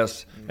what's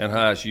best and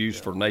highest use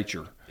for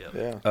nature.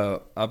 Yeah.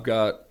 I've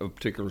got a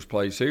particular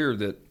place here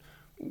that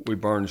we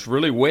burn. It's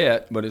really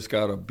wet, but it's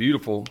got a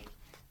beautiful,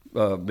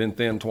 been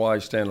thinned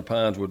twice, stand of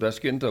pines wood. That's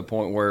getting to a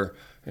point where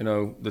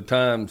the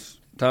time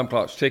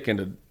clock's ticking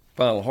to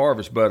final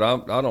harvest. But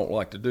I don't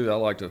like to do that. I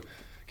like to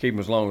keep them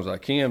as long as I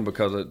can,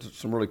 because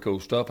some really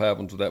cool stuff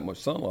happens with that much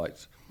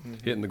sunlight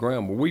hitting the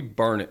ground. But we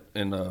burn it,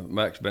 and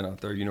Mac's been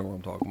out there. You know what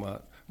I'm talking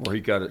about, where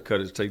he cut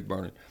his teeth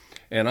burning.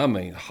 And I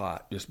mean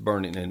hot, just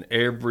burning. And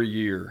every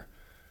year,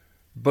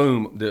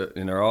 boom,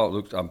 and they're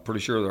all, I'm pretty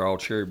sure they're all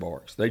cherry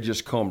barks. They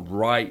just come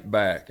right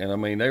back. And I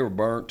mean, they were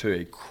burnt to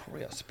a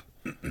crisp.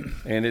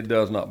 And it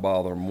does not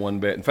bother them one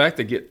bit. In fact,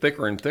 they get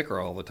thicker and thicker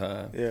all the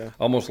time. Yeah.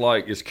 Almost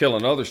like it's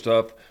killing other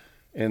stuff,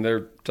 and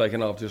they're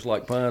taking off just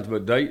like pines.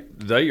 But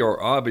they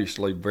are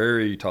obviously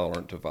very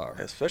tolerant to fire.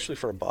 Especially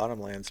for a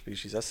bottomland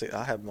species.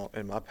 I have them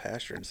in my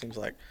pasture, and it seems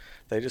like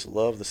they just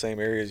love the same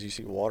areas you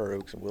see water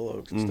oaks and willow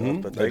oaks and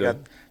stuff. But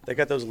they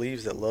got those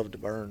leaves that love to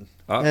burn.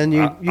 And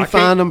you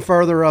find them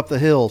further up the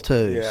hill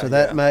too. Yeah, so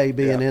that may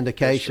be an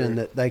indication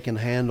that they can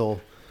handle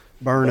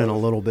burning a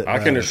little bit better.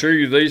 I can assure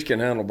you these can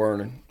handle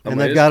burning. And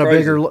they've got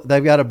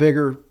a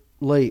bigger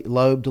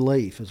lobe to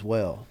leaf as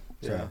well.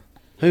 So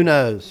who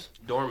knows?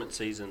 dormant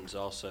seasons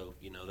also,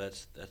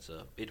 that's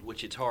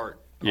which it's hard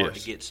Yes.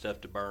 to get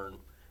stuff to burn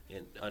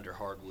under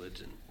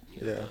hardwoods and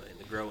in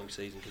the growing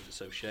season because it's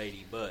so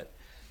shady. But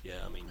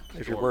yeah, I mean,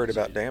 if you're worried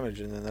about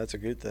damaging, then that's a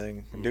good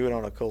thing. Do it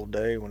on a cold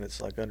day when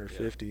it's like under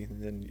 50,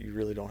 and then you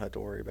really don't have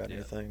to worry about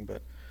anything.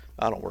 But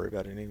I don't worry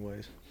about it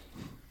anyways.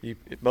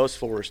 Most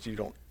forests you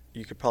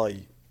could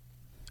probably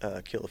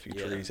kill a few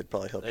trees. It'd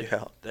probably help you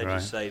out. That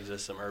just saves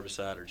us some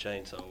herbicide or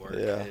chainsaw work.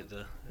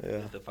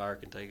 The fire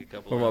can take a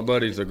couple. Well, my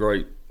buddy's a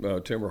great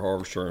timber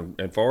harvester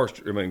and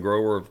forester. I mean,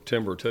 grower of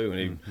timber too, and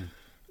he.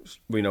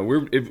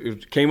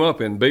 It came up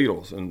in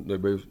beetles, and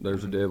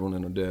there's a dead one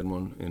and a dead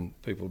one,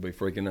 and people would be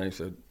freaking out. He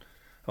said,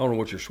 I don't know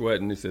what you're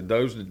sweating. He said,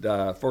 those that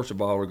die, first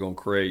of all, are going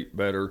to create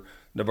better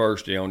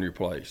diversity on your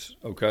place,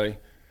 okay?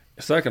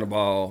 Second of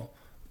all,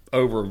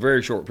 over a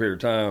very short period of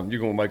time, you're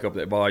going to make up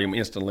that volume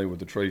instantly with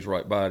the trees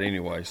right by it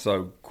anyway.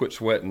 So quit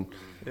sweating,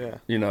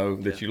 that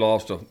you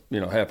lost a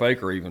half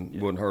acre even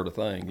wouldn't hurt a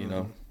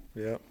thing,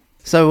 Yeah.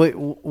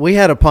 So we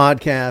had a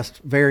podcast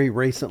very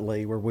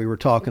recently where we were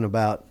talking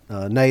about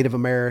Native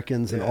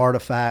Americans and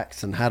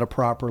artifacts and how to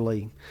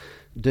properly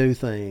do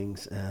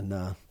things.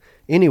 And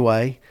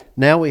anyway,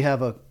 now we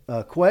have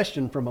a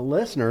question from a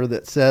listener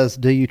that says,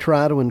 do you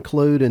try to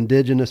include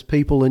indigenous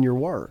people in your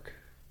work?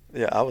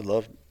 Yeah, I would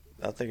love.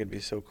 I think it'd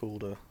be so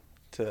cool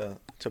to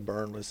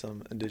burn with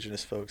some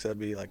indigenous folks. That'd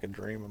be like a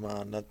dream of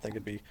mine. I think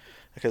it'd be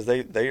because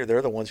they're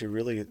the ones who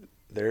really.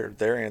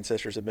 Their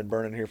ancestors have been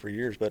burning here for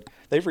years, but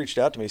they've reached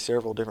out to me,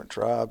 several different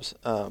tribes.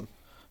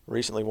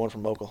 Recently, one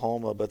from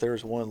Oklahoma, but there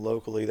was one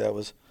locally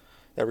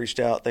that reached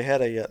out. They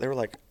had they were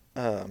like,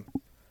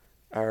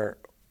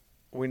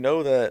 we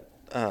know that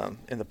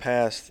in the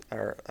past,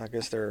 I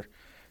guess their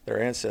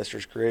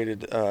ancestors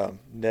created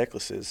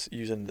necklaces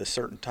using this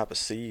certain type of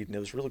seed, and it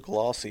was really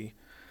glossy.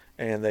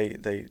 And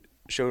they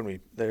showed me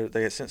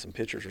they had sent some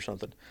pictures or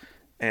something,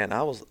 and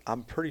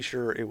I'm pretty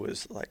sure it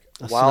was like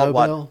wild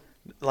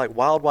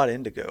white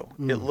indigo.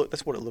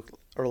 That's what it looked,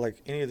 or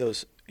like any of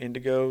those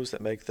indigos that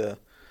make the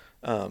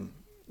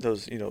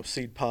those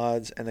seed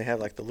pods, and they have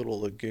like the little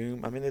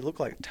legume. I mean, they look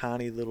like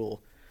tiny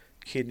little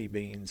kidney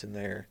beans in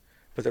there,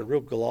 but they're real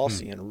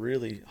glossy and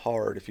really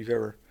hard. If you've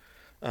ever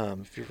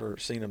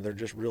seen them, they're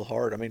just real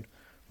hard. I mean,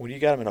 when you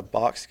got them in a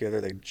box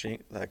together, they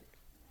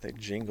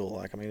jingle.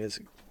 Like, I mean,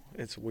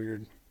 it's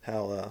weird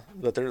how,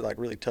 but they're like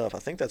really tough. I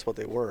think that's what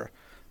they were,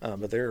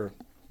 but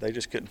they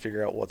just couldn't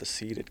figure out what the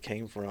seed it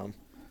came from.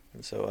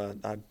 And so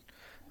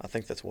I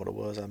think that's what it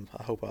was.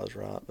 I hope I was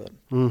right, but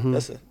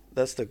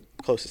that's the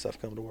closest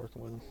I've come to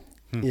working with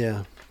them.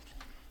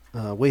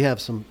 Yeah, we have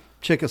some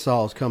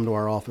Chickasaws come to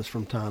our office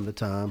from time to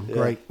time.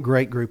 Yeah.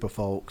 Great group of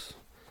folks.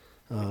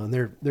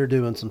 They're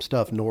doing some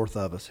stuff north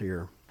of us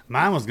here.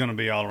 Mine was going to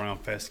be all around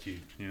fescue,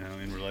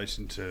 in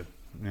relation to.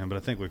 Yeah, but I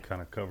think we've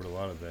kind of covered a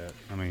lot of that.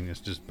 I mean, it's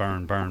just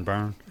burn.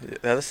 Yeah,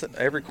 that's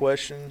every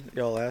question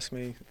y'all ask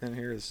me in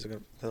here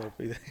that'll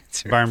be the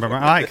answer. Burn. All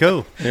right,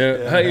 cool.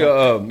 Yeah.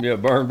 Hey,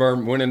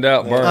 burn. When in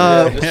doubt,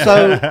 burn.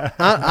 So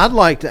I'd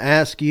like to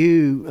ask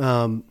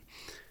you.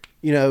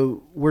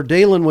 We're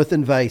dealing with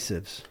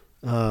invasives.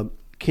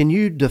 Can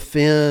you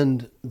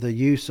defend the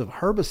use of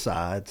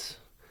herbicides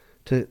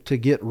to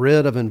get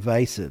rid of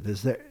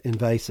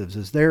invasives?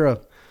 Is there a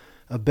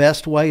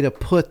best way to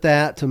put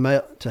that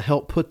to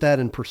help put that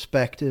in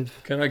perspective?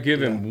 Can I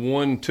give him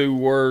 1-2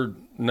 word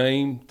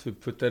name to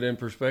put that in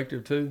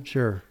perspective too?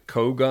 Sure.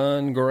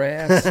 Kogon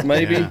grass,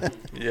 maybe.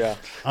 Yeah.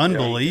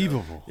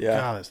 Unbelievable. Yeah.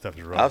 God, that stuff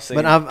is rough.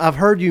 But I've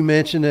heard you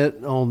mention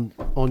it on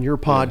your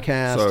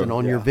podcast and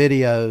on your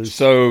videos.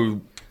 So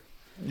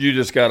you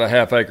just got a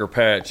half-acre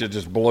patch. It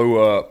just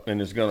blew up,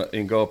 and it's going to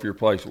engulf your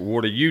place.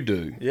 What do you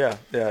do? Yeah.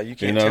 You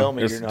can't tell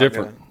me it's you're not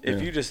different.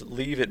 If you just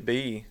leave it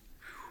be,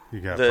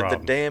 the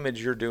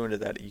damage you're doing to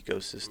that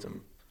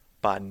ecosystem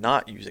by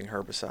not using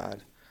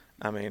herbicide.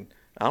 I mean,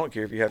 I don't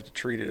care if you have to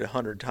treat it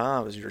 100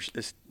 times.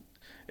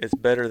 It's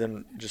better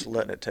than just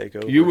letting it take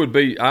over. You would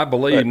be, I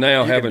believe,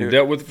 now having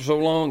dealt with it for so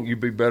long, you'd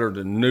be better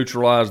to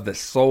neutralize the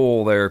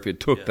soil there if it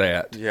took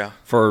that. Yeah.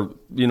 For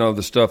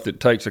the stuff that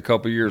takes a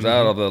couple of years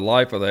out of the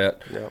life of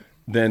that. Yep.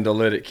 Than to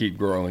let it keep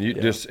growing.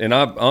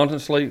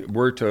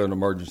 We're to an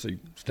emergency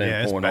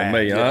standpoint on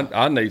me. Yeah.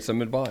 I need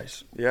some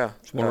advice. Yeah.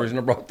 That's one reason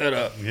I brought that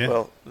up. Yeah.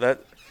 Well,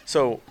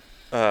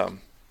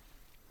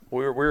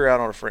 we were out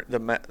on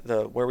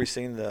where we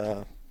seen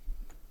the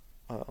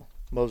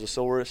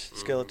Mosasaurus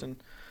skeleton.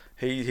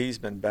 He's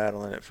been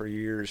battling it for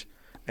years,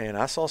 and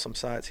I saw some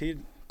sites.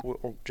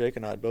 Jake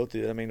and I both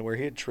did. I mean, where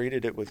he had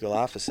treated it with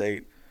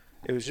glyphosate.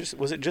 Was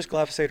it just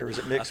glyphosate, or was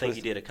it mixed? I think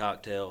he did a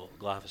cocktail,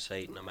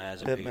 glyphosate and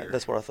imazapyr.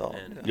 That's what I thought.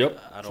 And,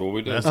 that's what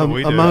we did. That's what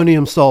we did.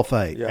 Ammonium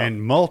sulfate. Yeah.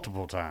 And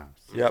multiple times.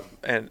 Yep,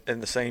 and in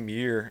the same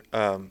year.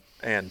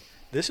 And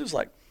this was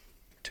like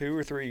 2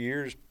 or 3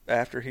 years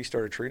after he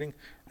started treating,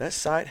 that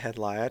site had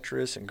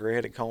liatris and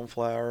gray-headed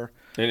coneflower,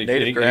 and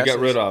native grasses. He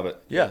got rid of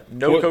it. Yeah,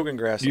 no Kogan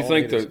grass. Do you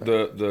think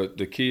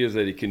the key is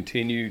that he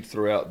continued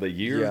throughout the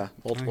year? Yeah,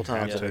 multiple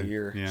times in a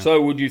year. Yeah.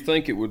 So would you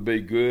think it would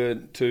be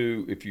good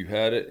to, if you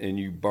had it and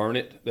you burn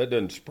it, that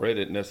doesn't spread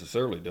it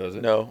necessarily, does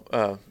it? No,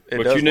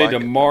 but you need to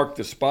mark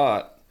the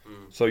spot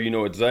so you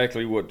know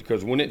exactly what,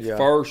 because when it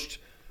first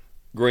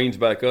greens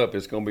back up,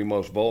 it's going to be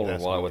most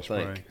vulnerable, I would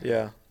think.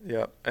 Yeah.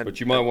 But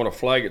you might want to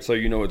flag it so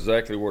you know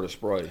exactly where to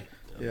spray.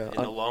 Yeah.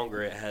 And the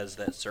longer it has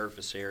that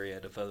surface area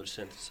to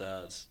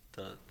photosynthesize,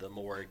 the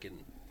more it can,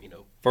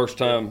 First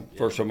time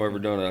I've ever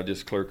done it, I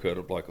just clear cut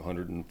up like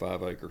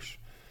 105 acres.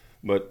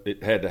 But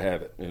it had to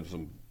have it. It was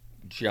some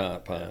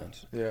giant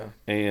pines. Yeah.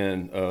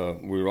 And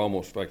we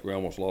almost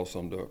lost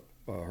some to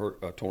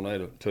a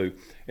tornado too.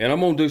 And I'm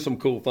going to do some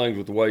cool things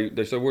with the way,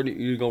 they said, where are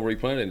you going to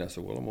replant it? And I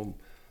said, well,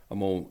 I'm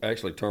going to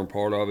actually turn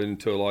part of it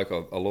into like a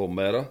little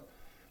meadow.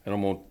 And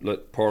I'm going to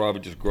let part of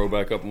it just grow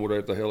back up and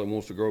whatever the hell it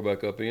wants to grow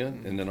back up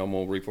in. And then I'm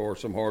going to reforest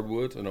some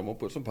hardwoods and I'm going to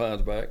put some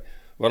pines back.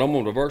 But I'm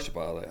going to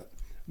diversify that.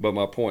 But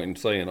my point in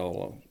saying all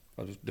along,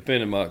 I was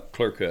defending my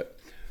clear cut.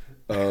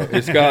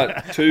 It's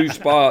got 2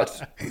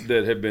 spots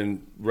that have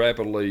been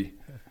rapidly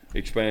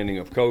expanding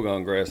of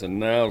Kogan grass, and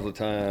now's the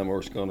time where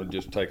it's going to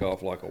just take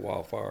off like a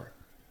wildfire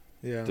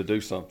to do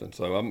something.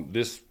 So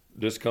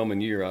this coming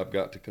year, I've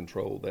got to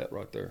control that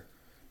right there.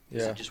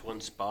 Is it just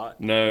one spot?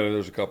 No,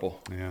 there's a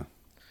couple. Yeah.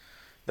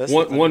 That's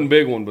one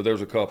big one, but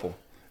there's a couple.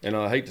 And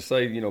I hate to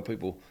say,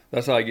 people,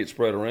 that's how it gets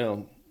spread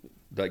around.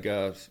 That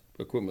guy's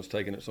equipment's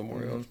taking it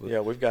somewhere else. But.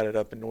 Yeah, we've got it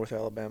up in North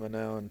Alabama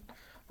now,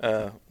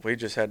 and we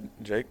just had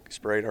Jake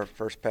sprayed our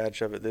first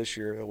patch of it this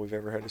year that we've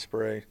ever had to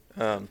spray.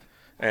 And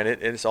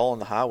it's all on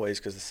the highways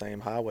because the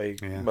same highway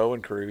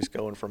mowing crews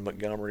going from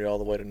Montgomery all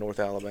the way to North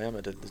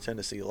Alabama to the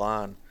Tennessee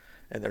line,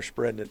 and they're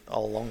spreading it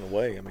all along the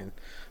way. I mean,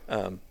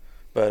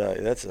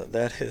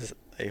 that is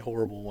a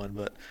horrible one.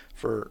 But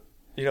for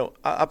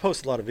I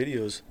post a lot of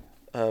videos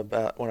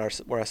about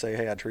where I say,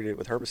 hey, I treated it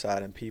with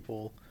herbicide, and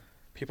people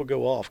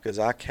go off because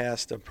I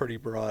cast a pretty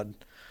broad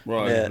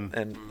net,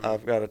 and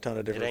I've got a ton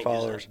of different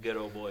followers. Like good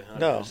old boy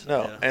hunters.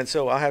 No, yeah. And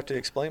so I have to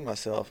explain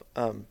myself.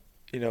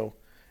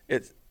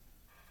 It's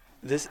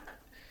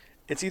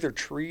either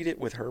treat it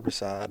with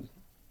herbicide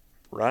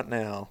right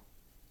now,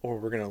 or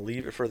we're going to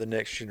leave it for the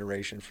next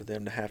generation for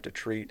them to have to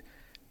treat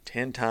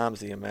 10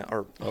 times the amount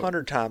or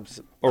 100 times.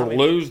 Or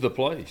lose the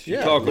place. You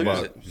talk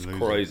about it. It's lose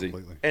crazy.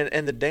 It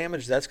and the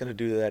damage that's going to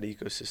do to that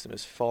ecosystem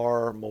is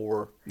far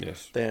more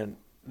than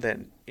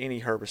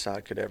any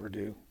herbicide could ever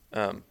do.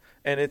 And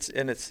it's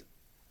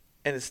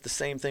the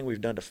same thing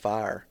we've done to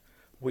fire.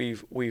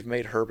 We've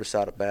made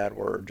herbicide a bad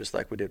word, just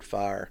like we did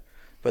fire,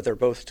 but they're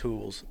both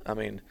tools. I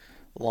mean,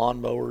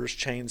 lawnmowers,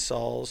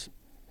 chainsaws,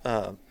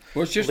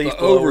 it's just leaf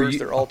blowers,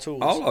 they're all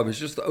tools. All of it's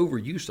just the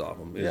overuse of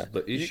them is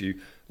the issue.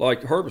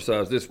 Like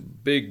herbicides, this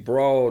big,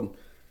 broad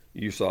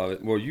use of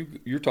it. Well,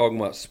 you're talking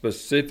about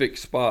specific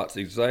spots,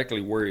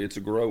 exactly where it's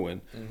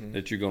growing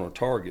that you're going to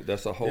target.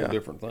 That's a whole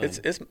different thing.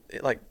 It's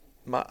like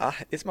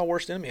it's my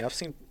worst enemy. I've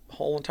seen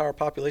whole entire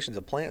populations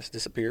of plants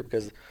disappear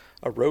because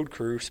a road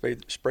crew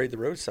sprayed the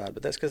roadside,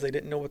 but that's because they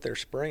didn't know what they're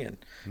spraying.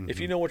 If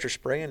you know what you're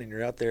spraying and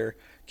you're out there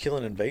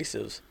killing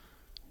invasives,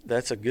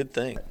 that's a good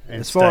thing.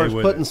 And as far as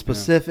putting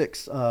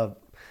specifics, I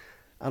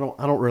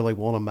don't really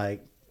want to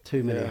make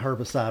too many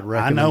herbicide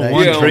recommendations.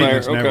 I know one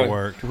treatment's never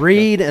worked.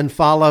 Read and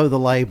follow the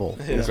label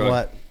is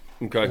what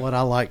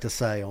I like to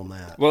say on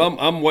that. Well,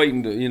 I'm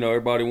waiting to,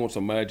 everybody wants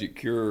a magic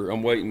cure.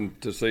 I'm waiting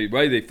to see,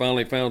 maybe they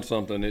finally found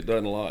something it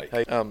doesn't like.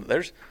 Hey,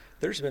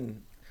 there's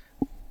been,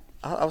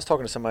 I was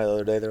talking to somebody the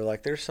other day, they're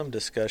like, there's some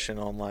discussion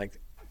on like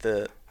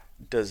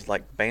does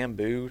like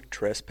bamboo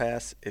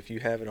trespass if you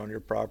have it on your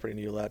property and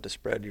you allow it to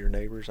spread to your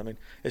neighbors? I mean,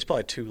 it's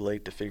probably too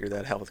late to figure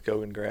that out with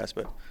Kogan grass,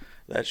 but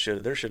there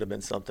should have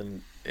been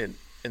something in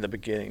the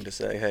beginning to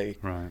say, hey,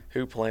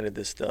 who planted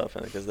this stuff?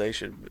 And because they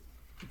should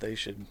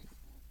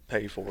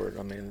pay for it.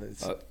 I mean,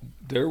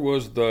 there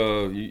was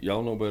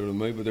y'all know better than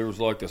me, but there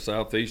was like the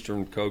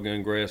Southeastern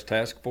Kogan Grass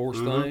Task Force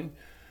thing,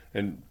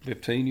 and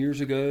 15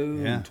 years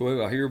ago, 12.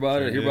 I hear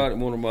about it.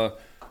 One of my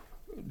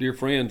dear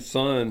friend's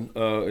son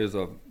is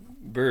a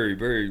very,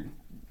 very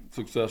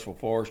successful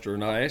forester,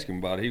 and I asked him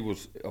about it. He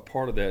was a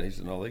part of that. He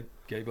said, no, they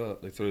gave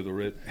up. They threw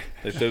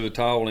the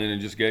towel in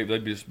and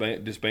they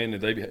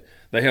disbanded.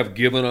 They have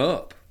given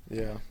up.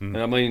 Yeah. And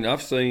I mean,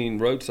 I've seen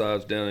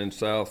roadsides down in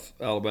South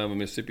Alabama,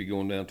 Mississippi,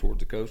 going down towards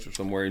the coast or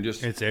somewhere, and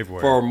just it's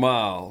everywhere for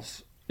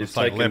miles. It's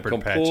like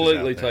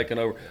completely taken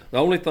over. The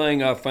only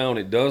thing I've found,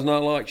 it does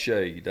not like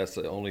shade. That's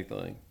the only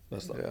thing.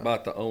 That's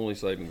about the only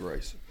saving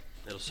grace.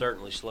 It'll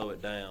certainly slow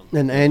it down.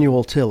 And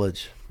annual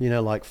tillage,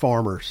 like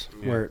farmers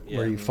where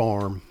you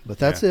farm, but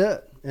that's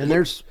it. And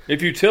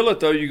if you till it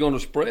though, you're going to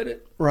spread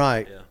it,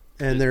 right? Yeah.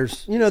 And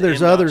there's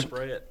other.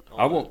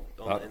 I won't.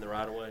 In the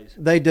right of ways.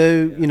 They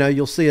do.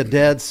 You'll see a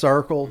dead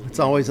circle. It's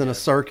always in a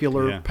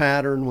circular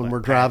pattern when we're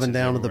driving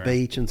down to the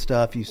beach and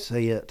stuff. You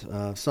see it.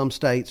 Some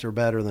states are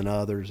better than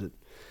others.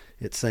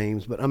 It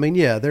seems, but I mean,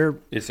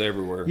 it's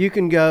everywhere. You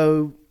can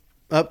go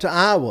up to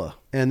Iowa,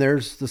 and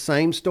there's the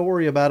same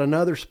story about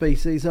another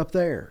species up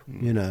there.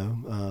 You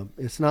know,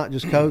 it's not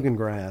just Kogan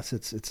grass.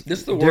 It's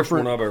the worst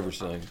one I've ever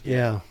seen.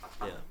 Yeah.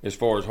 As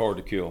far as hard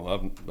to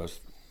kill,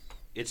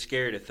 it's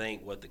scary to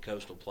think what the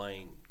coastal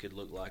plain could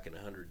look like in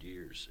 100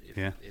 years if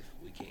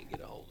we can't get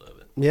a hold of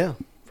it. Yeah,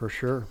 for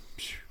sure.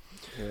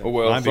 Yeah. Oh,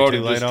 well, sorry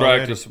to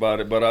distract us about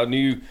it, but I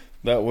knew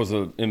that was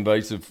an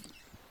invasive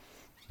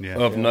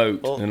of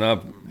note,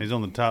 and he's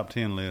on the top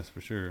 10 list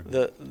for sure.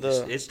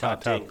 It's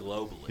top 10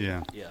 globally.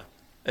 Yeah.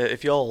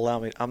 If y'all allow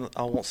me, I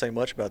won't say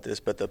much about this,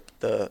 but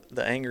the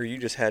anger you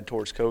just had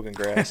towards Kogan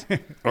grass,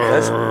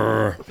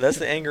 that's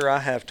the anger I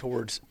have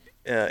towards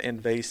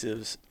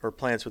invasives or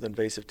plants with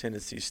invasive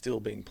tendencies still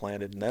being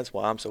planted, and that's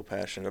why I'm so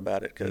passionate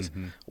about it, because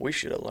we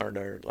should have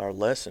learned our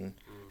lesson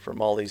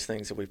from all these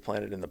things that we've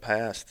planted in the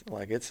past.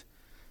 Like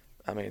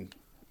I mean,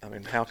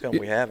 how come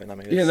we haven't? I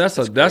mean, that's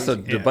a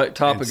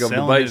topic of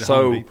debate.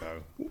 So,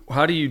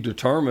 how do you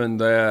determine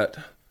that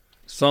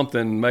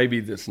something maybe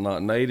that's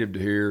not native to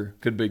here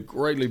could be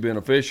greatly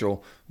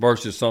beneficial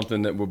versus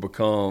something that would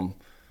become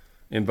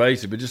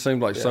invasive? It just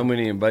seems like so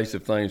many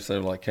invasive things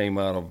came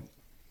out of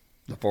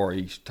the Far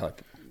East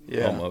type,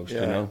 almost.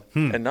 You know,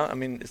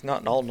 and it's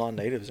not all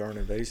non-natives aren't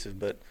invasive,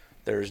 but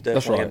there's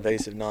definitely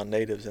invasive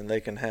non-natives, and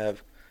they can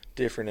have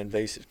different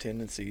invasive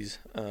tendencies.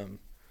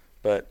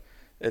 But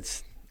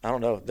I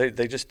don't know.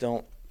 They just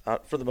don't.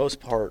 For the most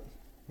part,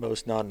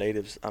 most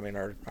non-natives. I mean,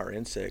 our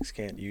insects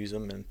can't use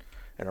them, and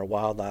our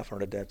wildlife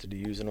aren't adapted to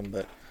using them.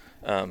 But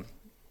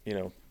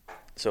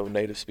so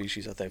native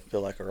species, I think,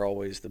 feel like are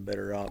always the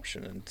better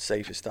option and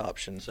safest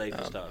option.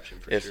 Option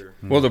for sure.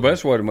 Well, the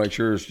best way to make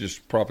sure is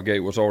just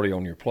propagate what's already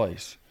on your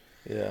place.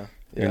 Yeah.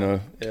 Yeah,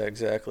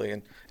 exactly.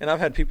 And I've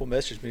had people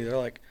message me. They're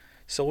like,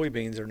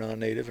 soybeans are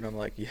non-native, and I'm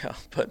like, yeah,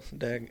 but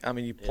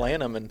you plant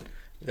them and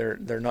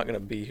they're not going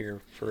to be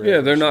here forever.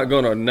 Yeah, they're not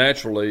going to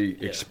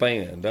naturally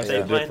expand. That's if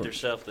they the plant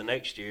difference. themselves the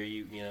next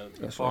year,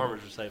 the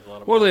farmers would save a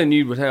lot of money. Well, then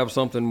you would have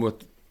something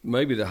with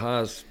maybe the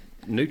highest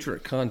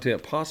nutrient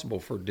content possible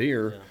for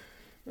deer.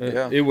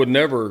 It would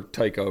never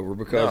take over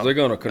because they're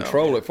going to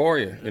control it for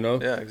you. You know.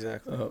 Yeah,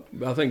 exactly.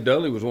 I think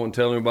Dudley was one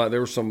telling me about there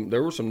were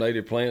some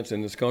native plants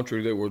in this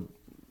country that were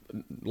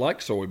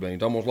like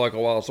soybeans, almost like a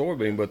wild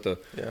soybean, but the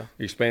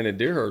expanded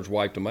deer herds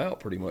wiped them out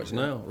pretty much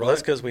now. Right? Well,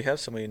 that's because we have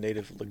so many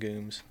native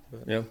legumes.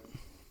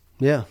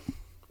 Yeah.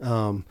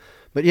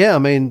 But yeah, I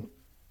mean,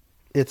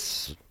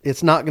 it's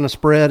not going to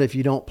spread if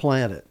you don't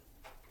plant it.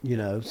 You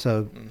know,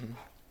 so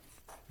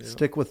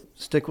stick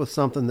with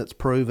something that's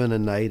proven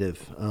and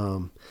native.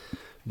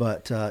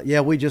 But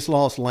we just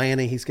lost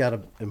Lanny. He's got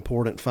an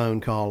important phone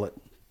call at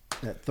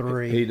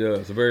 3. He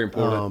does. Very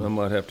important. I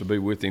might have to be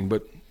with him,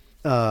 but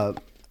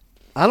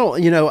I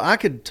don't. I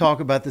could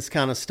talk about this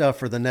kind of stuff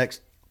for the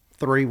next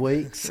 3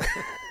 weeks,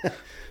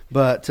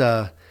 but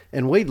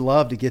and we'd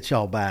love to get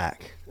y'all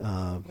back.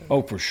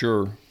 For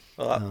sure.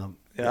 Well,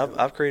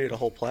 I've created a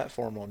whole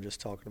platform on just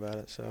talking about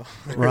it. So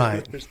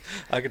right,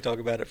 I could talk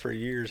about it for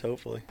years.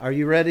 Hopefully. Are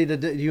you ready to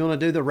do? You want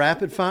to do the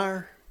rapid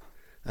fire?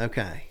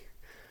 Okay.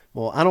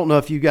 Well, I don't know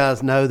if you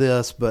guys know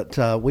this,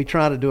 but we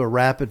try to do a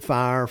rapid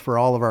fire for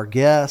all of our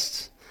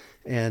guests,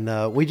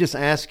 and we just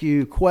ask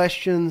you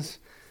questions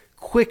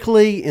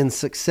quickly in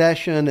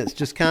succession. It's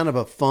just kind of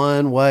a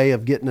fun way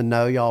of getting to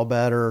know y'all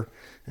better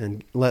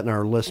and letting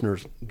our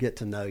listeners get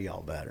to know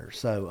y'all better.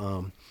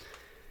 So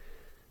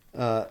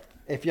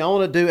if y'all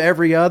want to do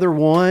every other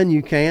one,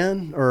 you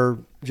can, or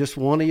just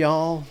one of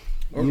y'all.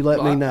 You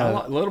let me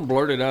know. Let them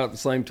blurt it out at the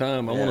same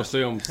time. I want to see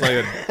them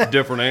say a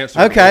different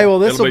answer. Okay, well,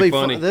 this will be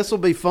funny. This will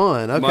be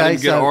fun. Okay, might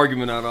even get an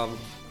argument out of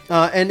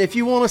them. And if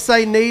you want to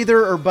say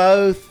neither or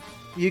both,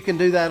 you can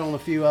do that on a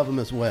few of them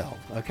as well.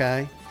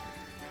 Okay.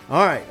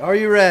 All right. Are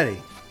you ready?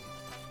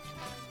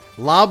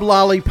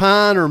 Loblolly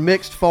pine or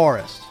mixed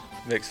forest?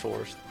 Mixed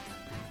forest.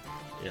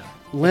 Yeah.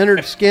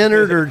 Leonard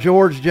Skinner or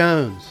George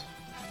Jones?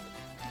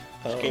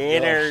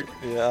 Skinner.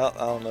 Yeah, I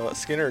don't know.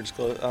 Skinner's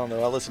close. I don't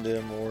know. I listen to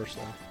him more. So.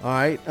 All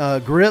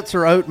right. Grits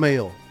or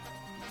oatmeal?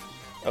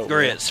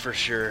 Grits for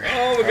sure.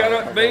 Oh, we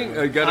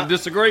got a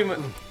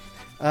disagreement.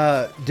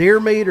 Deer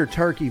meat or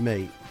turkey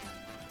meat?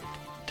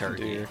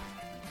 Turkey.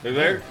 Is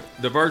there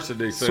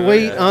diversity?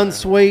 Sweet,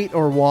 unsweet,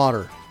 or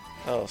water?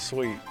 Oh,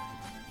 sweet.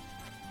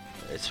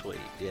 It's sweet.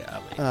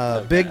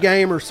 Yeah. Big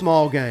game or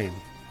small game?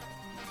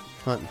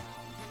 Hunting.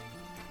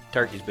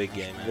 Turkey's big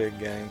game. Man. Big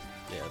game.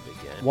 Yeah, big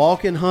game.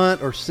 Walk and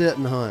hunt or sit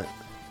and hunt?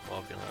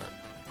 Walk and hunt.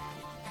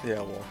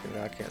 Yeah,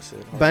 walking. I can't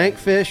sit. Bank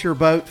fish or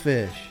boat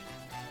fish?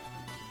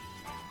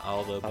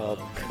 All the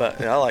above.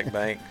 But I like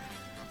bank.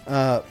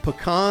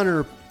 Pecan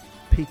or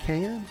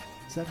pecan?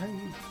 Is that how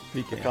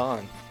you?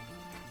 Pecan.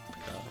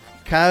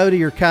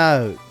 Coyote or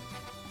coyote?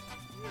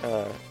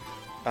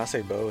 I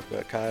say both,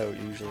 but coyote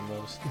usually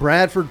most.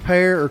 Bradford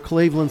pear or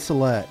Cleveland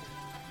Select?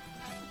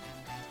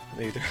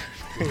 Neither.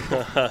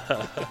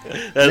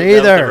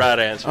 Neither. The right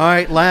answer. All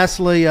right.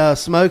 Lastly,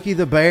 Smokey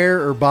the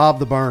Bear or Bob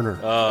the Burner?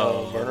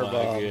 Oh, Burner my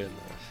Bob. goodness.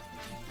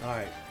 All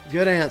right.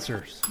 Good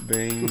answers.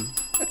 Bing.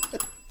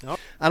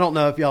 I don't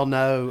know if y'all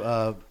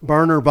know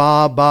Burner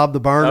Bob the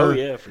Burner. Oh,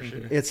 yeah, for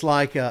sure. It's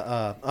like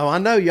I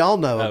know y'all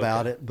know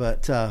about it,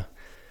 but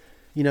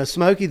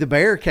Smokey the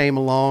Bear came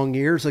along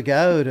years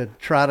ago to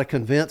try to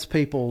convince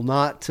people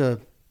not to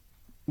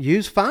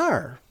use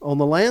fire on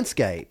the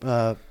landscape.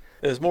 It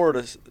was more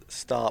to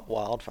stop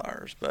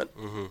wildfires, but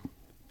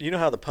you know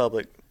how the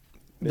public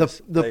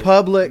the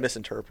public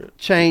misinterpret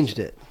changed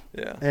it.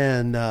 Yeah,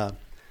 and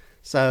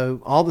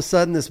so all of a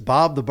sudden this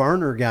Bob the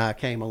Burner guy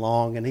came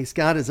along, and he's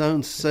got his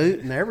own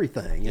suit and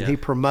everything, and he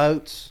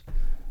promotes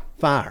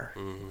fire,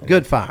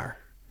 good fire.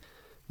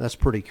 That's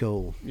pretty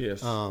cool.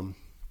 Yes.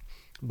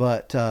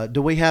 But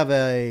do we have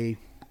a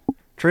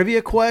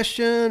trivia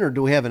question, or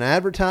do we have an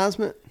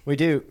advertisement? We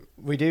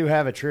do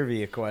have a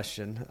trivia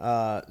question.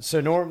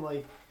 So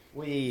normally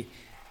we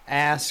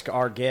ask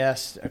our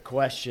guest a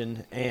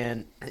question,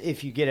 and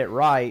if you get it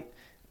right,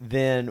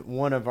 then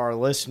one of our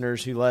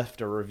listeners who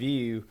left a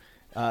review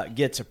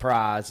gets a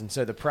prize. And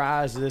so the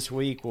prize this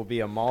week will be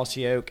a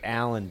Mossy Oak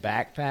Allen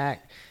backpack,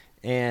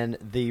 and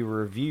the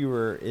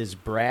reviewer is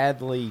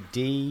Bradley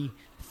D.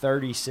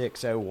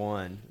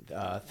 3601.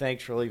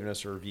 Thanks for leaving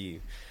us a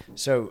review.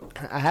 So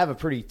I have a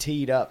pretty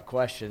teed up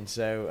question.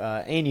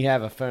 So and you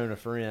have a phone a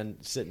friend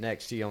sitting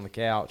next to you on the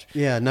couch.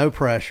 Yeah, no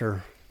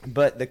pressure.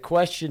 But the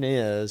question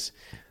is,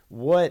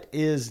 what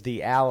is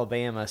the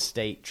Alabama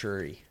state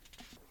tree?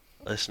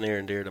 That's near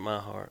and dear to my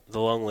heart. The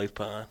longleaf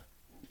pine.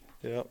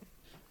 Yep.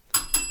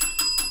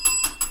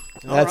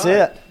 That's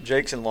it.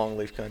 Jake's in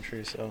longleaf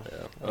country, so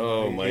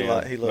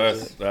he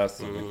loves it. That's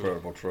an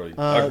incredible tree.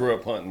 I grew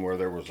up hunting where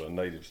there was a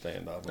native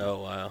stand of them.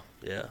 Oh, wow.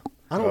 Yeah.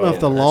 I don't know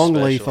if the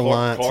Longleaf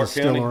Alliance Clark is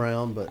still County?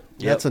 around, but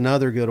that's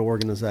another good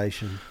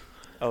organization.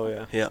 Oh,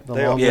 yeah. Yeah.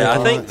 Longleaf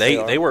I think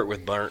Alliance. they work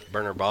with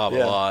Burner Bob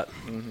a lot.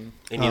 Mm-hmm.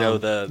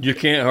 And, you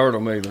can't hurt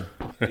them either.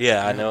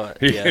 Yeah, I know it.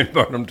 You Yeah. can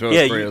burn them to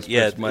a crisp.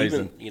 It's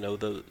amazing.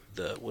 Even,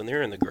 the when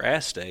they're in the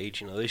grass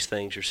stage, these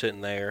things are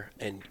sitting there,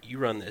 and you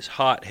run this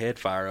hot head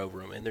fire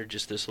over them, and they're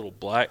just this little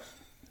black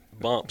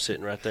bump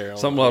sitting right there.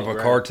 Something like a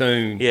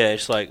cartoon. Yeah,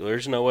 it's like,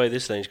 there's no way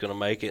this thing's going to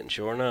make it, and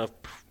sure enough,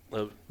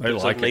 they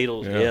like it.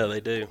 needles. Yeah, they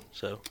do.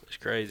 So it's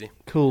crazy.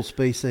 Cool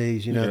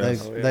species.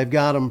 Yes. They've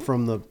got them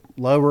from the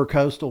lower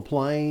coastal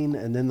plain,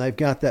 and then they've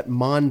got that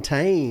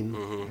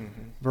montane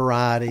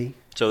variety.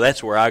 So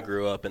that's where I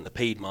grew up, in the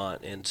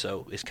Piedmont, and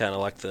so it's kind of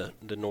like the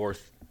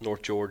North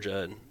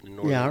Georgia and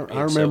northern,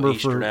 I remember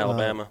eastern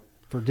Alabama.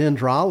 For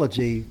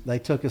dendrology, they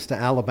took us to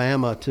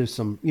Alabama to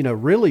some,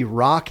 really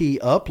rocky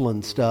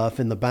upland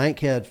stuff in the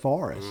Bankhead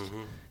Forest,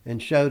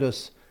 and showed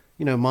us,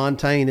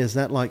 montane, is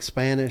that like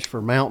Spanish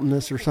for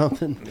mountainous or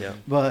something? Yeah.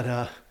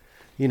 But,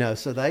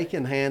 so they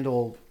can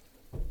handle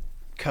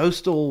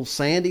coastal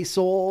sandy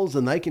soils,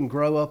 and they can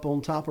grow up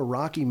on top of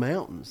rocky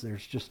mountains.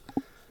 There's just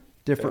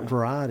different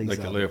varieties. They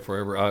can live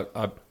forever.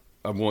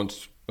 I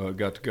once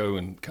got to go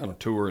and kind of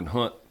tour and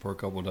hunt for a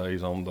couple of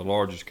days on the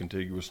largest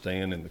contiguous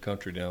stand in the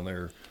country down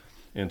there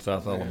in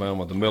South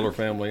Alabama. The Miller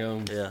family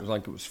owns. Yeah. It was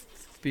like it was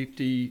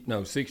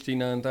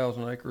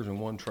 69,000 acres in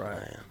one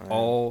tract,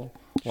 all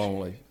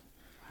longleaf.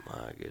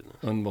 My goodness,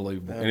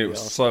 unbelievable, and it was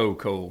so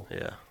cool.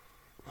 Yeah,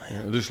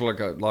 just like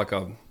a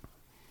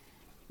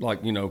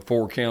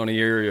 4-county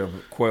area of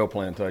quail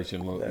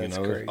plantation look. That's It's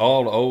crazy.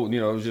 all old.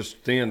 It was just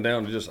thinned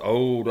down to just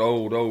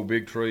old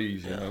big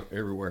trees.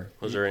 Everywhere.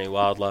 Was there any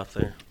wildlife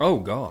there? Oh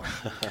gosh,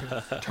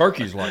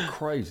 turkeys like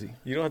crazy.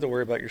 You don't have to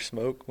worry about your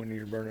smoke when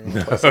you're burning on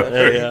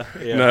the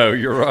Yeah. No,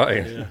 you're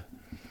right. Yeah.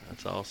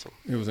 That's awesome.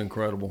 It was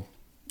incredible.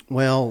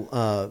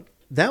 Well,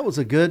 that was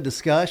a good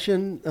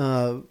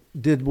discussion.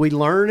 Did we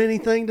learn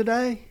anything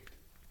today?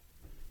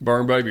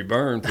 Burn, baby,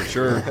 burn for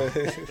sure.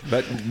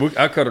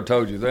 I could have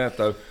told you that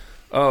though.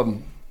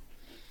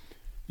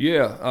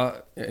 You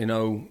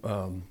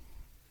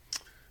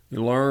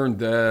learn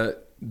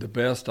that the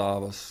best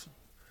of us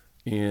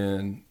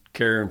in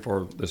caring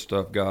for the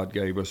stuff God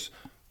gave us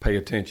pay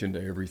attention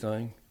to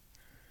everything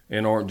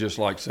and aren't just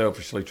like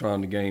selfishly trying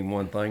to gain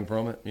one thing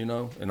from it, And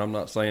I'm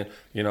not saying,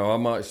 I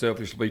might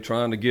selfishly be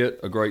trying to get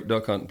a great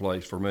duck hunting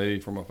place for me,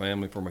 for my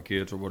family, for my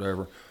kids or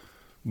whatever.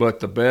 But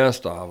the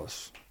best of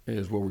us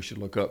is what we should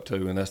look up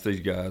to, and that's these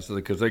guys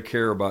because they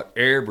care about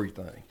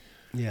everything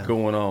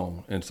going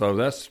on. And so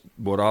that's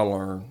what I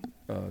learned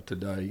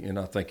today, and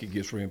I think it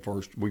gets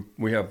reinforced.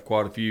 We have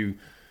quite a few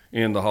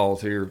in the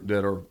halls here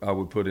that are, I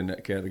would put in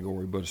that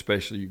category, but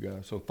especially you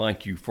guys. So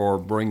thank you for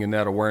bringing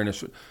that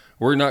awareness.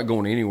 We're not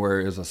going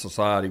anywhere as a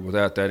society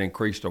without that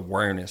increased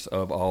awareness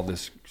of all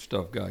this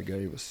stuff God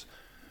gave us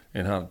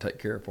and how to take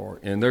care for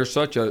it. And there's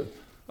such a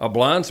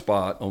blind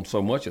spot on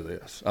so much of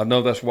this. I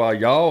know that's why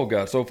y'all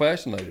got so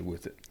fascinated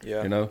with it.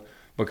 Yeah.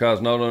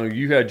 Because not only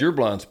you had your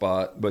blind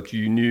spot, but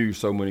you knew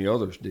so many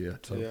others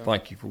did. So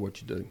thank you for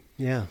what you do.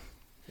 Yeah.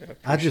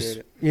 I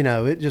just,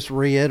 it just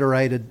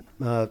reiterated,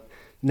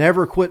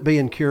 never quit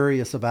being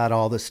curious about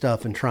all this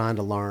stuff and trying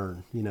to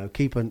learn.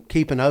 Keep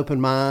an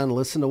open mind,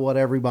 listen to what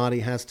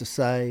everybody has to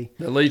say.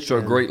 That leads to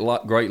a great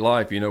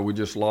life. We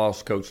just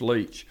lost Coach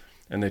Leach,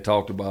 and they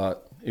talked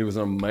about he was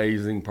an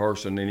amazing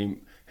person, and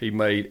he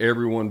made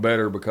everyone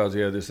better because he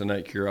had this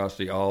innate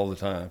curiosity all the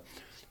time.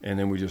 And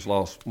then we just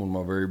lost one of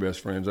my very best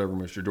friends ever,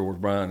 Mr.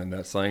 George Bryan, and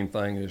that same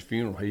thing at his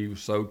funeral. He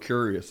was so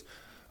curious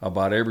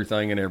about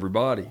everything and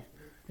everybody,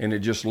 and it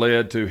just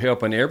led to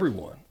helping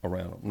everyone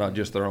around them, not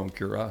just their own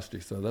curiosity.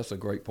 So that's a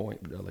great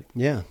point, Dudley.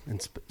 Yeah,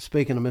 and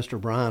speaking of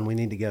Mr. Bryan, we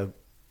need to go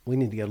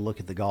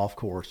look at the golf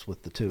course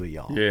with the two of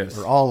y'all. Yes,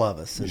 or all of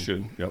us. You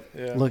should. Yep.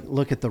 Yeah.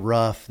 Look at the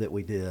rough that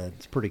we did.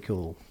 It's pretty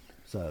cool.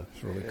 So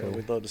it's really cool.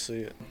 We'd love to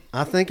see it.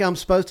 I think I'm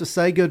supposed to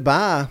say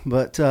goodbye,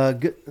 but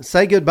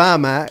say goodbye,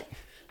 Mac.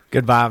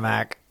 Goodbye,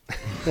 Mac.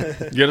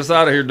 Get us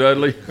out of here,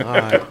 Dudley. All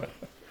right.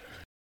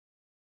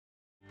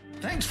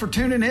 Thanks for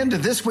tuning in to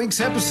this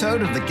week's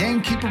episode of the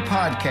Gamekeeper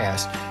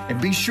Podcast.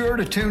 And be sure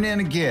to tune in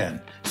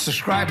again.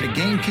 Subscribe to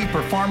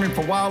Gamekeeper Farming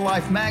for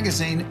Wildlife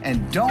magazine,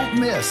 and don't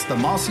miss the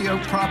Mossy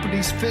Oak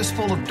Properties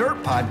Fistful of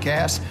Dirt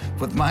podcast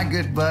with my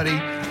good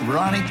buddy,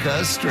 Ronnie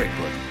Cuz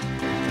Strickland.